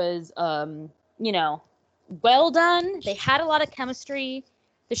thought it was, well done. They had a lot of chemistry.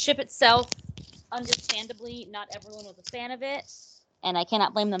 The ship itself, understandably, not everyone was a fan of it, and I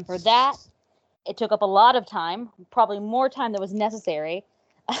cannot blame them for that. It took up a lot of time, probably more time than was necessary.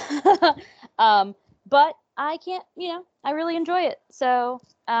 But I can't, I really enjoy it. So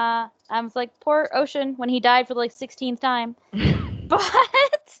I was like, poor Ocean when he died for the 16th time. But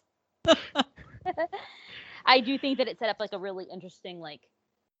I do think that it set up like a really interesting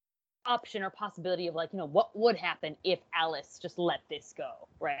option or possibility of what would happen if Alice just let this go,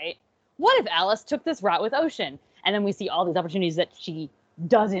 right? What if Alice took this route with Ocean? And then we see all these opportunities that she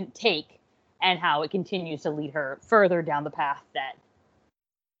doesn't take, and how it continues to lead her further down the path that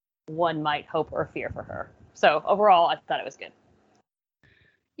one might hope or fear for her. So overall, I thought it was good.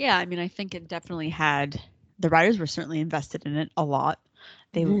 Yeah, I mean, I think it definitely had, the writers were certainly invested in it a lot.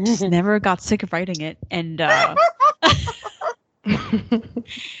 They just never got sick of writing it. And and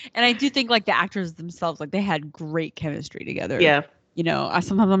I do think the actors themselves, they had great chemistry together. Yeah.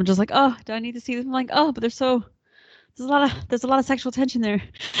 Sometimes I'm just like, oh, do I need to see this? I'm like, oh, but there's a lot of sexual tension there.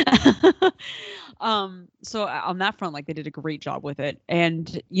 So on that front, they did a great job with it.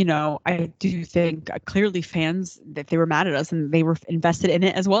 And, I do think clearly fans, that they were mad at us and they were invested in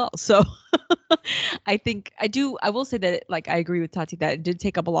it as well. So I will say that I agree with Tati that it did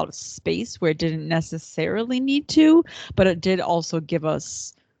take up a lot of space where it didn't necessarily need to, but it did also give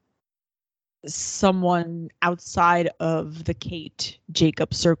us someone outside of the Kate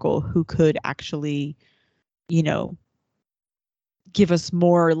Jacob circle who could actually, give us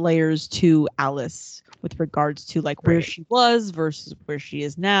more layers to Alice with regards to where she was versus where she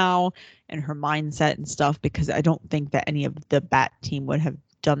is now and her mindset and stuff, because I don't think that any of the Bat team would have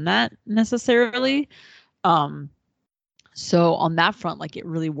done that necessarily. So on that front, it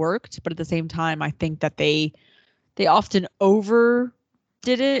really worked, but at the same time, I think that they often overdid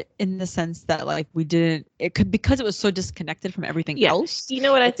it in the sense that because it was so disconnected from everything else. You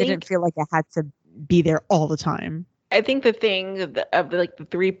know what I think? Didn't feel like it had to be there all the time. I think the thing of the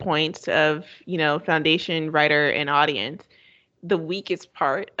 3 points of, foundation, writer, and audience, the weakest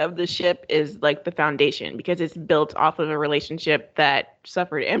part of the ship is the foundation, because it's built off of a relationship that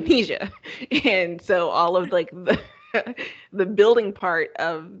suffered amnesia. And so all of the building part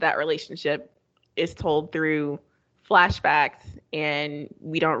of that relationship is told through flashbacks, and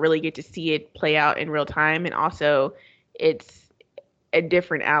we don't really get to see it play out in real time. And also it's a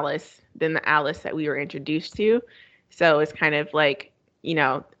different Alice than the Alice that we were introduced to. So it's kind of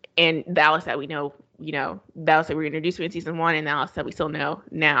and the Alice that we know, the Alice that we were introduced to in season 1 and the Alice that we still know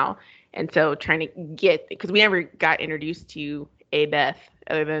now. And so trying to get, because we never got introduced to Beth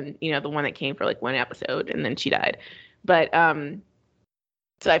other than, the one that came for 1 episode and then she died. But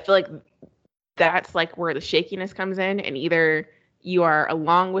so I feel like that's where the shakiness comes in, and either you are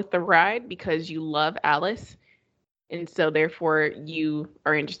along with the ride because you love Alice, and so therefore you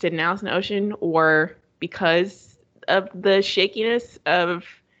are interested in Alice and Ocean, or because of the shakiness of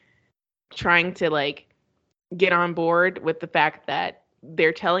trying to get on board with the fact that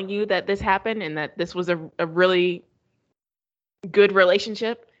they're telling you that this happened and that this was a really good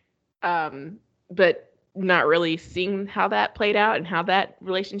relationship, but not really seeing how that played out and how that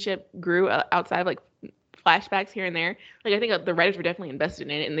relationship grew outside of flashbacks here and there. I think the writers were definitely invested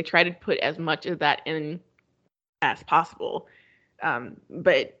in it, and they tried to put as much of that in as possible.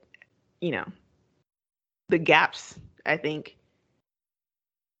 But the gaps, I think,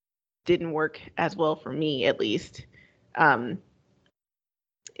 didn't work as well for me, at least. In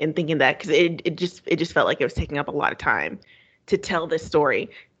thinking that, because it just felt like it was taking up a lot of time to tell this story.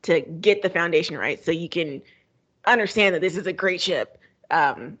 to get the foundation right so you can understand that this is a great ship,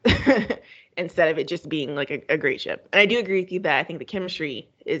 instead of it just being like a great ship. And I do agree with you that I think the chemistry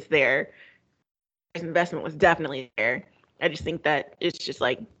is there. His investment was definitely there. I just think that it's just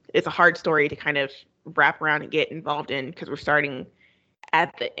like, it's a hard story to kind of wrap around and get involved in, because we're starting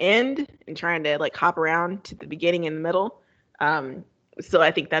at the end and trying to like hop around to the beginning and the middle. So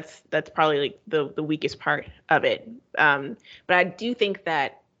I think that's probably like the weakest part of it. But I do think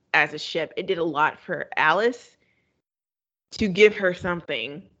that as a ship, it did a lot for Alice to give her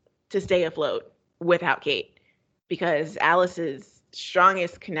something to stay afloat without Kate, because Alice's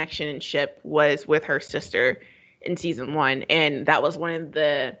strongest connection and ship was with her sister in season 1, and that was one of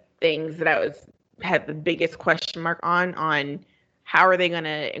the things that I had the biggest question mark on how are they going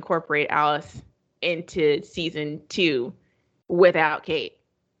to incorporate Alice into season 2 without Kate,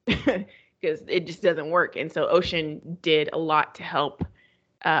 because it just doesn't work. And so Ocean did a lot to help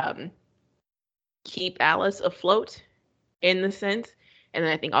keep Alice afloat in the sense. And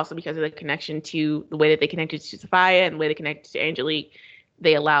then I think also because of the connection to the way that they connected to Sophia and the way they connected to Angelique,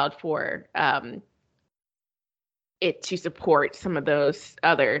 they allowed for it to support some of those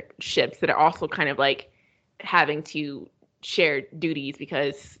other ships that are also kind of like having to share duties,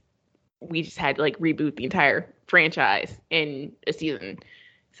 because we just had to like reboot the entire franchise in a season.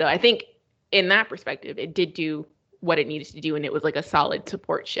 So I think in that perspective, it did do what it needed to do, and it was like a solid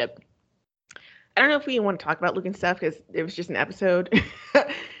support ship. I don't know if we want to talk about Luke and stuff because it was just an episode. But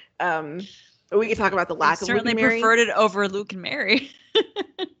we could talk about the lack of Luke and Mary. Certainly preferred it over Luke and Mary.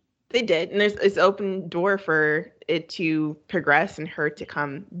 They did, and there's this open door for it to progress and her to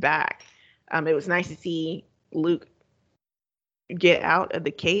come back. It was nice to see Luke get out of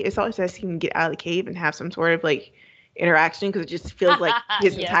the cave. It's always nice to see him get out of the cave and have some sort of like interaction, because it just feels like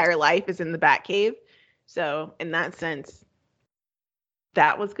his entire life is in the Batcave. So in that sense,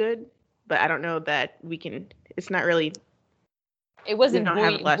 that was good. But I don't know that we can. It's not really. It wasn't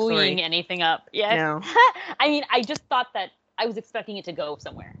buoying anything up. Yeah. No. I mean, I just thought that I was expecting it to go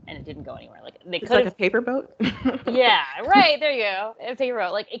somewhere, and it didn't go anywhere. Like they It's could like have a paper boat. Yeah, right. There you go. A paper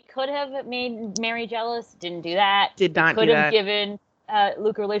boat. Like it could have made Mary jealous. Didn't do that. Did not Could do have that. given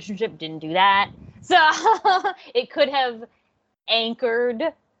Luke a relationship. Didn't do that. So it could have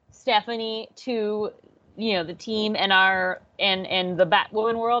anchored Stephanie to the team and and the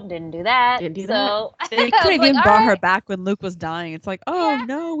Batwoman world. Didn't do that. Didn't do so They could have even brought her back when Luke was dying. It's like, oh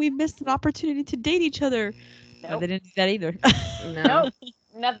no, we missed an opportunity to date each other. Nope. No, they didn't do that either. No.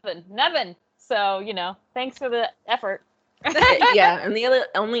 Nope. Nothing. So thanks for the effort. Yeah, and the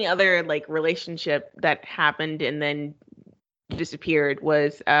only other like relationship that happened and then disappeared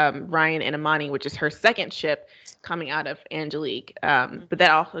was Ryan and Amani, which is her second ship coming out of Angelique. But that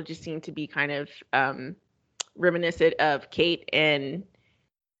also just seemed to be kind of reminiscent of Kate and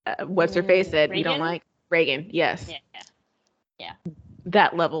what's her face said we don't like Reagan. Yes. Yeah.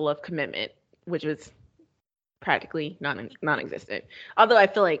 That level of commitment, which was practically non-existent. Although I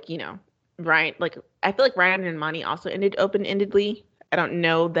feel like Ryan, I feel like Ryan and Amani also ended open-endedly. I don't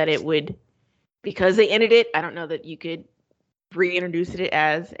know that it would, because they ended it. I don't know that you could reintroduce it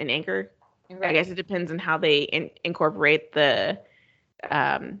as an anchor. Right. I guess it depends on how they incorporate the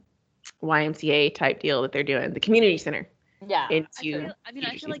YMCA type deal that they're doing, the community center. Yeah. I feel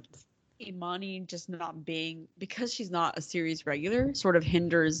like Imani just not being, because she's not a series regular, sort of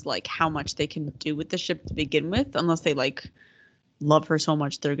hinders like how much they can do with the ship to begin with, unless they like love her so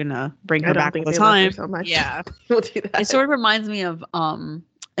much they're gonna bring her back all the time. Love her so much. Yeah. We'll do that. It sort of reminds me of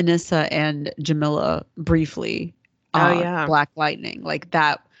Anissa and Jamila briefly. Black Lightning, like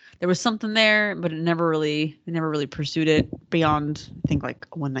that. There was something there, but they never really pursued it beyond, I think, like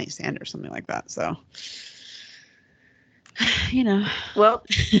a one night stand or something like that. So, Well,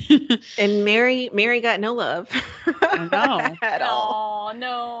 and Mary got no love. I know. At all.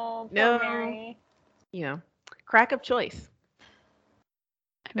 No. No. Mary. Crack of choice.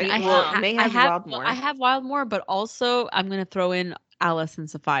 I mean, I have Wildmore. I have Wildmore, but also I'm gonna throw in Alice and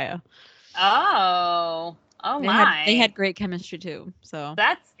Sophia. Oh my! They had great chemistry too. So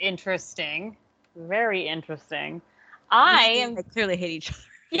that's interesting. Very interesting. They clearly hate each other.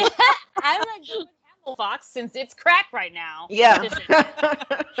 Yeah, I'm like going with Fox since it's crack right now. Yeah.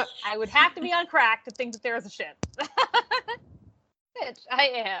 I would have to be on crack to think that there is a ship. Bitch, I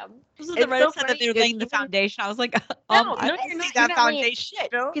am. This is the writer said that they were laying the foundation. I was like, I don't see that foundation.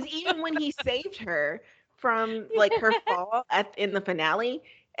 Because even when he saved her from like her fall in the finale,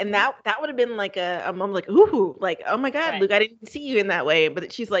 and that would have been like a moment like, ooh, like, oh my God, right. Luke, I didn't see you in that way.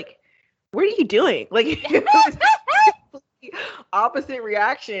 But she's like, what are you doing? Like, opposite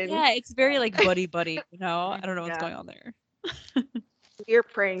reaction. Yeah, it's very like buddy. I don't know what's going on there. here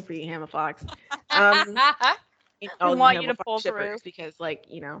praying for you, Hammer Fox. Um, We want you to pull shippers, through. because, like,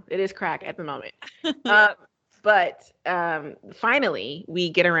 it is crack at the moment. But finally, we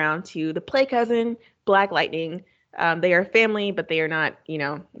get around to the play cousin, Black Lightning. They are a family, but they are not,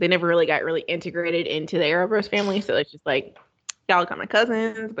 they never really got really integrated into the Arrowverse family. So it's just like, y'all got my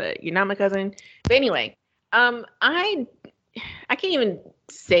cousins, but you're not my cousin. But anyway, I can't even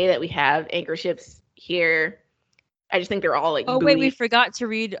say that we have anchor ships here. I just think they're all like. Oh wait, we forgot to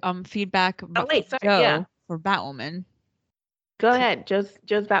read feedback. Yeah. For Batwoman. Go ahead, Joe's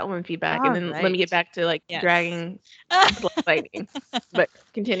Batwoman feedback, and then let me get back to dragging Lightning. But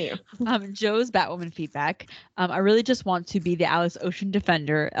continue. Joe's Batwoman feedback. I really just want to be the Alice Ocean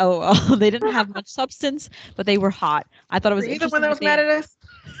defender. Oh, they didn't have much substance, but they were hot. I thought it was. Were you the one that was mad at us?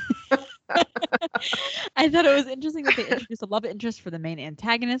 I thought it was interesting that they introduced a love interest for the main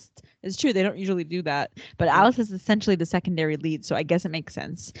antagonist. It's true, they don't usually do that. But Alice is essentially the secondary lead, so I guess it makes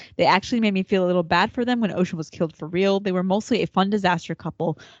sense. They actually made me feel a little bad for them when Ocean was killed for real. They were mostly a fun disaster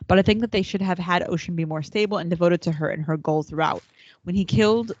couple, but I think that they should have had Ocean be more stable and devoted to her and her goals throughout. When he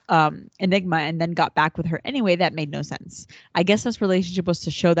killed Enigma and then got back with her anyway, that made no sense. I guess this relationship was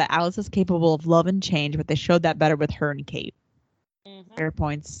to show that Alice is capable of love and change, but they showed that better with her and Kate. Fair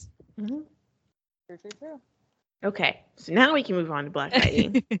points. Mm-hmm. True. Okay, so now we can move on to Black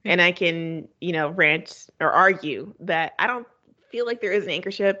Lightning, and I can, rant or argue that I don't feel like there is an anchor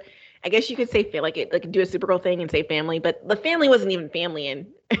ship. I guess you could say do a Supergirl thing and say family, but the family wasn't even family in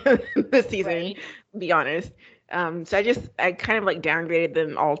this season, right. To be honest. So I kind of downgraded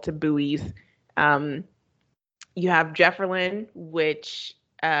them all to buoys. You have Jefferlin, which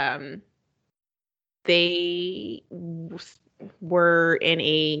they were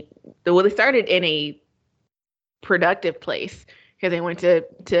they started in a productive place because they went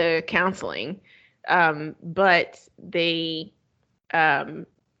to counseling, but they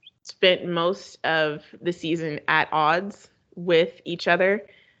spent most of the season at odds with each other.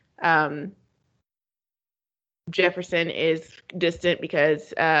 Jefferson is distant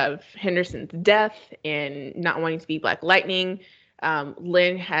because of Henderson's death and not wanting to be Black Lightning.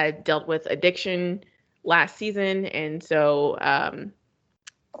 Lynn had dealt with addiction last season, and so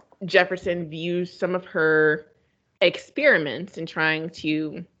Jefferson views some of her experiments in trying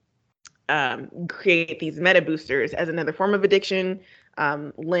to create these meta boosters as another form of addiction.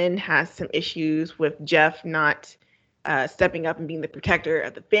 Lynn has some issues with Jeff not stepping up and being the protector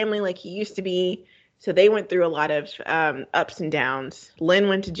of the family like he used to be. So they went through a lot of ups and downs. Lynn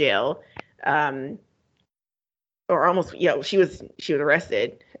went to jail, or almost, she was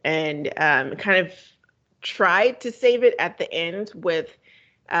arrested, and kind of tried to save it at the end with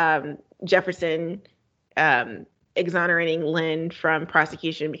Jefferson exonerating Lynn from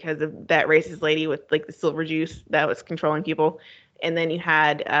prosecution because of that racist lady with the silver juice that was controlling people. And then you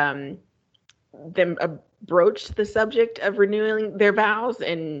had them broach the subject of renewing their vows,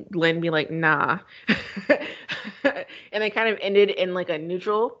 and Lynn be like, nah. And they kind of ended in a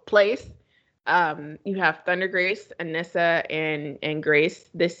neutral place. You have Thunder Grace, Anissa, and Grace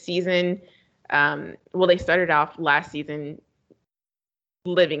this season. They started off last season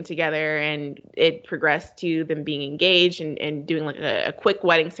living together, and it progressed to them being engaged and doing a quick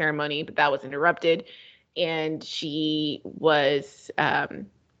wedding ceremony, but that was interrupted. And she was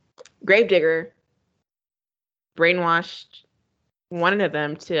Gravedigger brainwashed one of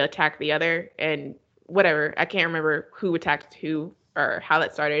them to attack the other, and whatever. I can't remember who attacked who or how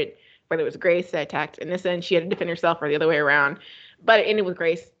that started, whether it was Grace that attacked Anissa and she had to defend herself or the other way around. But it ended with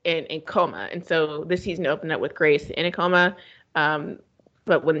Grace in coma. And so this season opened up with Grace in a coma.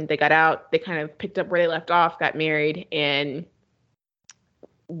 But when they got out, they kind of picked up where they left off, got married, and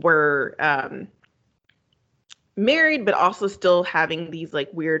were married, but also still having these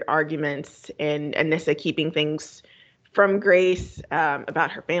weird arguments, and Anissa keeping things from Grace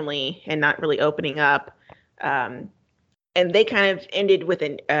about her family and not really opening up. And they kind of ended with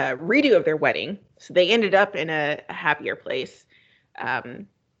a redo of their wedding. So they ended up in a happier place. That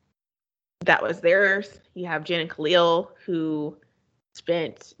was theirs. You have Jen and Khalil, who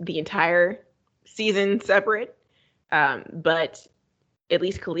spent the entire season separate. But at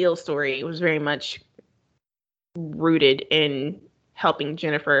least Khalil's story was very much rooted in helping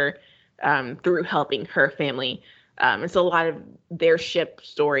Jennifer through helping her family. And so a lot of their ship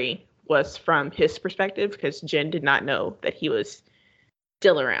story was from his perspective because Jen did not know that he was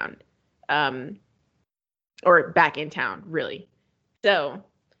still around or back in town, really. So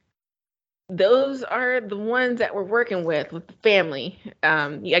those are the ones that we're working with the family.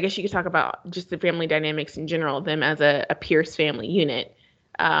 I guess you could talk about just the family dynamics in general, them as a Pierce family unit.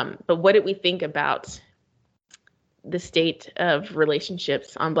 But what did we think about the state of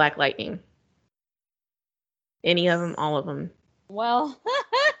relationships on Black Lightning? Any of them, all of them? Well,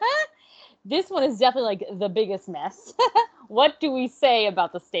 this one is definitely like the biggest mess. What do we say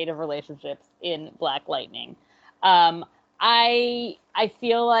about the state of relationships in Black Lightning? I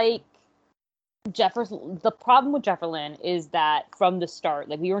feel like the problem with Jefferlyn is that from the start,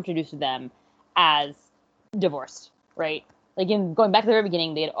 like we were introduced to them as divorced, right? Like going back to the very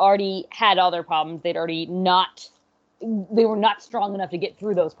beginning, they had already had all their problems. They were not strong enough to get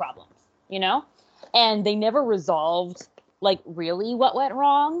through those problems, you know? And they never resolved like really what went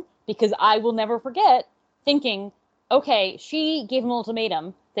wrong, because I will never forget thinking, okay, she gave him an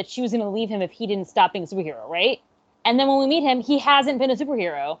ultimatum that she was going to leave him if he didn't stop being a superhero, right? And then when we meet him, he hasn't been a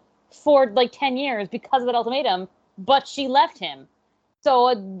superhero for like 10 years because of that ultimatum, but she left him.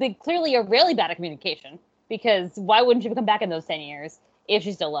 So they clearly are really bad at communication, because why wouldn't she come back in those 10 years if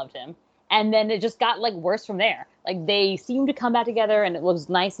she still loved him? And then it just got like worse from there. Like they seemed to come back together and it was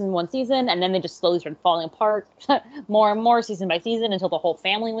nice in one season, and then they just slowly started falling apart more and more season by season until the whole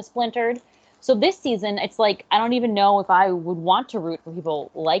family was splintered. So this season, it's like, I don't even know if I would want to root for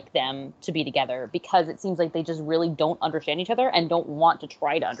people like them to be together, because it seems like they just really don't understand each other and don't want to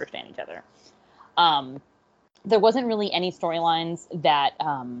try to understand each other. There wasn't really any storylines that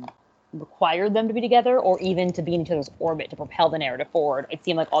required them to be together or even to be in each other's orbit to propel the narrative forward. It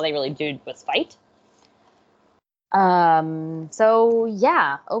seemed like all they really did was fight. So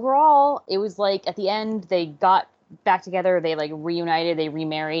yeah, overall, it was like at the end, they got back together, they like reunited, they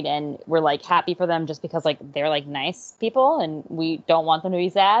remarried, and we're like happy for them just because like they're like nice people and we don't want them to be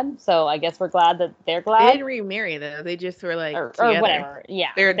sad. So I guess we're glad that they're glad. They didn't remarry though. They just were like or together. whatever.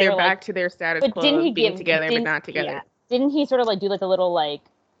 Yeah. They're were, back like, to their status but quo didn't he of being give, together but didn't- not together. Yeah. Didn't he sort of like do like the little like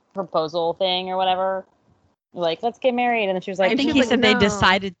proposal thing or whatever? Like, let's get married. And then she was like, I think she's he like, said they no.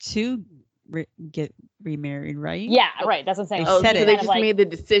 decided to get remarried, right? yeah, right. That's what I'm saying. They Oh, said so it. they Kind of, just like, made the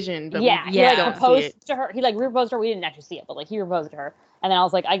decision, but yeah, we he like don't see proposed it. to her. He like proposed to her. We didn't actually see it, but like he proposed to her. And then I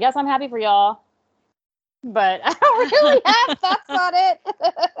was like, I guess I'm happy for y'all, but I don't really have thoughts on it.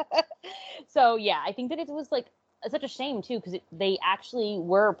 So yeah, I think that it was like such a shame too, because they actually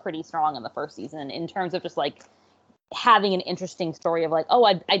were pretty strong in the first season in terms of just like having an interesting story of like, oh,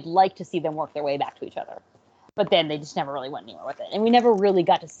 I'd like to see them work their way back to each other. But then they just never really went anywhere with it. And we never really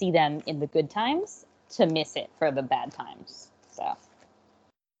got to see them in the good times to miss it for the bad times. So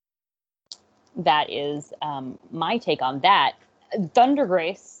that is my take on that. Thunder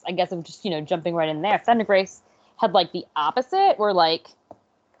Grace, I guess I'm just, jumping right in there. Thunder Grace had like the opposite, where like,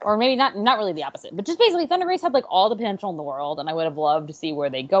 or maybe not really the opposite, but just basically Thunder Grace had like all the potential in the world, and I would have loved to see where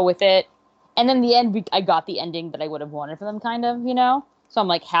they go with it. And then in the end, I got the ending that I would have wanted for them, kind of, So I'm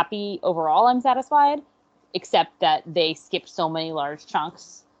like happy overall. I'm satisfied, except that they skipped so many large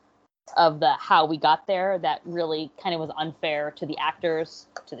chunks of the how we got there that really kind of was unfair to the actors,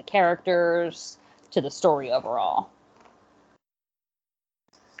 to the characters, to the story overall.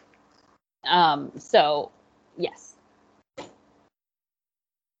 So yes.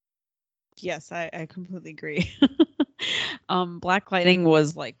 Yes, I completely agree. Black Lightning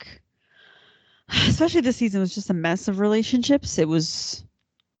was like, especially this season, was just a mess of relationships. It was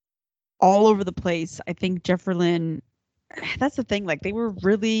all over the place. I think Jefferlyn, that's the thing, like they were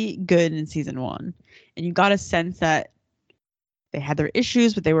really good in season 1, and you got a sense that they had their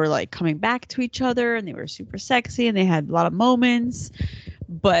issues, but they were like coming back to each other, and they were super sexy, and they had a lot of moments.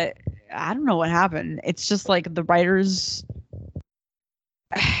 But I don't know what happened. It's just like the writers,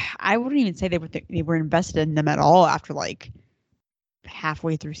 I wouldn't even say they were invested in them at all after like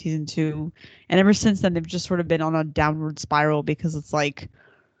halfway through season 2, and ever since then they've just sort of been on a downward spiral, because it's like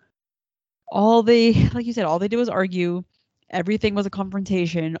like you said, all they did was argue. Everything was a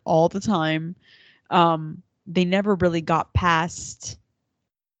confrontation all the time. They never really got past,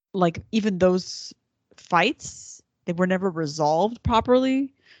 like, even those fights, they were never resolved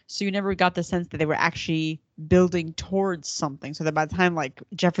properly. So you never got the sense that they were actually building towards something. So that by the time like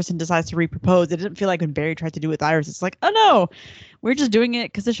Jefferson decides to repropose, it didn't feel like when Barry tried to do with Iris, it's like, oh no, we're just doing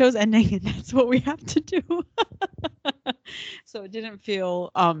it because the show's ending and that's what we have to do. So it didn't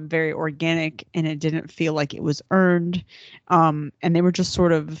feel very organic, and it didn't feel like it was earned. And they were just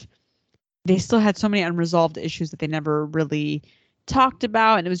sort of, they still had so many unresolved issues that they never really talked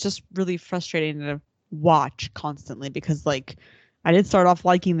about. And it was just really frustrating to watch constantly, because like I did start off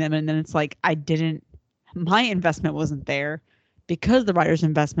liking them, and then it's like my investment wasn't there because the writer's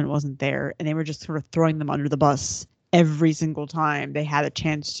investment wasn't there, and they were just sort of throwing them under the bus every single time they had a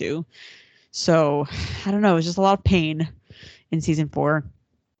chance to. So I don't know, it was just a lot of pain in season 4.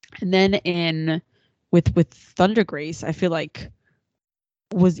 And then with Thunder Grace, I feel like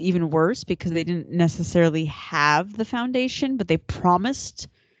was even worse because they didn't necessarily have the foundation, but they promised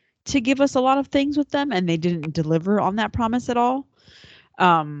to give us a lot of things with them, and they didn't deliver on that promise at all.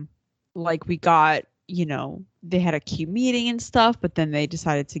 Like we got, they had a Q meeting and stuff, but then they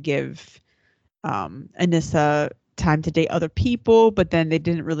decided to give Anissa time to date other people, but then they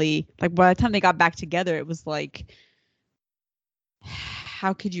didn't really, like, by the time they got back together, it was like,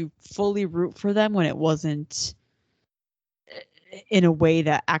 how could you fully root for them when it wasn't in a way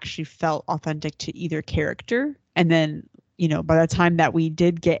that actually felt authentic to either character? And then, by the time that we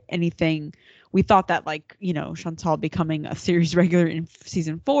did get anything, we thought that, like, Chantal becoming a series regular in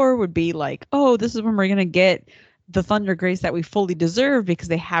season 4 would be like, oh, this is when we're going to get the Thunder Grace that we fully deserve because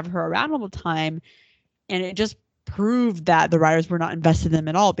they have her around all the time. And it just proved that the writers were not invested in them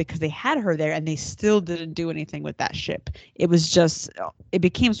at all because they had her there and they still didn't do anything with that ship. It was just, it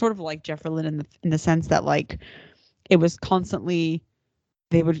became sort of like Jefferlyn in the sense that, like, it was constantly,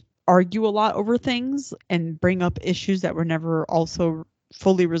 they would argue a lot over things and bring up issues that were never also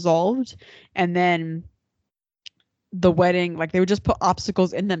fully resolved. And then the wedding, like, they would just put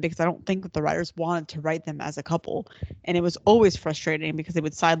obstacles in them because I don't think that the writers wanted to write them as a couple. And it was always frustrating because they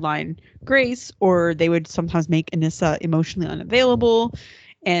would sideline Grace, or they would sometimes make Anissa emotionally unavailable.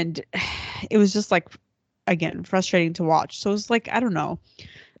 And it was just, like, again, frustrating to watch. So it was like, I don't know,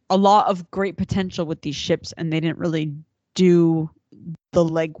 a lot of great potential with these ships, and they didn't really do the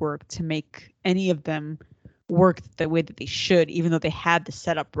legwork to make any of them work the way that they should, even though they had the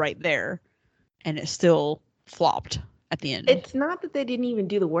setup right there, and it still flopped at the end. It's not that they didn't even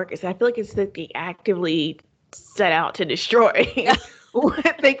do the work. I feel like it's that they actively set out to destroy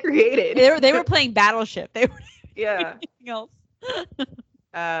what they created. They were playing Battleship. They were yeah. anything else.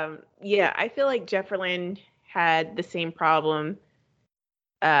 Yeah, I feel like Jefferlyn had the same problem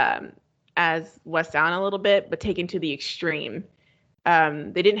as West Down a little bit, but taken to the extreme.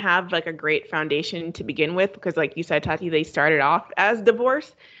 They didn't have, like, a great foundation to begin with because, like you said, Tati, they started off as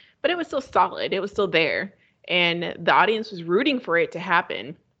divorced, but it was still solid. It was still there. And the audience was rooting for it to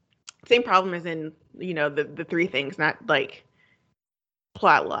happen. Same problem as in, the three things, not like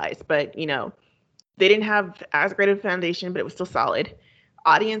plot wise, but, they didn't have as great of a foundation, but it was still solid.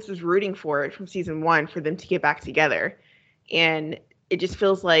 Audience was rooting for it from season 1 for them to get back together. And it just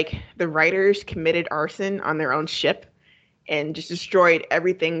feels like the writers committed arson on their own ship and just destroyed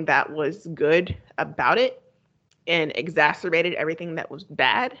everything that was good about it and exacerbated everything that was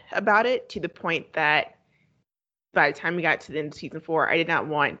bad about it, to the point that by the time we got to the end of season 4, I did not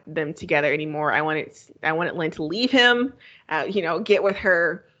want them together anymore. I wanted Lynn to leave him, get with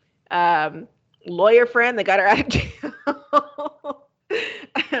her lawyer friend that got her out of jail.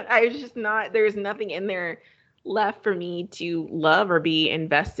 I was just not, there's nothing in there left for me to love or be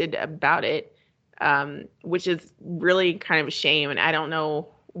invested about it, which is really kind of a shame. And I don't know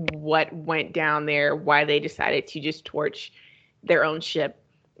what went down there, why they decided to just torch their own ship.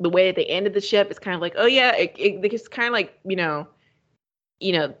 The way that they ended the ship is kind of like, oh yeah, it's kind of like,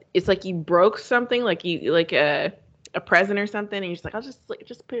 it's like you broke something, like you, like a present or something, and you're just like, I'll just put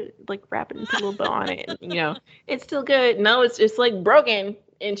it, like, wrap it and put a little bow on it, and, it's still good. No, it's just, like, broken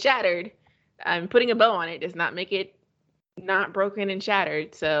and shattered. Putting a bow on it does not make it not broken and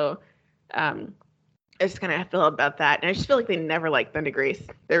shattered. So I just kind of feel about that. And I just feel like they never liked Thunder Grace.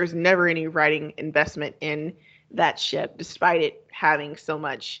 There was never any writing investment in that ship, despite it having so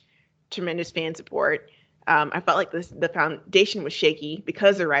much tremendous fan support. I felt like the foundation was shaky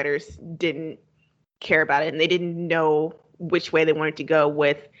because the writers didn't care about it, and they didn't know which way they wanted to go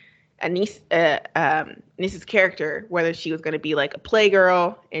with Anissa's character, whether she was going to be like a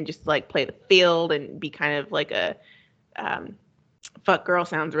playgirl and just, like, play the field and be kind of like a fuck girl.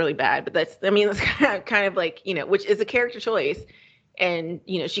 Sounds really bad, but that's kind of like, which is a character choice. And,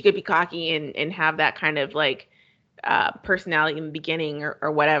 she could be cocky and have that kind of, like, personality in the beginning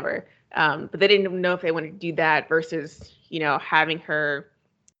or whatever. But they didn't know if they wanted to do that versus, having her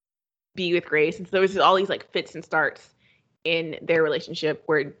be with Grace. And so there was all these, like, fits and starts in their relationship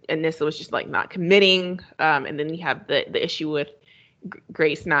where Anissa was just, like, not committing. And then you have the issue with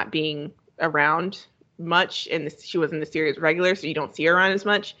Grace not being around much, and she wasn't the series regular, so you don't see her around as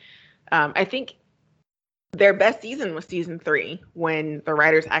much. I think their best season was season 3, when the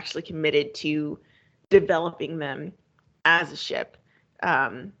writers actually committed to developing them as a ship.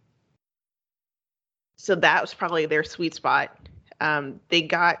 So that was probably their sweet spot. They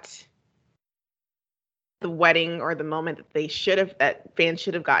got the wedding, or the moment that fans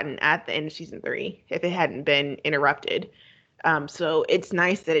should have gotten at the end of season 3 if it hadn't been interrupted. So it's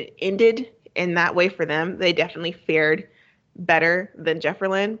nice that it ended in that way for them. They definitely fared better than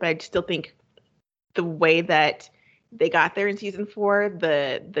Jefferlyn, but I still think the way that they got there in season 4,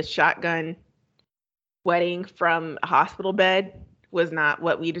 the shotgun wedding from a hospital bed was not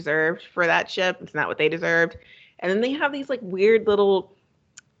what we deserved for that ship. It's not what they deserved. And then they have these like weird little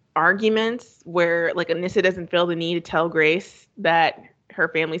arguments where like Anissa doesn't feel the need to tell Grace that her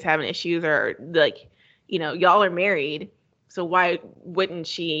family's having issues, or like, y'all are married, so why wouldn't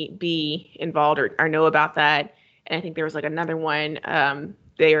she be involved or know about that? And I think there was like another one,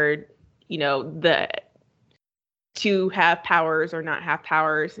 they are, the to have powers or not have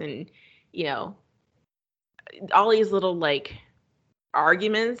powers, and all these little like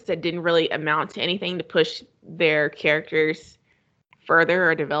arguments that didn't really amount to anything to push their characters further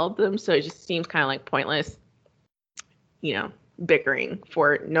or develop them. So it just seems kind of like pointless, bickering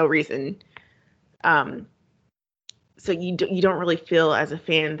for no reason. So you don't really feel as a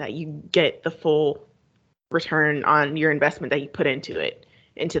fan that you get the full return on your investment that you put into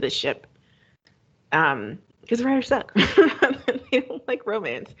the ship. Because the writers suck. They don't like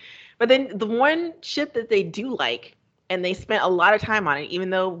romance. But then the one ship that they do like, and they spent a lot of time on it, even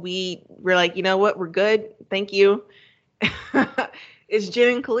though we were like, you know what, we're good, thank you, is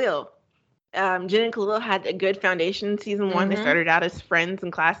Jin and Khalil. Jin and Khalil had a good foundation in season 1. They started out as friends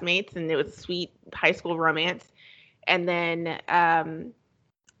and classmates, and it was a sweet high school romance. And then,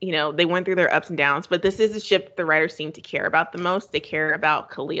 they went through their ups and downs. But this is a ship the writers seem to care about the most. They care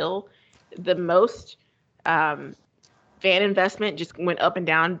about Khalil the most. Fan investment just went up and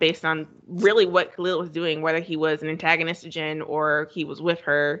down based on really what Khalil was doing, whether he was an antagonist to Jen or he was with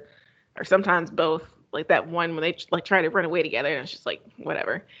her, or sometimes both. Like that one when they like try to run away together, and it's just like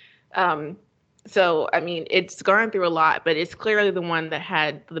whatever. So I mean, it's gone through a lot, but it's clearly the one that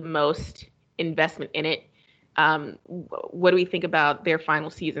had the most investment in it. What do we think about their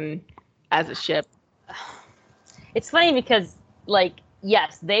final season as a ship? It's funny because like,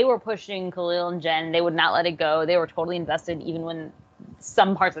 yes, they were pushing Khalil and Jen. They would not let it go. They were totally invested, even when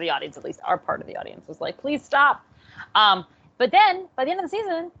some parts of the audience, at least our part of the audience, was like, please stop. But then by the end of the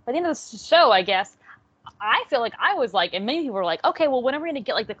season, by the end of the show, I guess, I feel like I was like, and many people were like, okay, well, when are we going to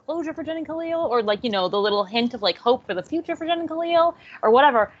get like the closure for Jen and Khalil, or like, the little hint of like hope for the future for Jen and Khalil or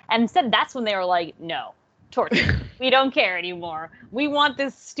whatever. And instead, that's when they were like, no, torture. We don't care anymore. We want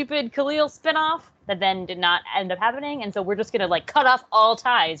this stupid Khalil spinoff that then did not end up happening. And so we're just going to like cut off all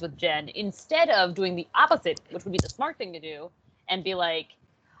ties with Jen instead of doing the opposite, which would be the smart thing to do, and be like,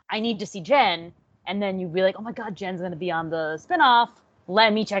 I need to see Jen. And then you'd be like, oh my God, Jen's going to be on the spinoff.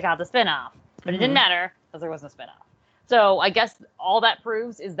 Let me check out the spinoff. But it didn't matter because there wasn't a spinoff. So I guess all that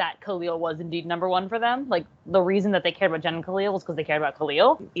proves is that Khalil was indeed number one for them. Like the reason that they cared about Jen and Khalil was because they cared about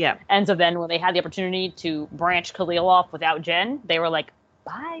Khalil. Yeah. And so then when they had the opportunity to branch Khalil off without Jen, they were like,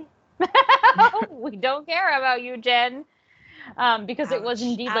 bye. We don't care about you, Jen. Because it was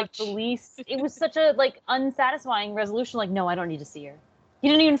indeed like the least, it was such a like unsatisfying resolution. Like, no, I don't need to see her. He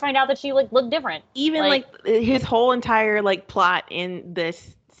didn't even find out that she like looked different. Even like his whole entire like plot in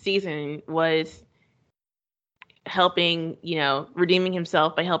this season was helping, redeeming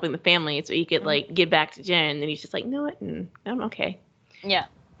himself by helping the family so he could like get back to Jen. And he's just like, no, I'm okay. Yeah.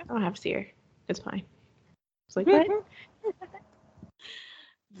 I don't have to see her. It's fine. It's like, what?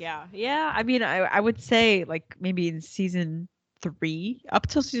 Yeah. I mean, I would say like maybe in season 3, up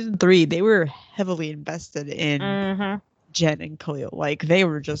till season 3, they were heavily invested in Jen and Khalil. Like they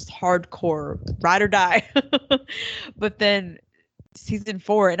were just hardcore ride or die. But then season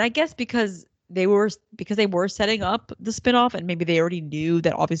 4, and I guess because they were setting up the spinoff, and maybe they already knew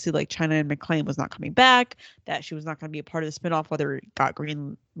that obviously like China and McClane was not coming back, that she was not going to be a part of the spinoff, whether it got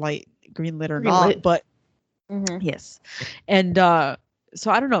green lit or not. But yes. And so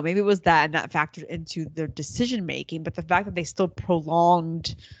I don't know, maybe it was that, and that factored into their decision making. But the fact that they still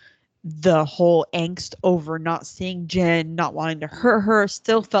prolonged the whole angst over not seeing Jen, not wanting to hurt her,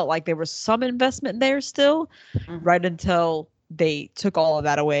 still felt like there was some investment there still, right until they took all of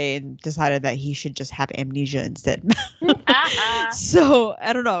that away and decided that he should just have amnesia instead. So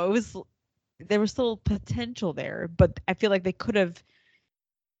I don't know. There was still potential there, but I feel like they could have,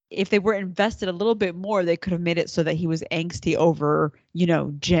 if they were invested a little bit more, they could have made it so that he was angsty over,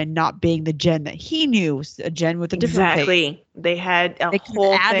 Jen not being the Jen that he knew, a Jen with a different face. They had a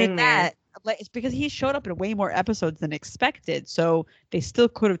whole thing there. It's because he showed up in way more episodes than expected, so they still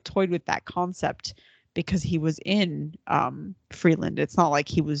could have toyed with that concept because he was in Freeland. It's not like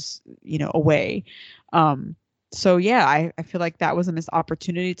he was, away. So yeah, I feel like that was a missed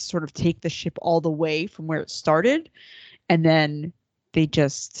opportunity to sort of take the ship all the way from where it started, and then they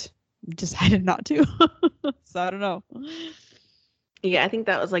just decided not to. So I don't know. Yeah, I think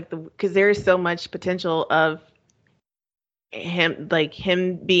that was like because there is so much potential of him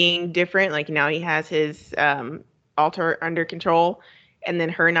being different. Like now he has his alter under control, and then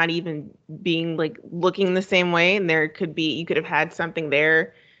her not even being like looking the same way, and you could have had something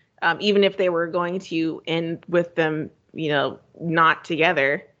there, even if they were going to end with them, not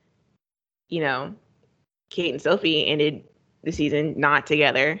together. Kate and Sophie ended the season not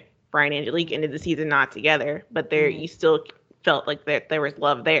together. Brian and Angelique ended the season not together, but you still felt like there was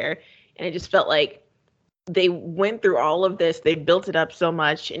love there, and it just felt like they went through all of this. They built it up so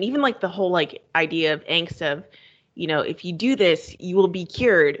much, and even like the whole like idea of angst of, if you do this, you will be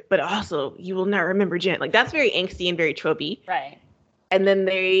cured, but also you will not remember Jen. Like that's very angsty and very tropey. Right. And then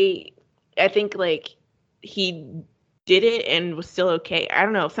I think like he did it and was still okay. I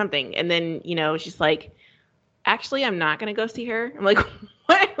don't know, something. And then, it's just like, actually, I'm not going to go see her. I'm like,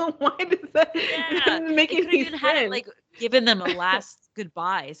 why does that make any sense? Had like given them a last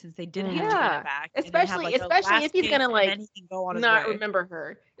goodbye since they didn't have Tina back. Especially if he's going to like not remember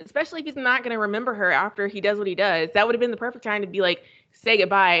her. Especially if he's not going to remember her after he does what he does. That would have been the perfect time to be like, say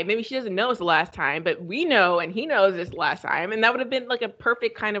goodbye. Maybe she doesn't know it's the last time, but we know and he knows it's the last time. And that would have been like a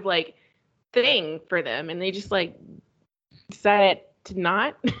perfect kind of like thing for them. And they just like decided to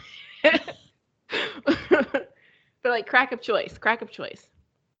not. But like crack of choice.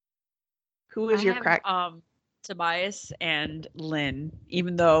 Who is your crack? Tobias and Lynn,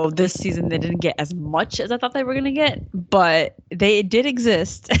 even though this season they didn't get as much as I thought they were going to get, but they did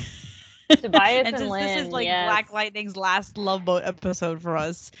exist. Tobias and since Lynn, this is like yes. Black Lightning's last Love Boat episode for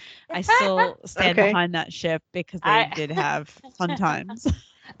us, I still stand behind that ship because they did have fun times.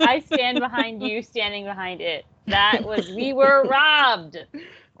 I stand behind you, standing behind it. We were robbed.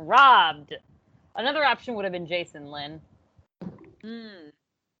 Another option would have been Jason Lynn.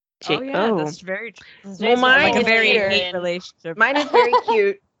 That's very true. Well, mine like is a very cute. hate relationship. Mine is very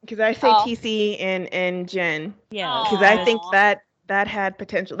cute because I say TC and Jen. Yeah. Because I think that had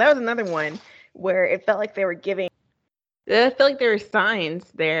potential. That was another one where it felt like they were giving. I felt like there were signs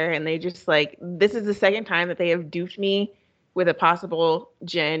there, and they just like, this is the second time that they have duped me with a possible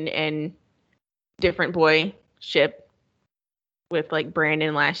Jen and different boy ship with like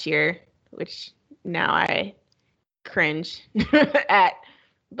Brandon last year, which now I cringe at.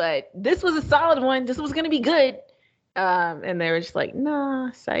 But this was a solid one. This was going to be good. And they were just like,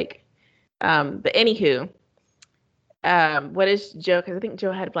 nah, psych. But anywho, what is Joe? Because I think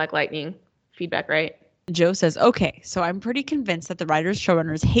Joe had Black Lightning feedback, right? Joe says, okay, so I'm pretty convinced that the writers,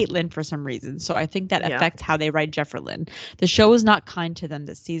 showrunners hate Lynn for some reason. So I think that affects how they write Jeff or Lynn. The show was not kind to them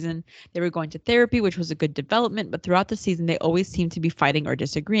this season. They were going to therapy, which was a good development, but throughout the season, they always seemed to be fighting or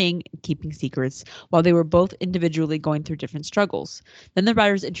disagreeing, keeping secrets, while they were both individually going through different struggles. Then the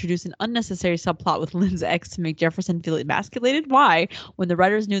writers introduced an unnecessary subplot with Lynn's ex to make Jefferson feel emasculated. Why? When the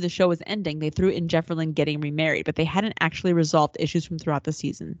writers knew the show was ending, they threw in Jeff or Lynn getting remarried, but they hadn't actually resolved issues from throughout the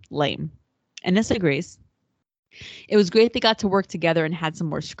season. Lame. Ennis agrees. It was great they got to work together and had some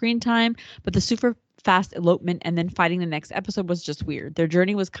more screen time, but the super fast elopement and then fighting the next episode was just weird. Their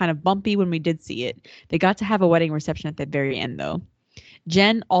journey was kind of bumpy when we did see it. They got to have a wedding reception at the very end, though.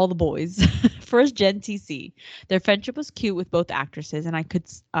 Jen, all the boys. First, Jen TC. Their friendship was cute with both actresses, and I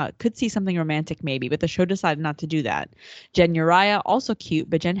could see something romantic maybe, but the show decided not to do that. Jen Uriah, also cute,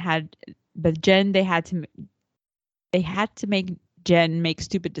 but they had to make Jen make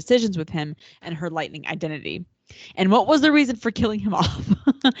stupid decisions with him and her lightning identity. And what was the reason for killing him off?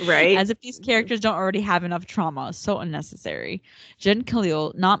 Right. As if these characters don't already have enough trauma. So unnecessary. Jen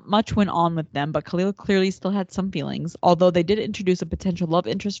Khalil, not much went on with them, but Khalil clearly still had some feelings, although they did introduce a potential love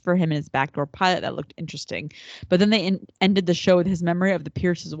interest for him in his backdoor pilot that looked interesting. But then they ended the show with his memory of the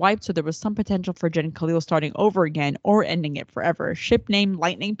Pierce's wife, so there was some potential for Jen Khalil starting over again or ending it forever. Ship name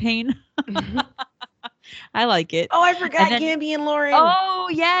Lightning Pain. I like it. Oh, I forgot Gamby and Lauren. Oh,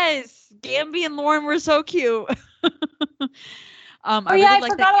 yes. Gamby and Lauren were so cute. I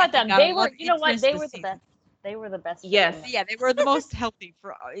forgot about them. They were, you know what? They were the best. They were the best. Yes. Yeah, they were the most healthy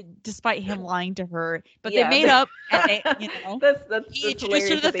despite him lying to her. But they made up and they, he introduced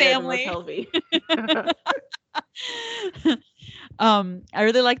her to the family. I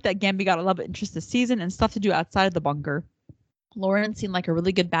really like that Gamby got a love interest this season and stuff to do outside of the bunker. Lauren seemed like a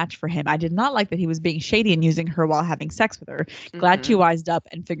really good match for him. I did not like that he was being shady and using her while having sex with her. Glad she wised up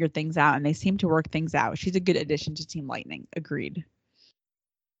and figured things out, and they seem to work things out. She's a good addition to Team Lightning. Agreed.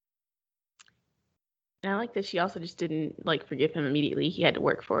 And I like that she also just didn't forgive him immediately. He had to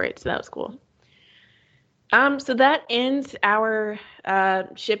work for it, so that was cool. So that ends our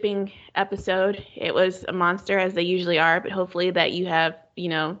shipping episode. It was a monster, as they usually are, but hopefully that you have,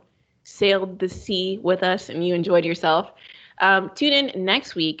 sailed the sea with us and you enjoyed yourself. Tune in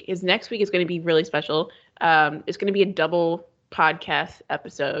next week. Next week is going to be really special. It's going to be a double podcast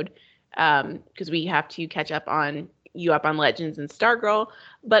episode. because we have to catch up on Legends and Stargirl.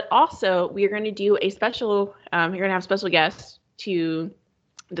 But also, we are going to do a special. We're going to have special guests to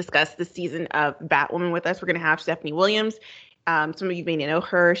discuss the season of Batwoman with us. We're going to have Stephanie Williams. Some of you may know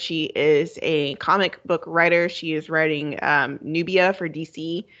her. She is a comic book writer. She is writing Nubia for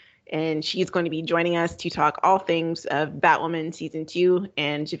DC, and she's going to be joining us to talk all things of Batwoman season 2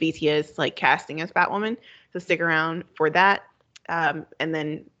 and Javitia's casting as Batwoman. So stick around for that. And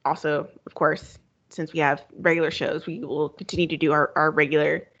then also, of course, since we have regular shows, we will continue to do our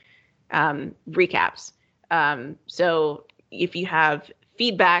regular recaps. So if you have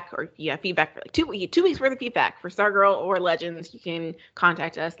feedback, or if you have feedback for 2 weeks worth of feedback for Stargirl or Legends, you can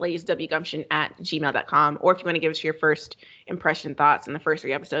contact us, ladieswgumption@gmail.com. Or if you want to give us your first impression thoughts on the first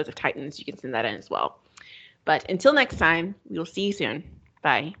 3 episodes of Titans, you can send that in as well. But until next time, we will see you soon.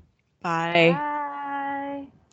 Bye. Bye.